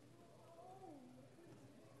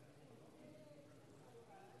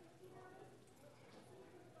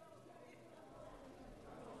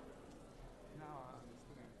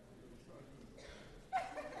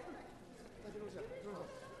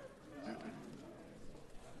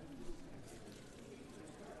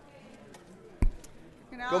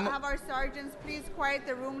 Can I have our sergeants please quiet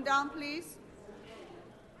the room down, please?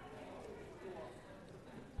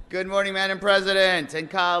 Good morning, Madam President and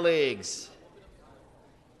colleagues.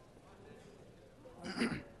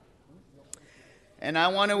 And I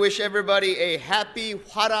want to wish everybody a happy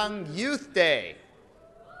Hwarang Youth Day.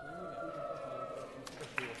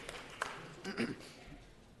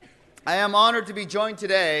 I am honored to be joined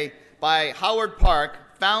today by Howard Park,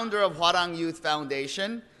 founder of Hwarang Youth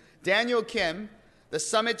Foundation, Daniel Kim, the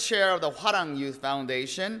summit chair of the Hwarang Youth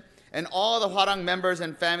Foundation, and all the Hwarang members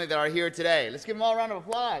and family that are here today. Let's give them all a round of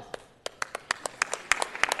applause.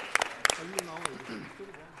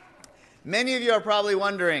 Many of you are probably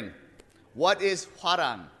wondering, what is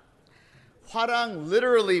Hwarang? Hwarang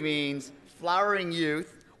literally means flowering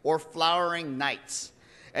youth or flowering knights,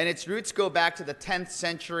 and its roots go back to the 10th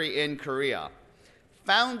century in Korea.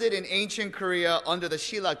 Founded in ancient Korea under the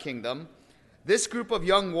Shilla Kingdom, this group of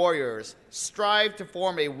young warriors strived to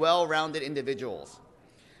form a well-rounded individuals.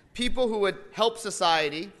 People who would help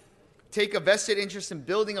society, take a vested interest in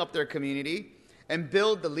building up their community, and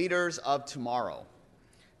build the leaders of tomorrow.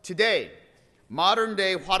 Today,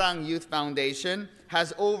 modern-day Hwarang Youth Foundation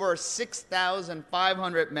has over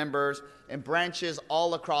 6,500 members and branches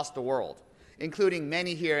all across the world, including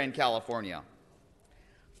many here in California.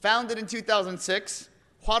 Founded in 2006,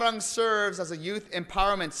 Hwarang serves as a youth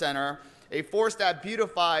empowerment center, a force that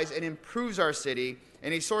beautifies and improves our city,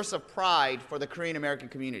 and a source of pride for the Korean American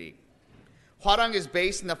community. Hwarang is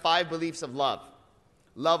based in the 5 beliefs of love: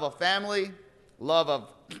 love of family, love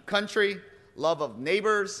of country, love of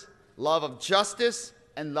neighbors, love of justice,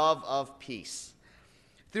 and love of peace.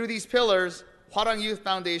 Through these pillars, Hwarang Youth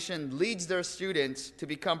Foundation leads their students to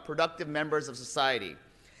become productive members of society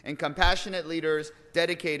and compassionate leaders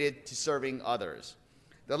dedicated to serving others.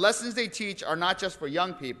 The lessons they teach are not just for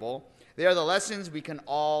young people, they are the lessons we can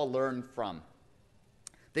all learn from.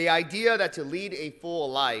 The idea that to lead a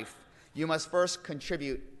full life, you must first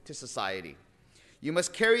contribute to society. You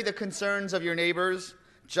must carry the concerns of your neighbors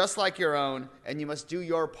just like your own, and you must do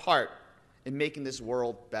your part in making this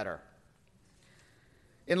world better.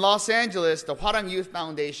 In Los Angeles, the Hwarang Youth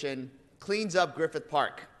Foundation cleans up Griffith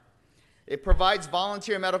Park. It provides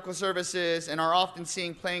volunteer medical services and are often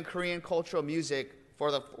seen playing Korean cultural music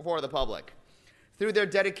for the public. Through their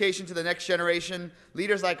dedication to the next generation,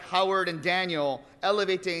 leaders like Howard and Daniel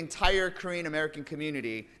elevate the entire Korean American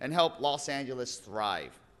community and help Los Angeles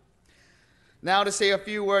thrive. Now to say a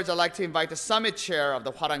few words, I'd like to invite the summit chair of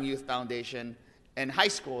the Hwarang Youth Foundation and high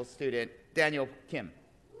school student, Daniel Kim.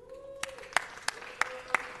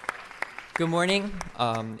 Good morning.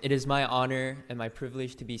 It is my honor and my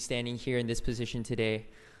privilege to be standing here in this position today.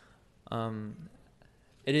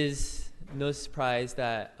 It is no surprise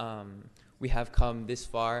that we have come this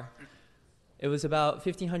far. It was about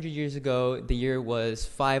 1,500 years ago. The year was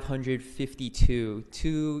 552.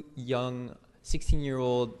 2 young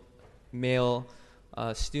 16-year-old male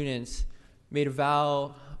students made a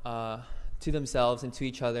vow to themselves and to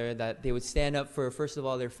each other that they would stand up for, first of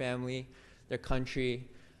all, their family, their country,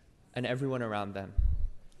 and everyone around them.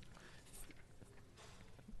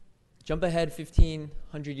 Jump ahead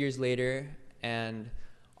 1,500 years later, and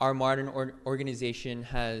our modern organization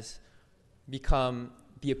has become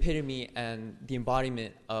the epitome and the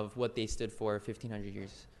embodiment of what they stood for 1,500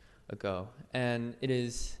 years ago. And it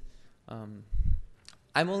is, I'm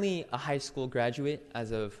only a high school graduate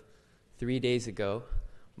as of 3 days ago,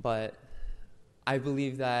 but I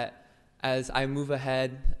believe that as I move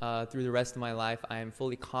ahead through the rest of my life, I am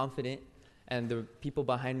fully confident, and the people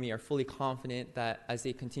behind me are fully confident that as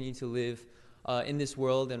they continue to live in this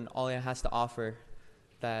world and all it has to offer,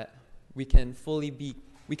 that we can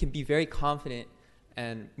be very confident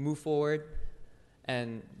and move forward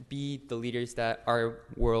and be the leaders that our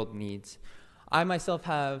world needs. I myself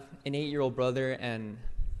have an 8-year-old brother, and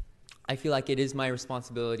I feel like it is my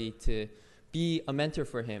responsibility to be a mentor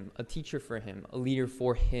for him, a teacher for him, a leader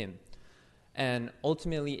for him. And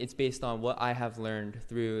ultimately, it's based on what I have learned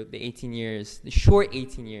through the short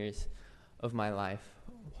 18 years of my life.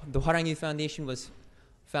 The Hwarang Youth Foundation was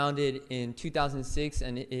founded in 2006,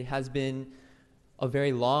 and it has been a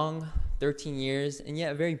very long 13 years, and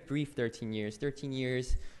yet a very brief 13 years. 13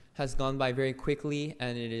 years has gone by very quickly,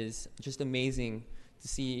 and it is just amazing to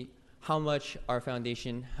see how much our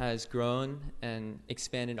foundation has grown and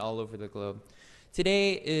expanded all over the globe.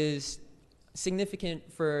 Today is significant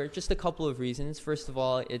for just a couple of reasons. First of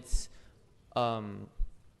all, it's kind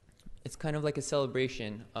of like a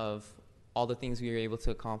celebration of all the things we were able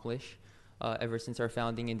to accomplish ever since our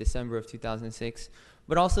founding in December of 2006.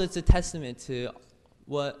 But also it's a testament to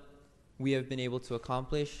what we have been able to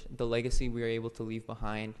accomplish, the legacy we are able to leave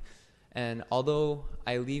behind, And although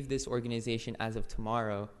I leave this organization as of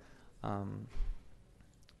tomorrow,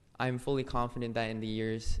 I'm fully confident that in the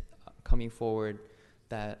years coming forward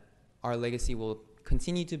that our legacy will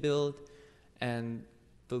continue to build and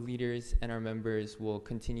the leaders and our members will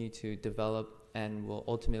continue to develop and will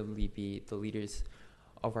ultimately be the leaders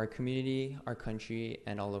of our community, our country,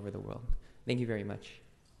 and all over the world. Thank you very much.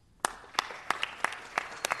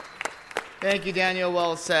 Thank you, Daniel.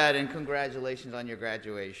 Well said, and congratulations on your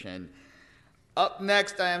graduation. Up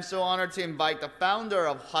next, I am so honored to invite the founder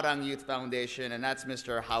of Hwarang Youth Foundation, and that's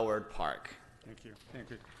Mr. Howard Park. Thank you. Thank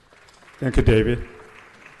you. Thank you, David.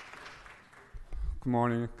 Good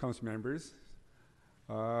morning, council members.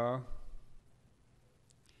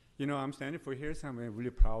 You know, I'm standing for here, so I'm really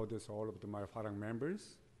proud of all of my Hwarang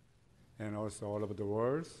members and also all over the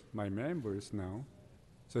world, my members now.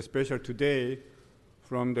 So especially today,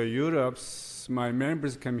 from the Europe's, my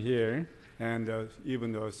members come here, and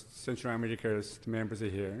even the Central America's members are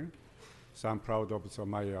here. So I'm proud of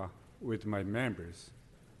with my members.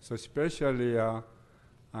 So especially,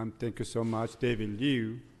 thank you so much, David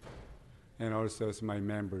Liu, and also my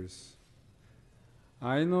members.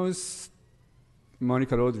 I know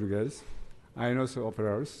Monica Rodriguez. I know the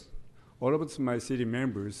operators. All of my city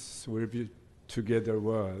members will be together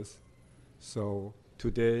with us. So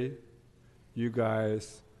today, you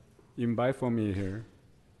guys invite for me here.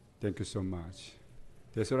 Thank you so much.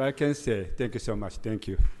 That's all I can say. Thank you so much. Thank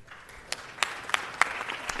you.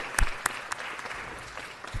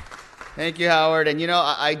 Thank you, Howard. And you know,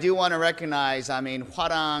 I do want to recognize, I mean,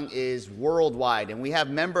 Hwarang is worldwide, and we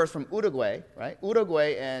have members from Uruguay, right?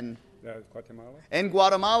 Uruguay and Guatemala. And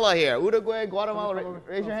Guatemala here. Uruguay, Guatemala,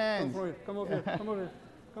 raise your hands. Come over here. Come over here.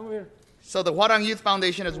 Come over here. So the Hwarang Youth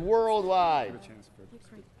Foundation is worldwide.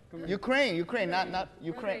 Ukraine, not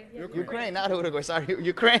Ukraine, Ukraine, not Uruguay. Sorry,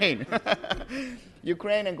 Ukraine,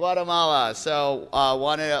 Ukraine and Guatemala. So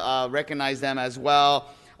want to recognize them as well.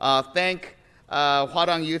 Thank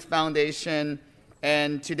Hwarang Youth Foundation,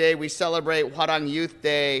 and today we celebrate Hwarang Youth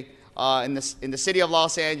Day in the city of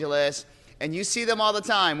Los Angeles. And you see them all the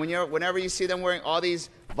time. Whenever you see them wearing all these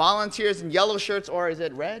volunteers in yellow shirts, or is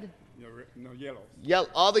it red? No, yellow.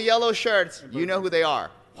 All the yellow shirts, you know who they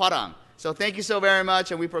are, Hwarang. So thank you so very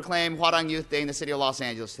much, and we proclaim Hwarang Youth Day in the city of Los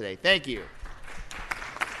Angeles today. Thank you.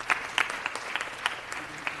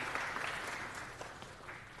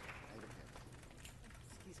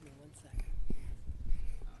 Excuse me 1 second.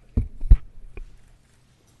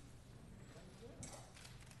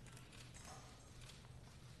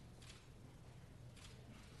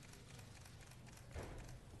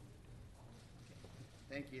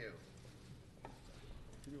 Thank you.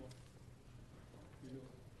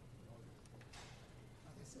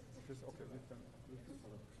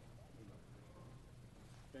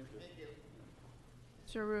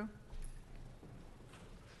 Sharu.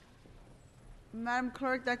 Madam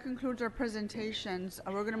Clerk, that concludes our presentations.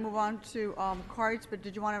 We're going to move on to cards, but do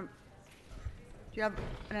you have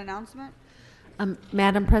an announcement?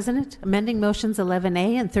 Madam President, amending motions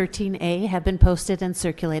 11A and 13A have been posted and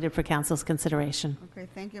circulated for council's consideration. Okay,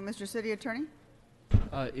 thank you. Mr. City Attorney?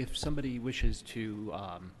 If somebody wishes to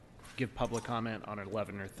give public comment on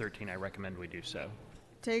 11 or 13, I recommend we do so.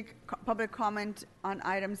 Take public comment on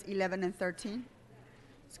items 11 and 13.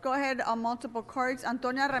 Let's go ahead on multiple cards.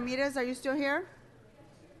 Antonia Ramirez, are you still here?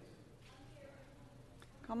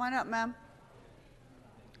 Come on up, ma'am.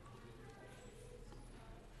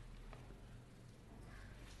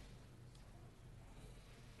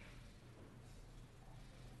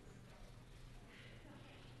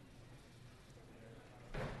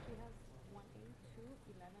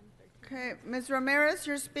 Okay, Ms. Ramirez,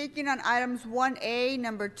 you're speaking on items 1A,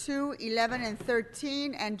 number 2, 11, and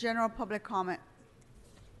 13, and general public comment.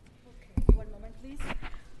 Okay, 1 moment, please.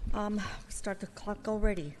 Start the clock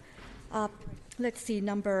already. Let's see,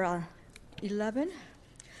 number 11.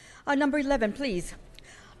 Number 11, please.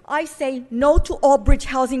 I say no to all bridge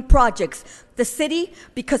housing projects. The city,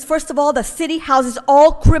 because first of all, the city houses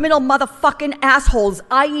all criminal motherfucking assholes,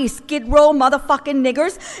 i.e. Skid Row motherfucking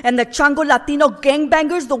niggers, and the Chango Latino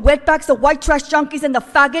gangbangers, the wetbacks, the white trash junkies, and the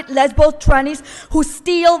faggot lesbo trannies who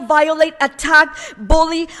steal, violate, attack,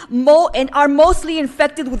 bully, and are mostly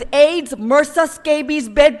infected with AIDS, MRSA, scabies,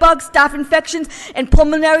 bedbugs, staph infections, and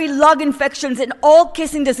pulmonary lung infections, and all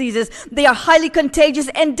kissing diseases. They are highly contagious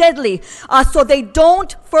and deadly. So they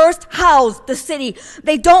don't first house the city.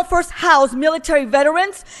 They don't first house military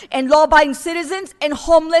veterans and law-abiding citizens and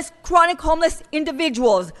homeless, chronic homeless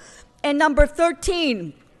individuals. And number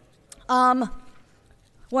 13, one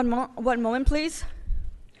moment, please.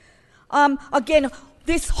 Again,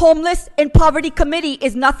 This homeless and poverty committee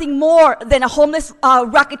is nothing more than a homeless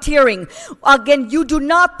racketeering. Again, you do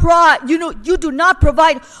not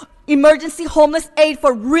provide emergency homeless aid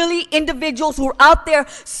for really individuals who are out there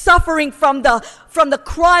suffering from the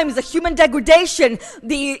crimes, the human degradation,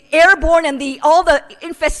 the airborne, and all the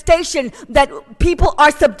infestation that people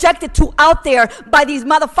are subjected to out there by these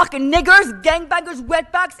motherfucking niggers, gangbangers,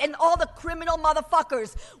 wetbacks, and all the criminal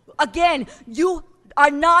motherfuckers. Again, you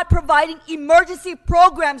are not providing emergency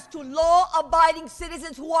programs to law-abiding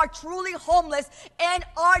citizens who are truly homeless and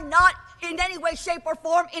are not in any way, shape, or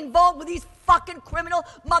form involved with these fucking criminal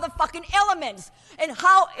motherfucking elements.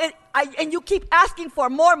 And you keep asking for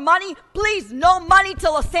more money. Please, no money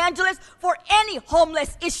to Los Angeles for any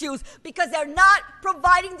homeless issues, because they're not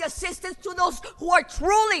providing the assistance to those who are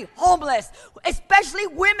truly homeless, especially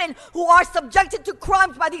women who are subjected to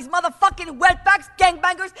crimes by these motherfucking wetbacks,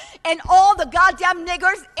 gangbangers, and all the goddamn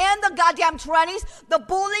niggers and the goddamn trannies. The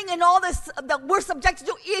bullying and all this that we're subjected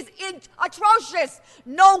to is atrocious.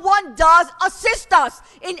 No one does assist us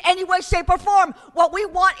in any way, shape, or form. What we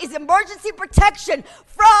want is emergency protection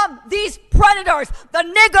from these predators, the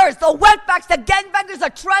niggers, the wetbacks, the gangbangers,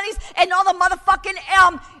 the trannies, and all the motherfucking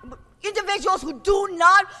individuals who do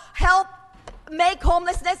not help make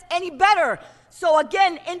homelessness any better. So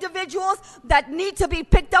again, individuals that need to be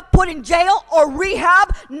picked up, put in jail or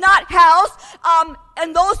rehab, not housed,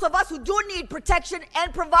 and those of us who do need protection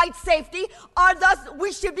and provide safety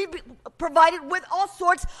we should be provided with all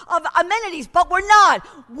sorts of amenities, but we're not.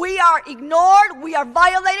 We are ignored, we are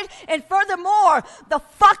violated, and furthermore, the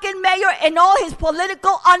fucking mayor and all his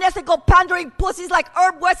political, unethical, pandering pussies like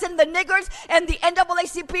Herb Wesson, the niggers, and the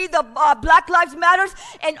NAACP, the Black Lives Matters,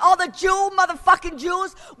 and all the motherfucking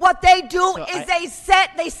Jews, what they do is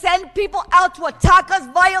they send people out to attack us,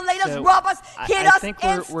 violate us, rob us, hit us,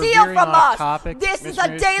 and steal from us. This is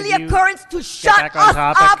a daily occurrence to shut us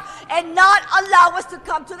up and not allow us to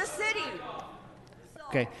come to the city.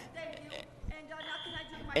 Okay.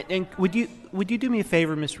 And would you do me a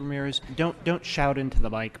favor, Ms. Ramirez? Don't shout into the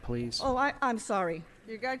mic, please. Oh, I'm sorry.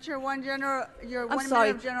 You got your one minute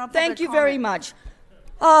of general public Thank you comment. very much.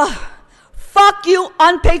 Fuck you,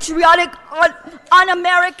 unpatriotic,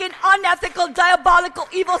 un-American, unethical, diabolical,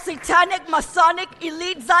 evil, satanic, Masonic,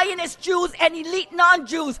 elite Zionist Jews and elite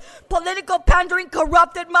non-Jews, political pandering,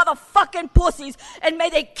 corrupted motherfucking pussies, and may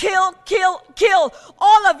they kill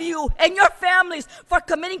all of you and your families for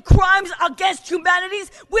committing crimes against humanity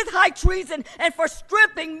with high treason and for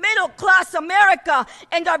stripping middle-class America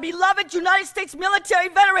and our beloved United States military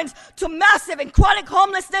veterans to massive and chronic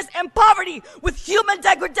homelessness and poverty with human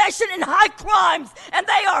degradation and high crimes, and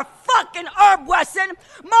they are fucking Herb Wesson,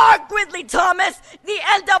 Mark Ridley Thomas, the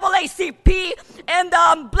NAACP, and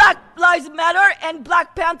Black Lives Matter and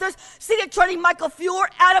Black Panthers, City Attorney Michael Fuhr,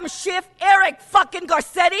 Adam Schiff, Eric fucking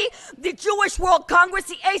Garcetti, the Jewish World Congress,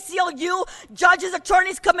 the ACLU, judges,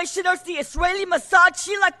 attorneys, commissioners, the Israeli Mossad,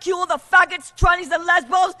 Sheila Kuehl, the faggots, trannies, and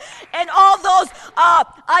lesbos, and all those,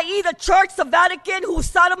 i.e. the Church, the Vatican, who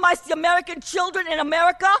sodomized the American children in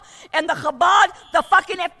America, and the Chabad, the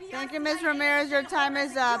fucking FBI. Thank you, Ms. Ramirez. Your time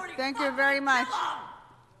is up. Thank you very much.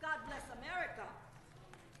 God bless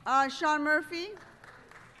America. Sean Murphy.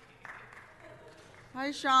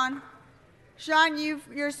 Hi, Sean. Sean,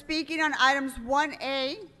 you're speaking on items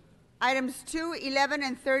 1A, items 2, 11,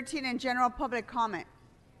 and 13 in general public comment.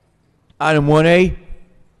 Item 1A,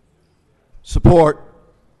 support.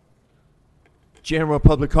 General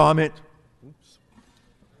public comment. Oops.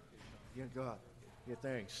 Yeah, God. Yeah,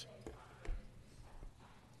 thanks.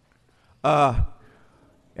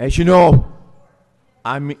 As you know,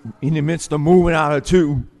 I'm in the midst of moving out of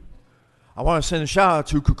 2. I want to send a shout out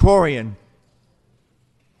to Krikorian.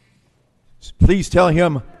 Please tell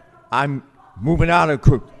him I'm moving out of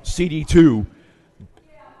CD2.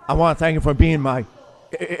 I want to thank him for being my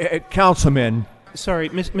councilman. Sorry,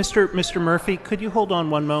 Mr. Murphy, could you hold on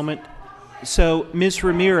one moment? So, Ms.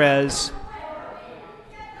 Ramirez,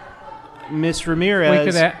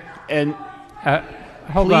 and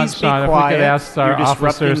hold on, please Sean. be If quiet. we could ask our You're disrupting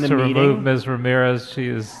officers the to meeting. remove Ms. Ramirez. She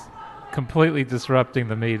is completely disrupting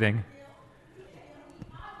the meeting.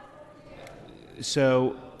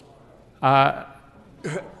 So,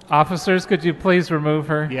 officers, could you please remove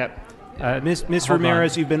her? Yep. Ms. hold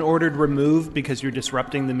Ramirez, on. you've been ordered removed because you're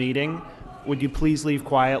disrupting the meeting. Would you please leave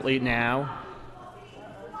quietly now?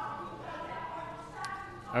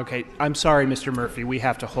 Okay, I'm sorry, Mr. Murphy. We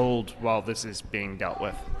have to hold while this is being dealt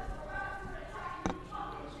with.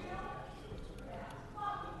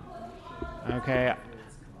 Okay.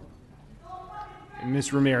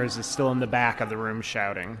 Ms. Ramirez is still in the back of the room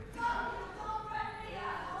shouting.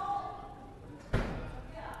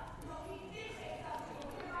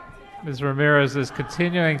 Ms. Ramirez is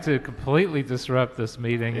continuing to completely disrupt this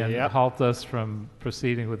meeting and Yep. halt us from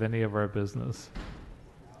proceeding with any of our business.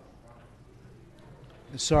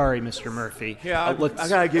 Sorry, Mr. Murphy. Yeah, I let's-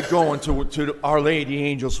 gotta get going to Our Lady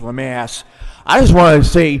Angels for Mass. I just want to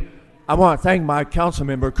say, I want to thank my council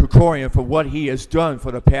member Krikorian for what he has done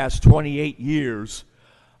for the past 28 years.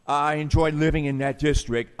 I enjoyed living in that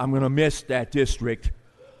district. I'm going to miss that district.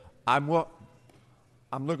 I'm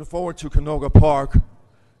looking forward to Canoga Park.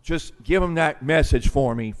 Just give him that message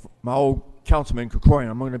for me, my old councilman Krikorian.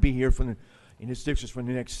 I'm going to be here in this district for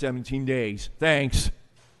the next 17 days. Thanks.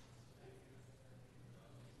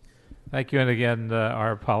 Thank you, and again,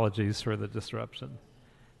 our apologies for the disruption.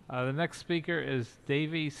 The next speaker is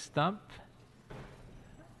Davy Stump.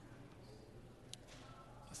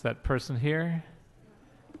 Is that person here?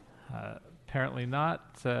 Apparently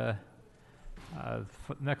not.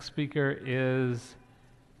 Next speaker is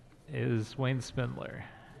Wayne Spindler.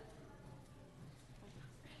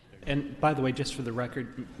 And by the way, just for the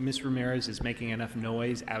record, Ms. Ramirez is making enough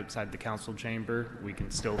noise outside the council chamber. We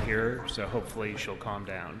can still hear her, so hopefully she'll calm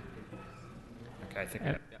down. Okay, I think.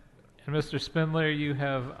 And Mr. Spindler, you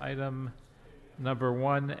have item number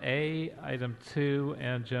 1A, item 2,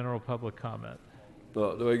 and general public comment.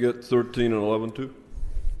 Do I get 13 and 11 too?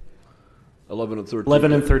 11 and 13.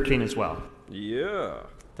 11 and 13 as well. Yeah.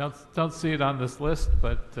 Don't see it on this list,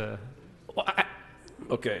 but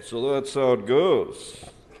Okay, so that's how it goes.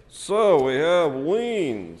 So we have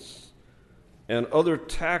liens and other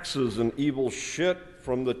taxes and evil shit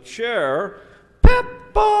from the chair.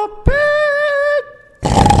 Peppa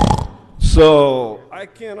Pig. So I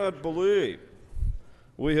cannot believe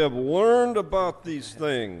we have learned about these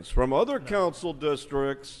things from other council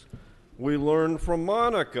districts. We learned from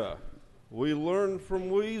Monica. We learned from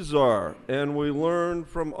Weezer, and we learned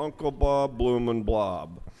from Uncle Bob Blumenblob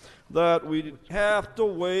that we have to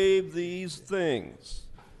waive these things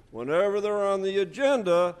whenever they're on the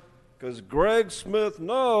agenda, because Greg Smith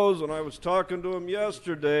knows, and I was talking to him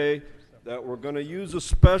yesterday, that we're going to use a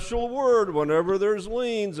special word whenever there's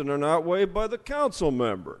liens and they're not waived by the council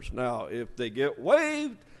members. Now, if they get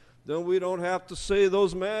waived, then we don't have to say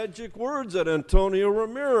those magic words that Antonio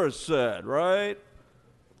Ramirez said, right?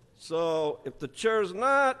 So if the chair's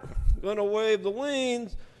not going to waive the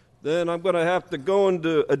liens, then I'm going to have to go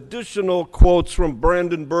into additional quotes from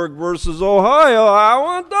Brandenburg versus Ohio. I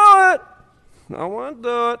want to do it. I want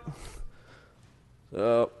to do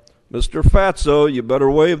it. Mr. Fatso, you better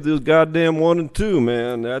waive these goddamn 1 and 2,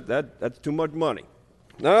 man. That's too much money.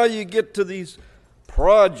 Now you get to these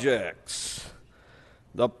projects.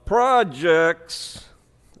 The projects,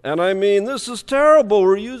 and I mean, this is terrible.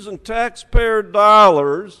 We're using taxpayer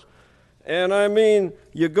dollars. And I mean,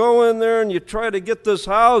 you go in there and you try to get this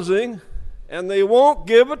housing, and they won't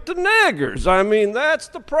give it to niggers. I mean, that's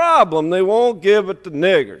the problem. They won't give it to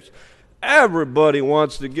niggers. Everybody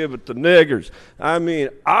wants to give it to niggers. I mean,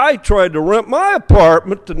 I tried to rent my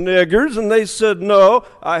apartment to niggers, and they said, no,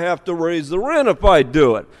 I have to raise the rent if I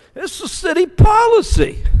do it. It's a city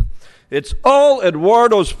policy. It's all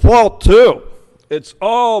Eduardo's fault, too. It's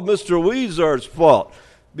all Mr. Weezer's fault,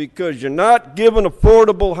 because you're not giving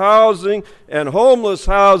affordable housing and homeless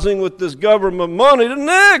housing with this government money to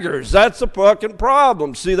niggers. That's a fucking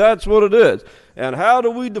problem. See, that's what it is. And how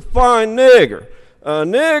do we define nigger? A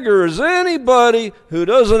nigger is anybody who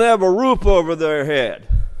doesn't have a roof over their head.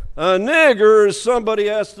 A nigger is somebody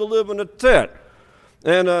who has to live in a tent.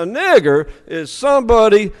 And a nigger is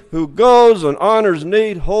somebody who goes and honors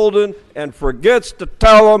Nate Holden and forgets to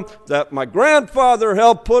tell him that my grandfather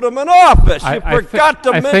helped put him in office. You forgot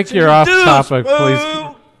to mention I think you're off dues, topic.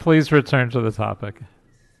 boo. Please return to the topic.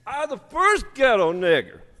 I'm the first ghetto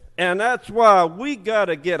nigger. And that's why we got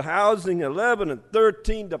to get housing 11 and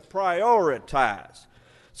 13 to prioritize.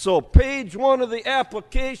 So page 1 of the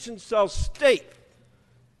application shall state,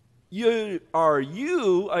 are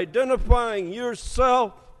you identifying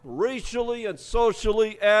yourself racially and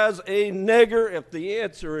socially as a nigger? If the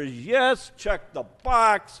answer is yes, check the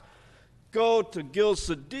box. Go to Gil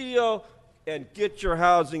Cedillo and get your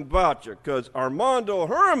housing voucher, because Armando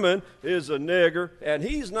Herman is a nigger, and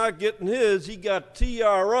he's not getting his. He got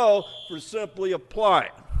TRO for simply applying.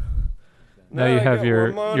 Now you have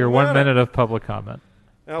your 1 minute of public comment.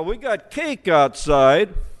 Now we got cake outside,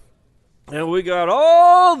 and we got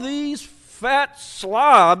all these fat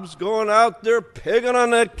slobs going out there pigging on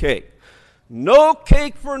that cake. No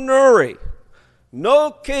cake for Nuri. No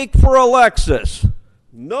cake for Alexis.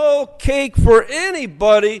 No cake for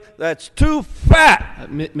anybody that's too fat.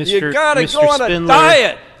 You gotta go on a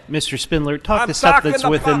diet. Mr. Spindler, talk to stuff that's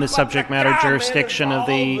within the subject matter jurisdiction of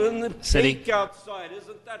the city. Cake outside,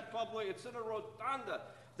 isn't that public? It's in a rotunda.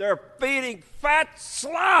 They're feeding fat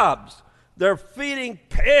slobs. They're feeding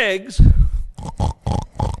pigs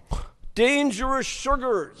dangerous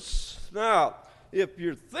sugars. Now, if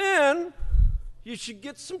you're thin, you should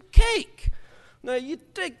get some cake. Now, you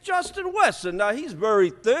take Justin Wesson. Now, he's very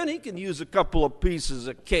thin. He can use a couple of pieces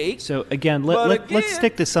of cake. So again, But let's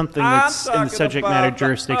stick to something I'm that's in the talking subject matter about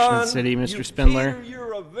jurisdiction of the city, Mr. you Spindler. cater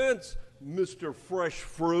your events, Mr. Fresh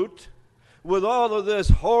Fruit, with all of this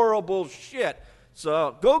horrible shit.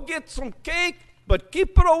 So go get some cake, but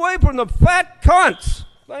keep it away from the fat cunts.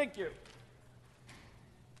 Thank you.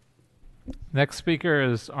 Next speaker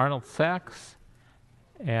is Arnold Sachs,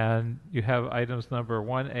 and you have items number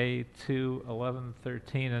 1A, 2, 11,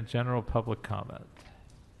 13, and general public comment.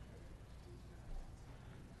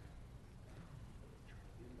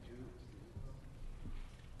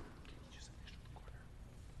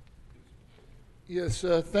 Yes,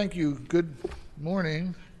 thank you. Good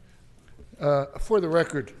morning. For the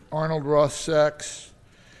record, Arnold Ross Sachs.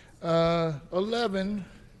 11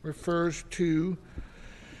 refers to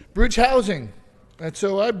bridge housing. And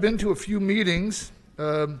so I've been to a few meetings,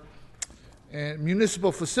 and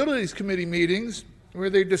municipal facilities committee meetings, where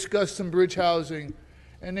they discussed some bridge housing.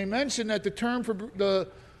 And they mentioned that the term for the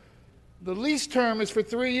lease term is for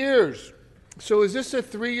 3 years. So is this a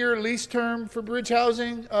 3-year lease term for bridge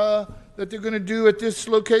housing that they're going to do at this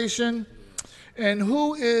location? And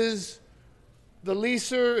who is the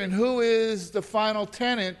leaser and who is the final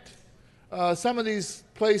tenant? Some of these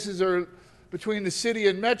places are between the city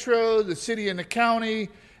and Metro, the city and the county,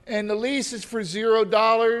 and the lease is for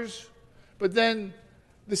 $0, but then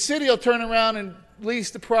the city will turn around and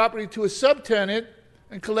lease the property to a subtenant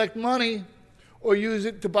and collect money or use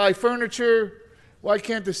it to buy furniture. Why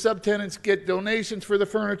can't the subtenants get donations for the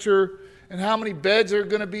furniture? And how many beds are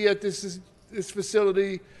going to be at this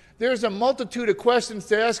facility? There's a multitude of questions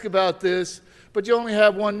to ask about this, but you only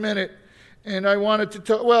have 1 minute. And I wanted to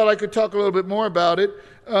talk, well, I could talk a little bit more about it.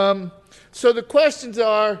 So the questions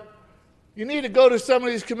are, you need to go to some of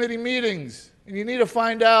these committee meetings, and you need to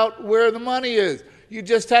find out where the money is. You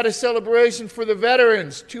just had a celebration for the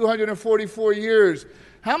veterans, 244 years.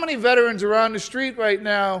 How many veterans are on the street right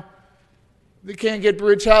now that can't get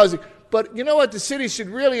bridge housing? But you know what the city should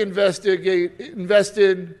really invest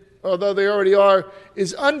in, although they already are,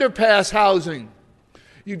 is underpass housing.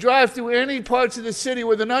 You drive through any parts of the city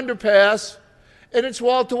with an underpass, and it's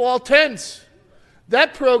wall-to-wall tents.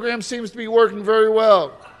 That program seems to be working very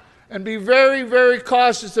well. And be very, very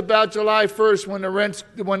cautious about July 1st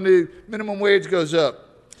when the minimum wage goes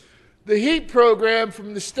up. The HEAP program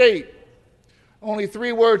from the state, only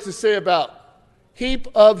 3 words to say about. Heap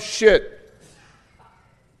of shit.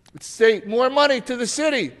 State, more money to the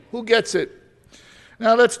city. Who gets it?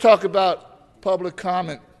 Now let's talk about public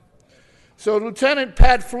comment. So Lieutenant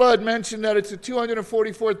Pat Flood mentioned that it's the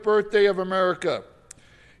 244th birthday of America.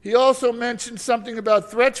 He also mentioned something about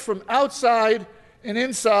threats from outside and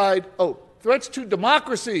inside, threats to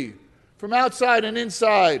democracy from outside and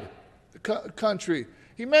inside the country.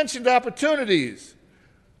 He mentioned opportunities.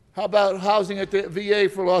 How about housing at the VA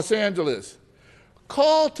for Los Angeles?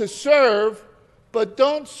 Call to serve, but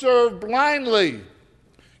don't serve blindly.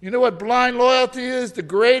 You know what blind loyalty is? The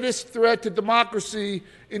greatest threat to democracy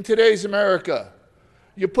in today's America.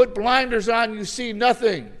 You put blinders on, you see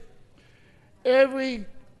nothing.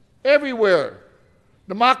 Everywhere,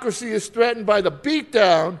 democracy is threatened by the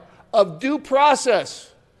beatdown of due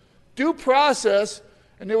process. Due process,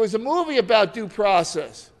 and there was a movie about due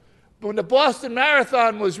process. When the Boston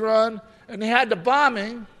Marathon was run and they had the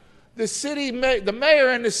bombing, the mayor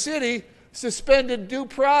and the city suspended due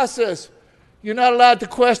process. You're not allowed to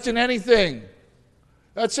question anything.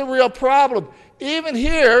 That's a real problem. Even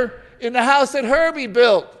here in the house that Herbie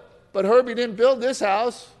built. But Herbie didn't build this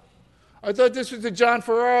house. I thought this was the John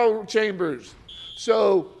Ferraro chambers.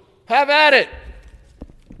 So have at it.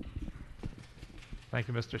 Thank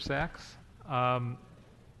you, Mr. Sachs.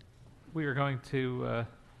 We are going to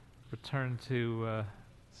return to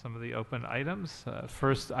some of the open items.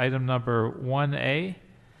 First, item number 1A.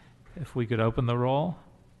 If we could open the roll,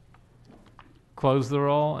 close the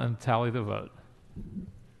roll, and tally the vote.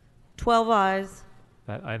 12 ayes.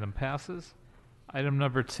 That item passes. Item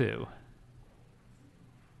number 2.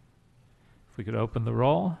 If we could open the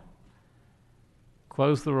roll,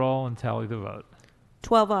 close the roll, and tally the vote.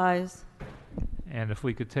 12 ayes. And if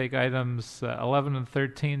we could take items 11 and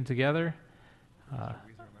 13 together.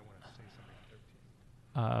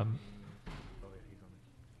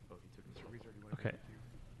 Okay.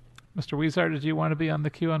 Mr. Weezar, did you want to be on the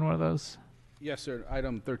queue on one of those? Yes, sir.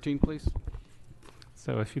 Item 13, please.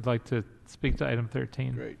 So if you'd like to speak to item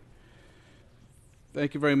 13. Great.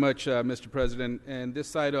 Thank you very much, Mr. President. And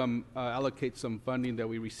this item allocates some funding that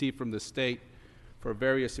we received from the state for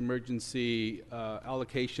various emergency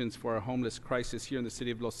allocations for our homeless crisis here in the city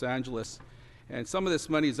of Los Angeles. And some of this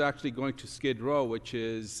money is actually going to Skid Row, which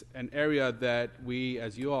is an area that we,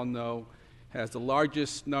 as you all know, has the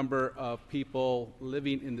largest number of people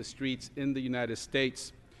living in the streets in the United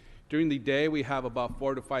States. During the day, we have about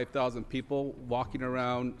 4,000 to 5,000 people walking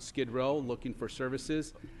around Skid Row looking for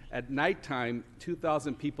services. At nighttime,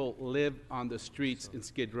 2,000 people live on the streets in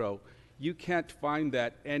Skid Row. You can't find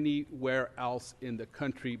that anywhere else in the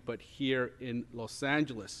country but here in Los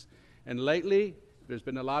Angeles. And lately, there's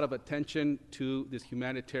been a lot of attention to this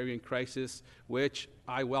humanitarian crisis, which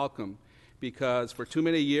I welcome, because for too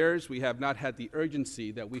many years we have not had the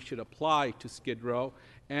urgency that we should apply to Skid Row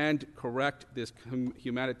and correct this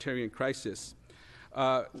humanitarian crisis.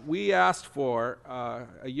 We asked for,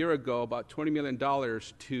 a year ago, about $20 million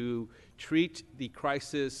to treat the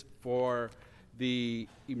crisis for the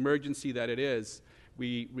emergency that it is.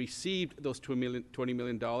 We received those $20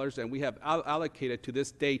 million, and we have allocated to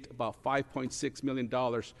this date about $5.6 million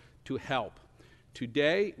to help.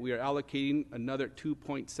 Today, we are allocating another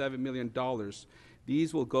 $2.7 million.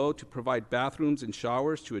 These will go to provide bathrooms and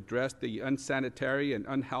showers to address the unsanitary and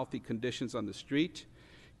unhealthy conditions on the street,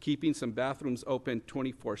 keeping some bathrooms open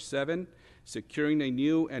 24/7, securing a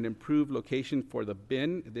new and improved location for the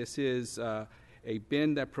bin. This is a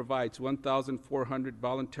bin that provides 1,400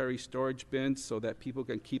 voluntary storage bins so that people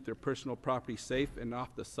can keep their personal property safe and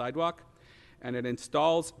off the sidewalk. And it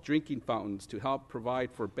installs drinking fountains to help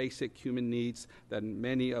provide for basic human needs that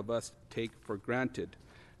many of us take for granted.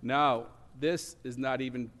 Now, this is not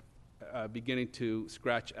even beginning to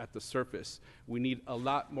scratch at the surface. We need a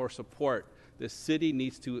lot more support. The city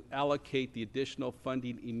needs to allocate the additional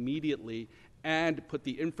funding immediately and put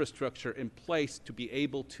the infrastructure in place to be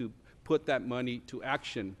able to put that money to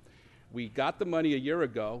action. We got the money a year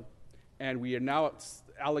ago, and we are now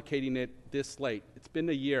allocating it this late. It's been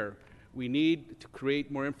a year. We need to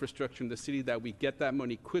create more infrastructure in the city that we get that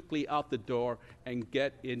money quickly out the door and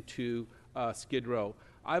get into Skid Row.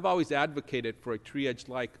 I've always advocated for a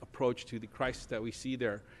triage-like approach to the crisis that we see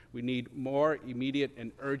there. We need more immediate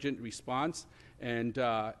and urgent response, and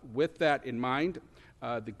with that in mind,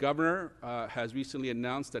 the governor has recently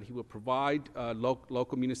announced that he will provide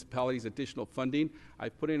local municipalities additional funding.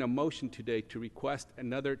 I've put in a motion today to request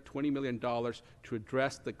another $20 million to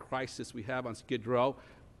address the crisis we have on Skid Row,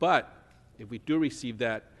 but if we do receive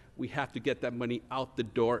that, we have to get that money out the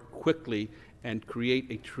door quickly and create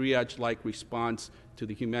a triage-like response to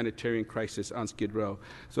the humanitarian crisis on Skid Row.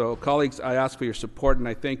 So, colleagues, I ask for your support, and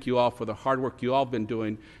I thank you all for the hard work you all have been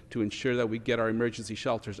doing to ensure that we get our emergency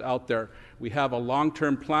shelters out there. We have a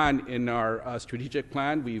long-term plan in our strategic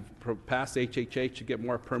plan. We've passed HHH to get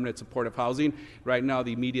more permanent supportive housing. Right now,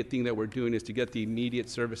 the immediate thing that we're doing is to get the immediate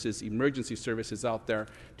services, emergency services out there.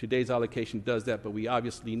 Today's allocation does that, but we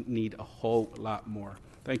obviously need a whole lot more.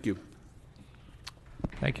 Thank you.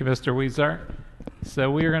 Thank you, Mr. Weezer.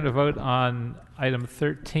 So we are going to vote on item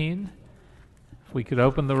 13. If we could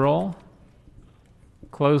open the roll,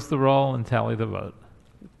 close the roll, and tally the vote.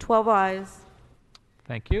 12 ayes.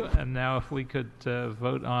 Thank you. And now if we could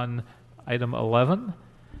vote on item 11.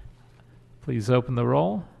 Please open the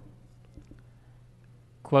roll,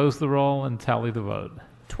 close the roll, and tally the vote.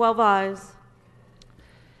 12 ayes.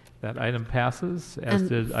 That item passes, as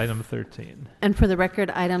did item 13. And for the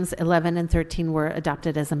record, items 11 and 13 were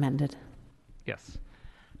adopted as amended. Yes.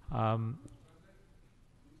 And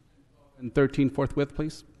 13 forthwith,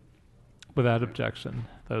 please. Without objection,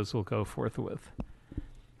 those will go forthwith.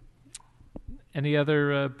 Any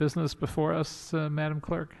other business before us, Madam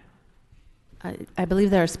Clerk? I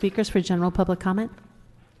believe there are speakers for general public comment.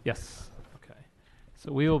 Yes. Okay.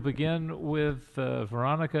 So we will begin with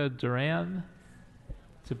Veronica Duran,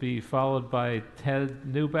 to be followed by Ted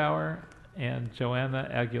Neubauer and Joanna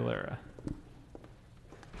Aguilera.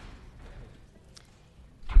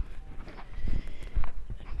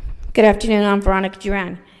 Good afternoon, I'm Veronica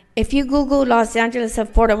Duran. If you Google Los Angeles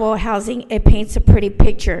affordable housing, it paints a pretty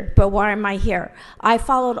picture, but why am I here? I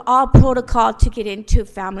followed all protocol to get into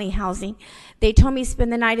family housing. They told me to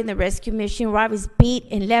spend the night in the rescue mission where I was beat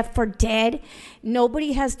and left for dead.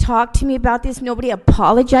 Nobody has talked to me about this. Nobody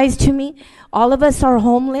apologized to me. All of us are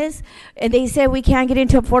homeless, and they said we can't get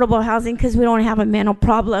into affordable housing because we don't have a mental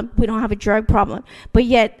problem. We don't have a drug problem. But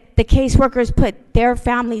yet, the caseworkers put their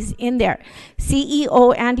families in there.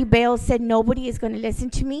 CEO Andy Bales said nobody is going to listen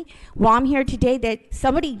to me. Well, I'm here today that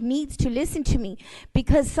somebody needs to listen to me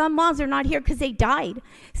because some moms are not here because they died.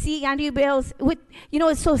 See, Andy Bales,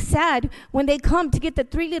 it's so sad when they come to get the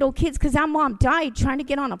 3 little kids because that mom died trying to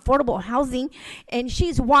get on affordable housing, and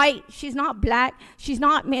she's white, she's not black, she's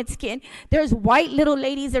not Mexican. There's white little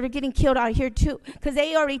ladies that are getting killed out here too because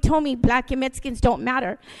they already told me black and Mexicans don't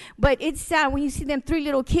matter. But it's sad when you see them 3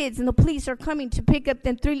 little kids and the police are coming to pick up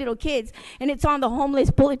them 3 little kids, and it's on the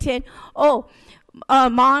homeless bulletin.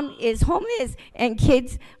 Mom is homeless and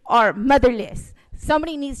kids are motherless.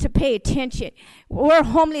 Somebody needs to pay attention. We're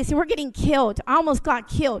homeless and we're getting killed. I almost got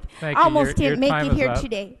killed. Thank I you. almost Your didn't make time it is here up.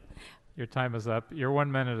 today. Your time is up. Your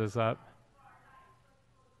 1 minute is up.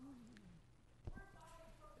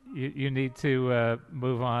 You need to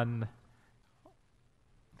move on.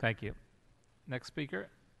 Thank you. Next speaker.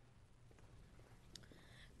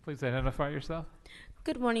 Please identify yourself.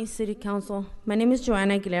 Good morning, City Council. My name is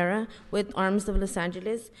Joanna Aguilera with Arms of Los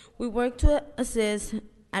Angeles. We work to assist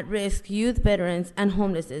at-risk youth, veterans, and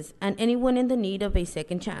homeless, and anyone in the need of a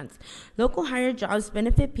second chance. Local hire jobs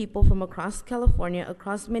benefit people from across California,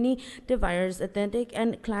 across many diverse ethnic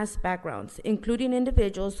and class backgrounds, including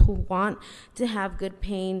individuals who want to have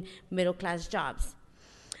good-paying middle-class jobs.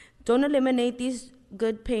 Don't eliminate these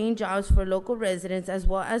good-paying jobs for local residents as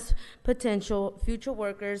well as potential future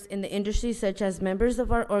workers in the industry, such as members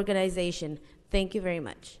of our organization. Thank you very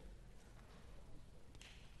much.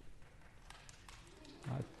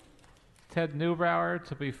 Ted Neubauer,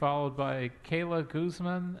 to be followed by Kayla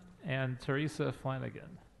Guzman and Teresa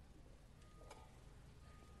Flanagan.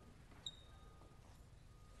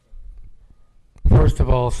 First of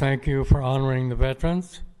all, thank you for honoring the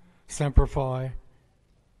veterans. Semper Fi.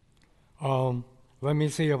 Let me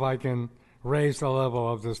see if I can raise the level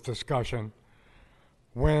of this discussion.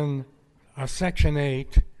 When a Section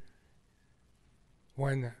 8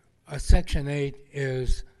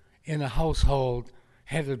 is in a household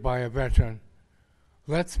headed by a veteran,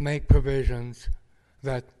 let's make provisions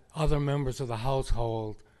that other members of the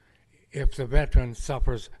household, if the veteran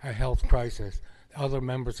suffers a health crisis, other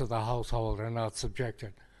members of the household are not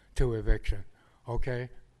subjected to eviction. Okay?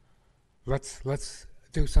 Let's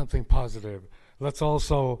do something positive. Let's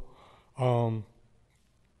also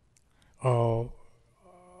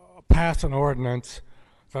pass an ordinance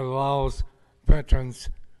that allows veterans,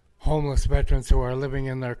 homeless veterans who are living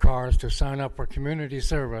in their cars, to sign up for community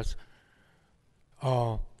service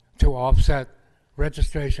to offset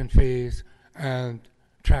registration fees and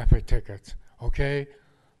traffic tickets. Okay?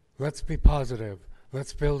 Let's be positive.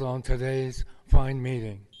 Let's build on today's fine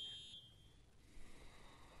meeting.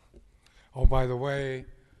 Oh, by the way,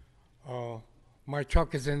 my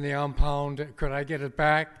truck is in the impound. Could I get it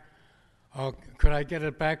back? Could I get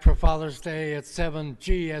it back for Father's Day at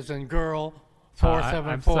 7G as in girl, 47482?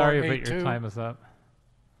 I'm sorry, but your time is up.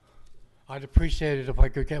 I'd appreciate it if I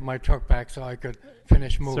could get my truck back so I could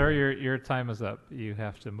finish moving. Sir, your time is up. You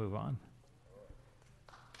have to move on.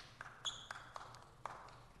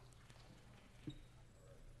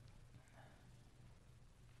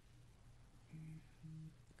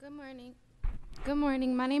 Good morning. Good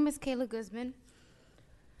morning. My name is Kayla Guzman.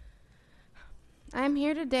 I am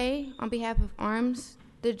here today on behalf of ARMS,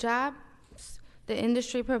 the jobs the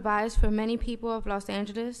industry provides for many people of Los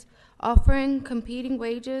Angeles, offering competing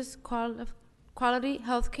wages, quality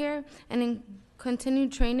health care, and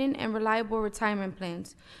continued training and reliable retirement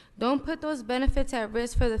plans. Don't put those benefits at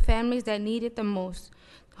risk for the families that need it the most.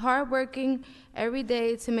 Hardworking every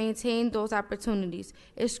day to maintain those opportunities.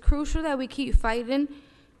 It's crucial that we keep fighting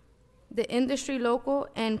the industry local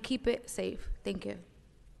and keep it safe. Thank you.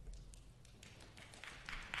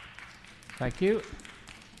 Thank you.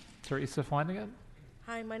 Teresa Flanagan.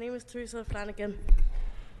 Hi, my name is Teresa Flanagan.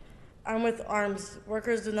 I'm with ARMS.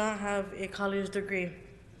 Workers do not have a college degree,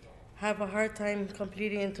 have a hard time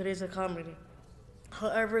competing in today's economy.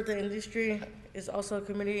 However, the industry is also a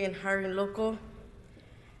community in hiring local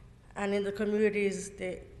and in the communities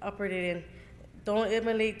they operate in. Don't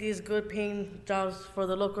eliminate these good paying jobs for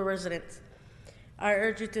the local residents. I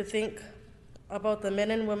urge you to think about the men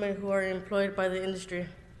and women who are employed by the industry.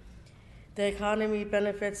 The economy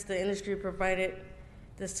benefits the industry provided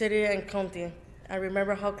the city and county. I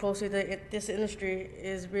remember how closely this industry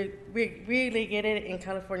is regulated in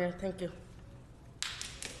California. Thank you.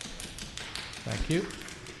 Thank you.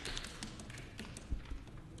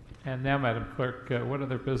 And now, Madam Clerk, what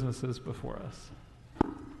other business is before us?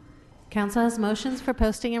 Council has motions for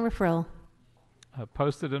posting and referral.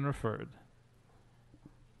 Posted and referred.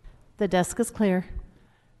 The desk is clear.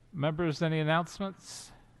 Members, any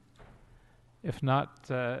announcements? If not,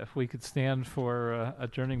 if we could stand for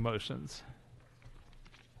adjourning motions.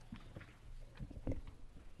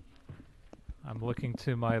 I'm looking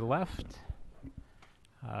to my left.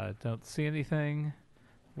 Don't see anything.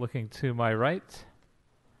 Looking to my right.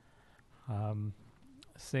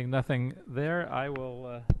 Seeing nothing there, I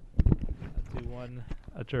will do one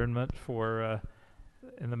adjournment for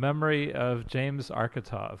in the memory of James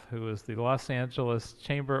Arkatov, who is the Los Angeles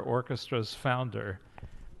Chamber Orchestra's founder,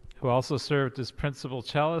 who also served as principal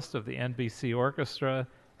cellist of the NBC Orchestra,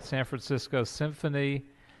 San Francisco Symphony,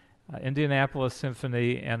 Indianapolis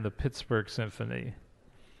Symphony, and the Pittsburgh Symphony.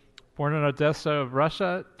 Born in Odessa,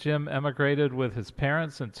 Russia, Jim emigrated with his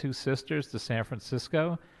parents and two sisters to San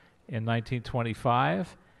Francisco in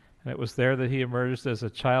 1925, and it was there that he emerged as a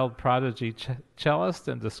child prodigy cellist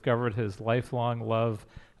and discovered his lifelong love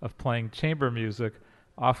of playing chamber music,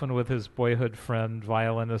 often with his boyhood friend,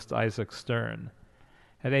 violinist Isaac Stern.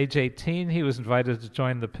 At age 18, he was invited to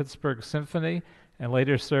join the Pittsburgh Symphony and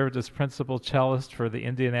later served as principal cellist for the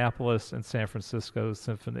Indianapolis and San Francisco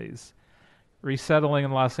symphonies. Resettling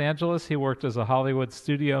in Los Angeles, he worked as a Hollywood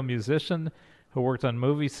studio musician who worked on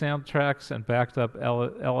movie soundtracks and backed up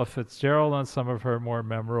Ella Fitzgerald on some of her more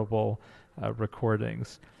memorable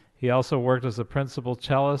recordings. He also worked as a principal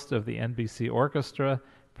cellist of the NBC Orchestra,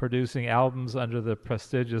 producing albums under the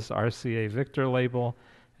prestigious RCA Victor label,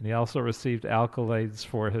 and he also received accolades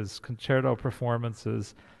for his concerto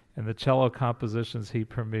performances and the cello compositions he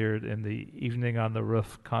premiered in the Evening on the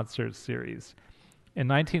Roof concert series. In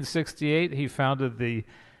 1968, he founded the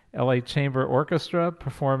LA Chamber Orchestra,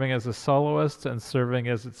 performing as a soloist and serving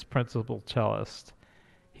as its principal cellist.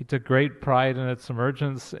 He took great pride in its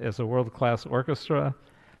emergence as a world-class orchestra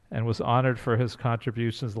and was honored for his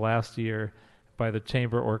contributions last year by the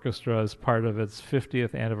Chamber Orchestra as part of its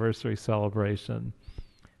 50th anniversary celebration.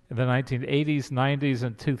 In the 1980s, 90s,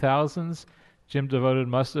 and 2000s, Jim devoted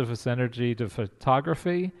most of his energy to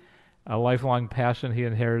photography, a lifelong passion he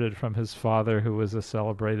inherited from his father, who was a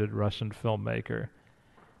celebrated Russian filmmaker.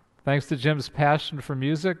 Thanks to Jim's passion for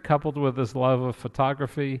music, coupled with his love of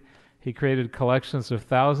photography, he created collections of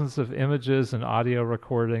thousands of images and audio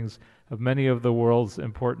recordings of many of the world's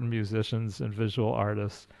important musicians and visual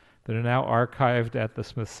artists that are now archived at the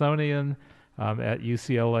Smithsonian, at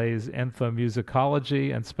UCLA's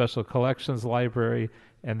Ethnomusicology and Special Collections Library,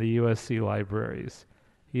 and the USC libraries.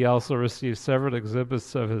 He also received several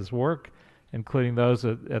exhibits of his work, including those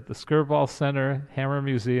at the Skirball Center, Hammer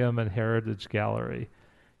Museum, and Heritage Gallery.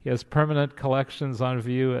 He has permanent collections on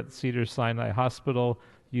view at Cedars-Sinai Hospital,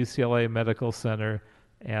 UCLA Medical Center,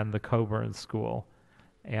 and the Coburn School.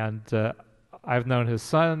 And I've known his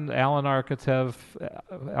son, Alan Arkatov,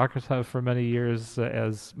 for many years,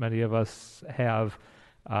 as many of us have.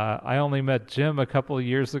 I only met Jim a couple of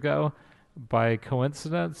years ago by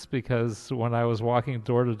coincidence, because when I was walking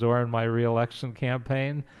door to door in my re-election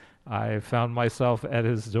campaign, I found myself at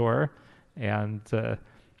his door and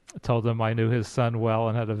told him I knew his son well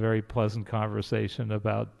and had a very pleasant conversation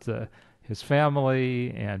about his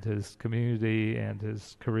family and his community and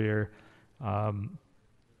his career. And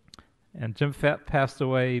Jim passed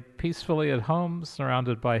away peacefully at home,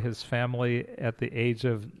 surrounded by his family at the age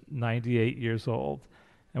of 98 years old.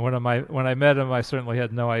 And when I met him, I certainly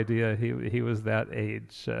had no idea he was that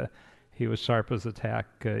age. He was sharp as a tack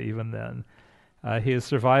even then. He is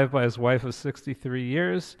survived by his wife of 63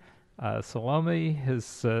 years, Salome, his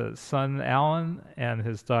son Alan, and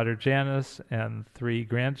his daughter Janice, and 3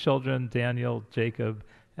 grandchildren, Daniel, Jacob,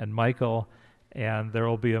 and Michael. And there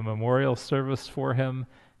will be a memorial service for him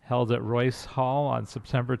held at Royce Hall on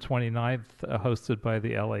September 29th, hosted by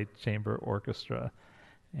the LA Chamber Orchestra.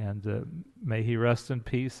 And may he rest in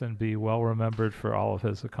peace and be well remembered for all of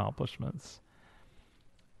his accomplishments.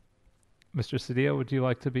 Mr. Cedillo, would you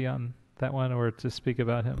like to be on that one or to speak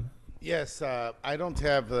about him? Yes, I don't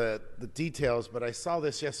have the details, but I saw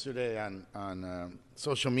this yesterday on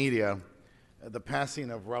social media, the passing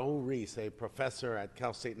of Raul Reese, a professor at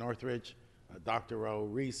Cal State Northridge, Dr. Raul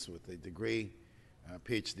Reese with a degree,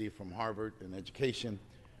 PhD from Harvard in education.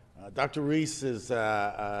 Dr. Reese is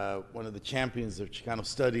one of the champions of Chicano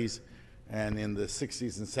studies, and in the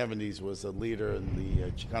 60s and 70s was a leader in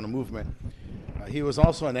the Chicano movement. He was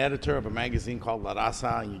also an editor of a magazine called La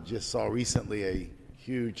Raza, and you just saw recently a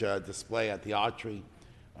huge display at the Autry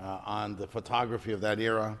on the photography of that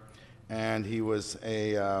era. And he was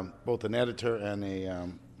both an editor and a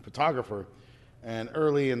photographer. And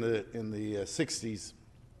early in the 60s,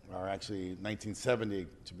 or actually 1970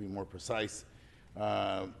 to be more precise,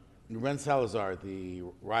 Ren Salazar, the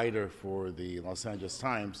writer for the Los Angeles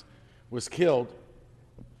Times, was killed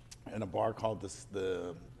in a bar called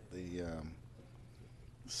the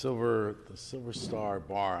Silver Star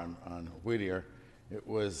Bar on Whittier.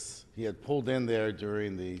 He had pulled in there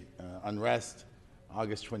during the unrest,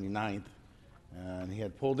 August 29th, and he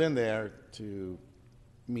had pulled in there to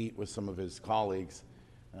meet with some of his colleagues.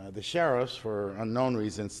 The sheriffs, for unknown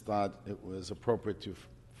reasons, thought it was appropriate to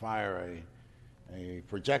fire a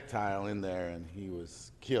projectile in there, and he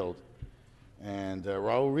was killed. And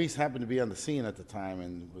Raul Reese happened to be on the scene at the time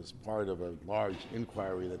and was part of a large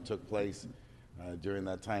inquiry that took place during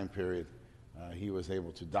that time period. He was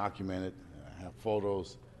able to document it, have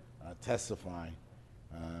photos, testify.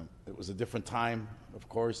 It was a different time, of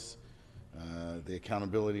course. The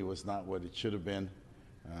accountability was not what it should have been.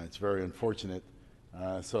 It's very unfortunate.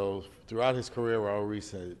 So throughout his career, Raul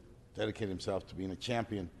Reese dedicated himself to being a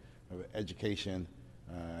champion of education,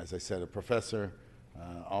 as I said, a professor,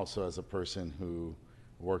 also as a person who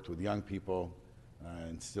worked with young people,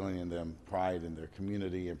 instilling in them pride in their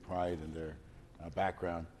community and pride in their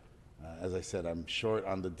background. As I said, I'm short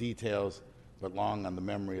on the details, but long on the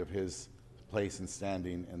memory of his place and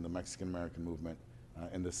standing in the Mexican-American movement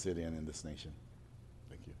in this city and in this nation.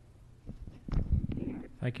 Thank you.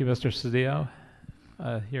 Thank you, Mr. Cedillo.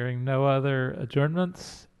 Hearing no other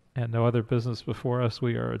adjournments and no other business before us,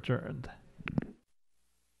 we are adjourned.